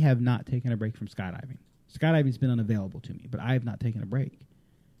I have not taken a break from skydiving. Skydiving's been unavailable to me, but I have not taken a break.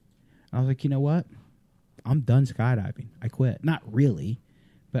 I was like, you know what? I'm done skydiving. I quit. Not really,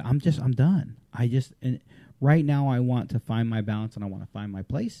 but I'm done. And right now I want to find my balance and I want to find my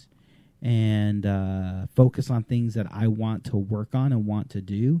place and focus on things that I want to work on and want to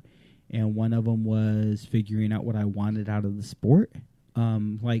do. And one of them was figuring out what I wanted out of the sport.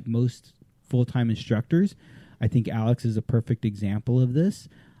 Like most full-time instructors, I think Alex is a perfect example of this.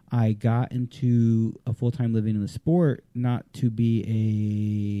 I got into a full-time living in the sport not to be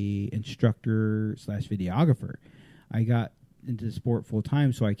a instructor / videographer. I got into the sport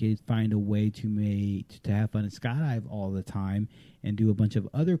full-time so I could find a way to have fun and skydive all the time and do a bunch of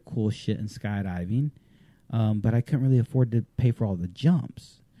other cool shit in skydiving. But I couldn't really afford to pay for all the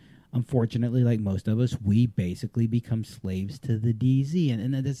jumps. Unfortunately, like most of us, we basically become slaves to the DZ.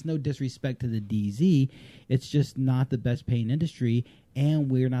 And that's no disrespect to the DZ. It's just not the best paying industry, and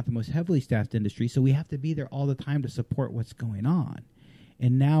we're not the most heavily staffed industry, so we have to be there all the time to support what's going on.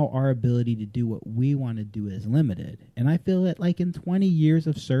 And now our ability to do what we want to do is limited. And I feel that like in 20 years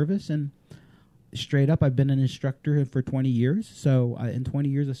of service, and straight up, I've been an instructor for 20 years. So in 20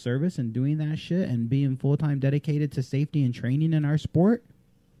 years of service and doing that shit and being full-time dedicated to safety and training in our sport,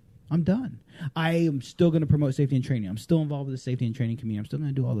 I'm done. I am still going to promote safety and training. I'm still involved with the safety and training community. I'm still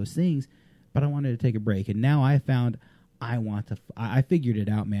going to do all those things, but I wanted to take a break. And now I found I figured it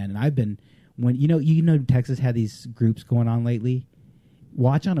out, man. And I've been, Texas had these groups going on lately.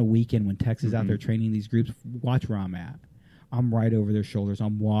 Watch on a weekend when Texas is out there training these groups. Watch where I'm at. I'm right over their shoulders.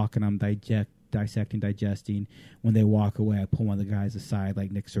 I'm walking. I'm dissecting, digesting. When they walk away, I pull one of the guys aside, like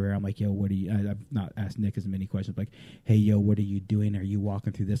Nick Serrera. I'm like, yo, what are you? I've not asked Nick as many questions. Like, hey, yo, what are you doing? Are you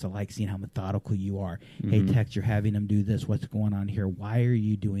walking through this? I like seeing how methodical you are. Hey, Tex, you're having them do this. What's going on here? Why are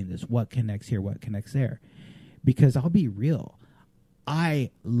you doing this? What connects here? What connects there? Because I'll be real,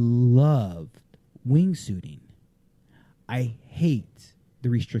 I loved wingsuiting. I hate the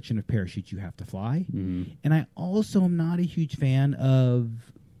restriction of parachutes you have to fly. And I also am not a huge fan of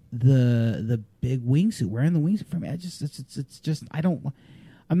the big wingsuit, wearing the wingsuit. For me,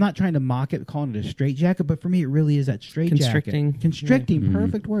 I'm not trying to mock it, calling it a straight jacket, but for me, it really is that straight jacket. Constricting,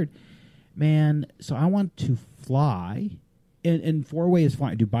 perfect word. Man, so I want to fly, and four-way is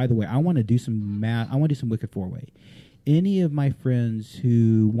flying. Dude, by the way, I want to do some math. I want to do some wicked four-way. Any of my friends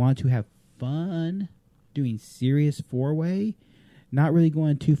who want to have fun doing serious four-way, not really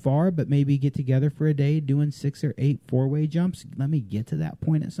going too far, but maybe get together for a day doing 6 or 8 four-way jumps. Let me get to that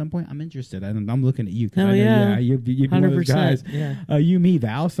point at some point. I'm interested. I'm looking at you. Hell yeah. You'd be one of those guys. Yeah. You, me,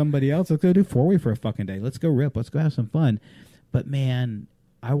 Val, somebody else. Let's go do four-way for a fucking day. Let's go rip. Let's go have some fun. But, man,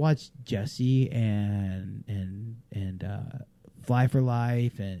 I watched Jesse and Fly for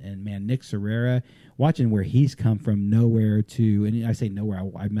Life and man, Nick Serrera, watching where he's come from nowhere to, and I say nowhere,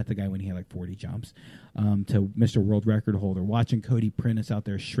 I met the guy when he had like 40 jumps, to Mr. World Record holder, watching Cody Prentice out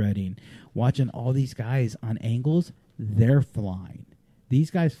there shredding, watching all these guys on angles, they're flying.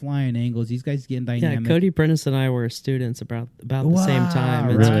 These guys flying angles, these guys getting dynamic. Yeah, Cody Prentice and I were students about the same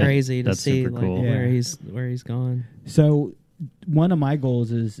time. It's crazy to see like cool. where he's gone. So one of my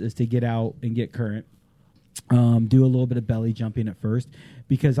goals is to get out and get current. Do a little bit of belly jumping at first,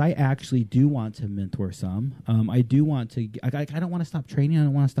 because I actually do want to mentor some. I do want to. I don't want to stop training. I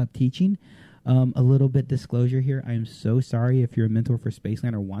don't want to stop teaching. A little bit disclosure here. I am so sorry if you're a mentor for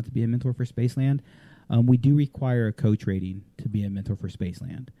Spaceland or want to be a mentor for Spaceland. We do require a coach rating to be a mentor for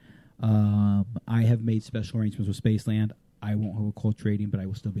Spaceland. I have made special arrangements with Spaceland. I won't have a coach rating, but I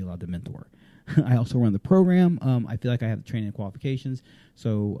will still be allowed to mentor. I also run the program. I feel like I have the training and qualifications,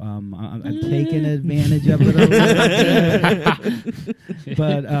 so I'm taking advantage of it a little bit.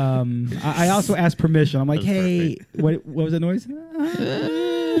 But I also asked permission. I'm like, hey, what was the noise?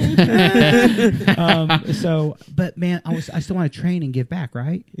 But man, I still want to train and give back,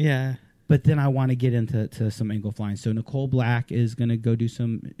 right? Yeah. But then I want to get into some angle flying. So Nicole Black is going to go do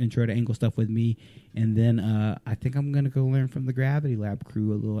some intro to angle stuff with me. And then I think I'm going to go learn from the Gravity Lab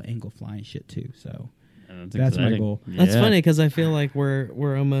crew a little angle flying shit too. So that's my goal. Yeah. That's funny because I feel like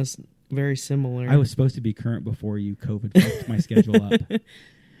we're almost very similar. I was supposed to be current before you COVID fucked my schedule up.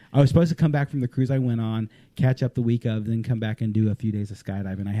 I was supposed to come back from the cruise I went on, catch up the week of, then come back and do a few days of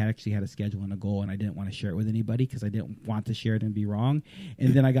skydiving. I had actually had a schedule and a goal, and I didn't want to share it with anybody because I didn't want to share it and be wrong.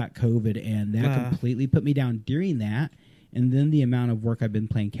 And then I got COVID, and that completely put me down during that. And then the amount of work I've been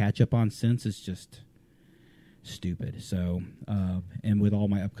playing catch up on since is just stupid. So, and with all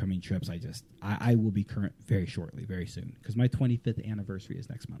my upcoming trips, I will be current very shortly, very soon, because my 25th anniversary is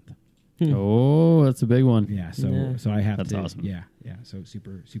next month. Oh, that's a big one. Yeah, so I have that's to. Awesome. Yeah. So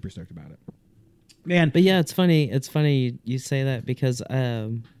super stoked about it, man. But yeah, it's funny. It's funny you say that because,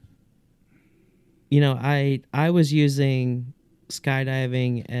 you know, I was using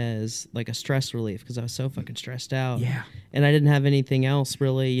skydiving as like a stress relief because I was so fucking stressed out. Yeah. And I didn't have anything else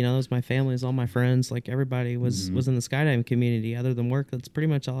really. You know, it was my family, it was all my friends. Like everybody was in the skydiving community other than work. That's pretty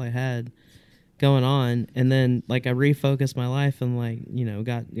much all I had going on. And then like I refocused my life and like, you know,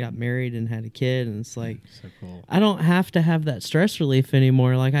 got married and had a kid, and it's like So cool. I don't have to have that stress relief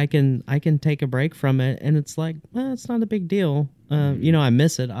anymore. Like I can take a break from it, and it's like, well, it's not a big deal. You know, I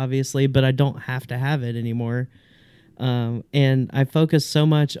miss it obviously, but I don't have to have it anymore. And I focus so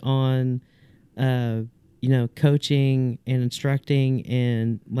much on you know, coaching and instructing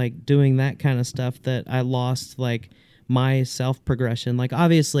and like doing that kind of stuff that I lost like my self progression. Like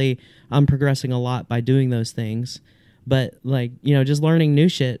obviously I'm progressing a lot by doing those things, but like, you know, just learning new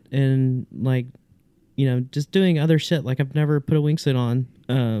shit and like, you know, just doing other shit. Like I've never put a wingsuit on,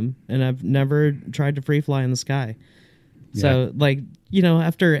 and I've never tried to free fly in the sky. Yeah. So like, you know,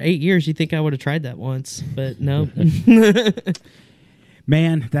 after 8 years, you think I would have tried that once, but no.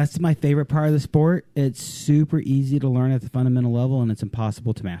 Man, that's my favorite part of the sport. It's super easy to learn at the fundamental level, and it's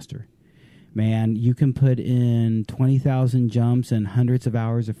impossible to master. Man, you can put in 20,000 jumps and hundreds of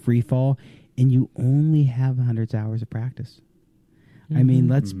hours of free fall, and you only have hundreds of hours of practice. I mean,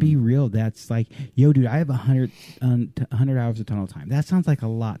 let's be real. That's like, yo, dude, I have 100 hours of tunnel time. That sounds like a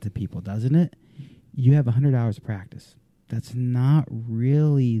lot to people, doesn't it? You have 100 hours of practice. That's not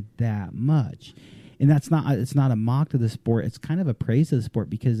really that much. And it's not a mock to the sport. It's kind of a praise to the sport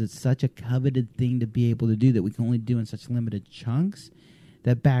because it's such a coveted thing to be able to do that we can only do in such limited chunks.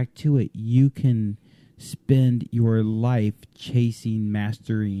 That back to it, you can spend your life chasing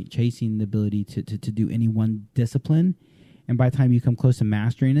the ability to do any one discipline. And by the time you come close to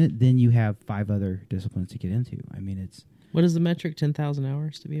mastering it, then you have 5 other disciplines to get into. I mean, it's... What is the metric? 10,000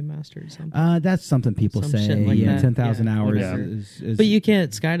 hours to be a master or something? That's something people Some say. shit like yeah, that. 10,000 Yeah. hours Yeah. is... But you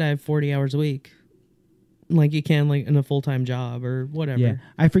can't skydive 40 hours a week like you can like in a full-time job or whatever. Yeah,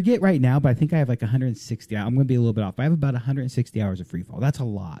 I forget right now, but I think I have like 160. I'm going to be a little bit off. I have about 160 hours of free fall. That's a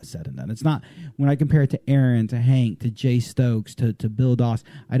lot said and done. It's not, when I compare it to Aaron, to Hank, to Jay Stokes, to Bill Doss,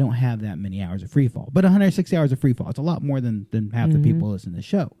 I don't have that many hours of free fall. But 160 hours of free fall, it's a lot more than half the people listening to the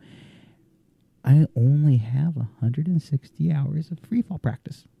show. I only have 160 hours of free fall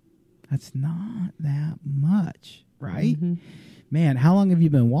practice. That's not that much, right? Man, how long have you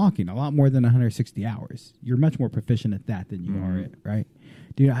been walking? A lot more than 160 hours. You're much more proficient at that than you are at, right?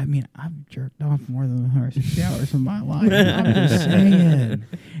 Dude, I mean, I've jerked off more than 160 hours in my life. I'm just saying.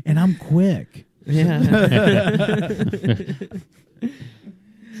 And I'm quick. Yeah.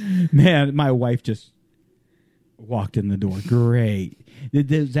 Man, my wife just walked in the door. Great. Did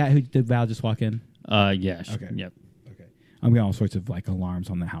Val just walk in? Yeah. Okay. Yep. Okay. I'm getting all sorts of like alarms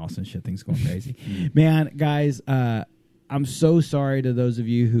on the house and shit. Things going crazy. Man, guys, I'm so sorry to those of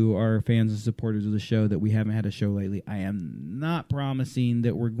you who are fans and supporters of the show that we haven't had a show lately. I am not promising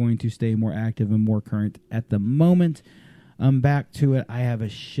that we're going to stay more active and more current at the moment. Back to it. I have a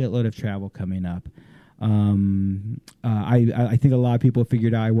shitload of travel coming up. I think a lot of people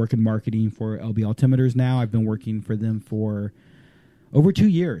figured out I work in marketing for LB Altimeters now. I've been working for them for over 2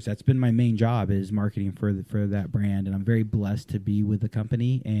 years. That's been my main job, is marketing for that brand, and I'm very blessed to be with the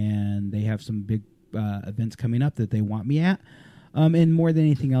company. And they have some big events coming up that they want me at. And more than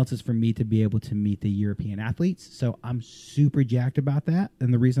anything else is for me to be able to meet the European athletes. So I'm super jacked about that.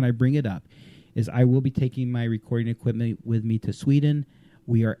 And the reason I bring it up is I will be taking my recording equipment with me to Sweden.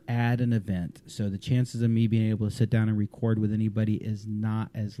 We are at an event, so the chances of me being able to sit down and record with anybody is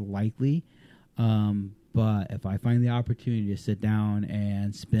not as likely. But if I find the opportunity to sit down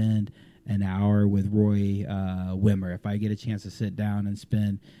and spend an hour with Roy Wimmer, if I get a chance to sit down and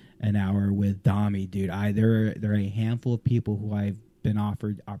spend an hour with Dami, dude, there are a handful of people who I've been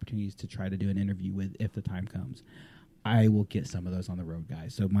offered opportunities to try to do an interview with if the time comes. I will get some of those on the road,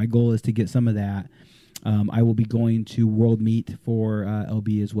 guys. So my goal is to get some of that. I will be going to World Meet for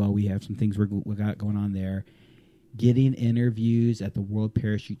LB as well. We have some things we got going on there. Getting interviews at the World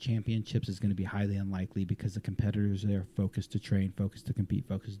Parachute Championships is going to be highly unlikely because the competitors are focused to train, focused to compete,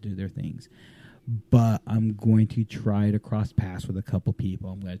 focused to do their things. but I'm going to try to cross paths with a couple people.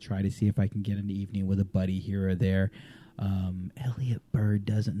 I'm going to try to see if I can get an evening with a buddy here or there. Elliot Bird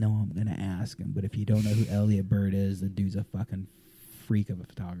doesn't know. I'm going to ask him. But if you don't know who Elliot Bird is, the dude's a fucking freak of a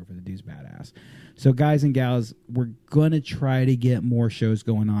photographer. The dude's badass. So guys and gals, we're going to try to get more shows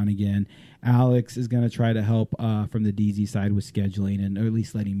going on again. Alex is going to try to help from the DZ side with scheduling and or at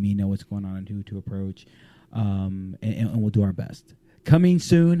least letting me know what's going on and who to approach. And we'll do our best. Coming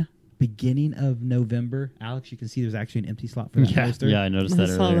soon, beginning of November. Alex, you can see there's actually an empty slot for that poster. Yeah, I noticed that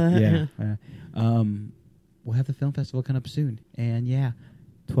saw earlier. that. Yeah. We'll have the film festival coming up soon. And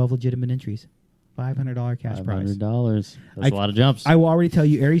 12 legitimate entries. $500 cash prize. $500. That's a lot of jumps. I will already tell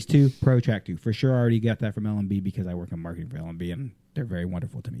you, Aries 2, Pro Track 2. For sure, I already got that from LMB because I work in marketing for LMB, and they're very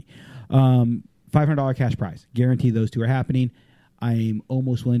wonderful to me. $500 cash prize. Guarantee those two are happening. I'm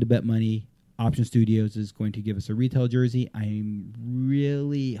almost willing to bet money Option Studios is going to give us a retail jersey. I'm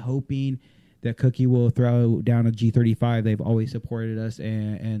really hoping that Cookie will throw down a G35. They've always supported us,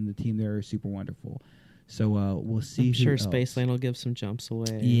 and the team there is super wonderful. So we'll see. I'm sure who else. Spaceland will give some jumps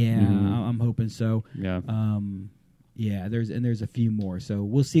away. Yeah, I'm hoping so. Yeah. There's a few more. So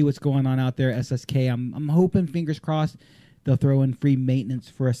we'll see what's going on out there. SSK. I'm hoping, fingers crossed, they'll throw in free maintenance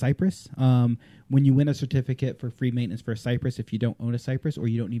for a Cypress. When you win a certificate for free maintenance for a Cypress, if you don't own a Cypress or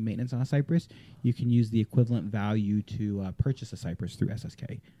you don't need maintenance on a Cypress, you can use the equivalent value to purchase a Cypress through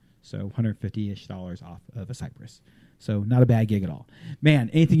SSK. So $150-ish off of a Cypress. So not a bad gig at all. Man,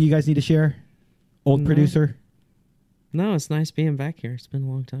 anything you guys need to share? Old producer? No, it's nice being back here. It's been a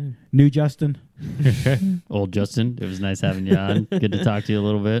long time. New Justin? Old Justin, it was nice having you on. Good to talk to you a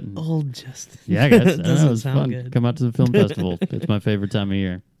little bit. Old Justin. Yeah, I guess. I don't know, Doesn't it was sound fun. good. Come out to the film festival. It's my favorite time of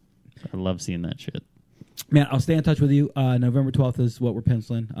year. I love seeing that shit. Man, I'll stay in touch with you. November 12th is what we're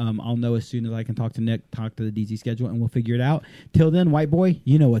penciling. I'll know as soon as I can talk to Nick, talk to the DZ schedule, and we'll figure it out. Till then, white boy,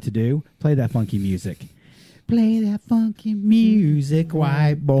 you know what to do. Play that funky music. Play that funky music,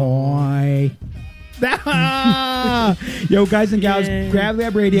 white boy. Yo, guys and gals, Grab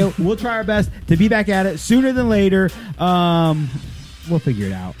Lab Radio. We'll try our best to be back at it sooner than later. We'll figure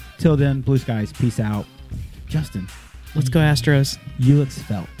it out. Till then, blue skies. Peace out. Justin. Let's go Astros. You look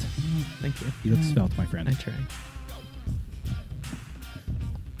svelte. Thank you. You look svelte, my friend. I tried.